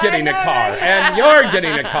 You're getting a car, and you're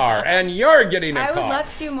getting a car, and you're getting a car. I would love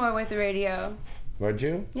to do more with the radio. Would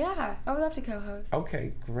you? Yeah, I would love to co-host.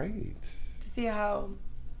 Okay, great. To see how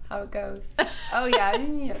it goes. Oh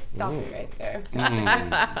yeah, stop it right there.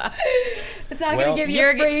 It's not going to give you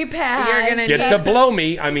a free pass. You're gonna get to blow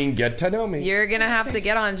me. I mean, get to know me. You're going to have to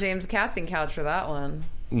get on James' casting couch for that one.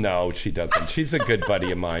 No, she doesn't. She's a good buddy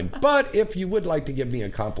of mine. But if you would like to give me a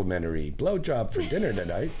complimentary blowjob for dinner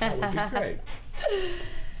tonight, that would be great.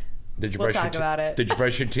 Did you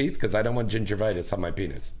brush your teeth? Because I don't want gingivitis on my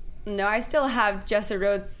penis. No, I still have Jessa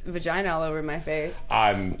Rhodes' vagina all over my face.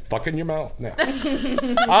 I'm fucking your mouth now.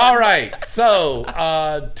 All right.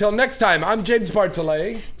 So, till next time, I'm James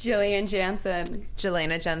Bartolet. Jillian Jansen.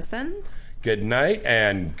 Jelena Jensen. Good night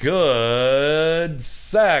and good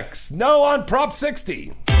sex. No on Prop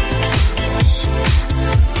 60.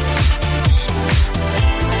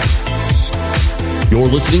 You're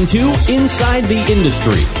listening to Inside the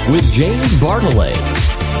Industry with James Bartolet,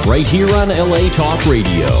 right here on LA Talk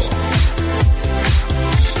Radio.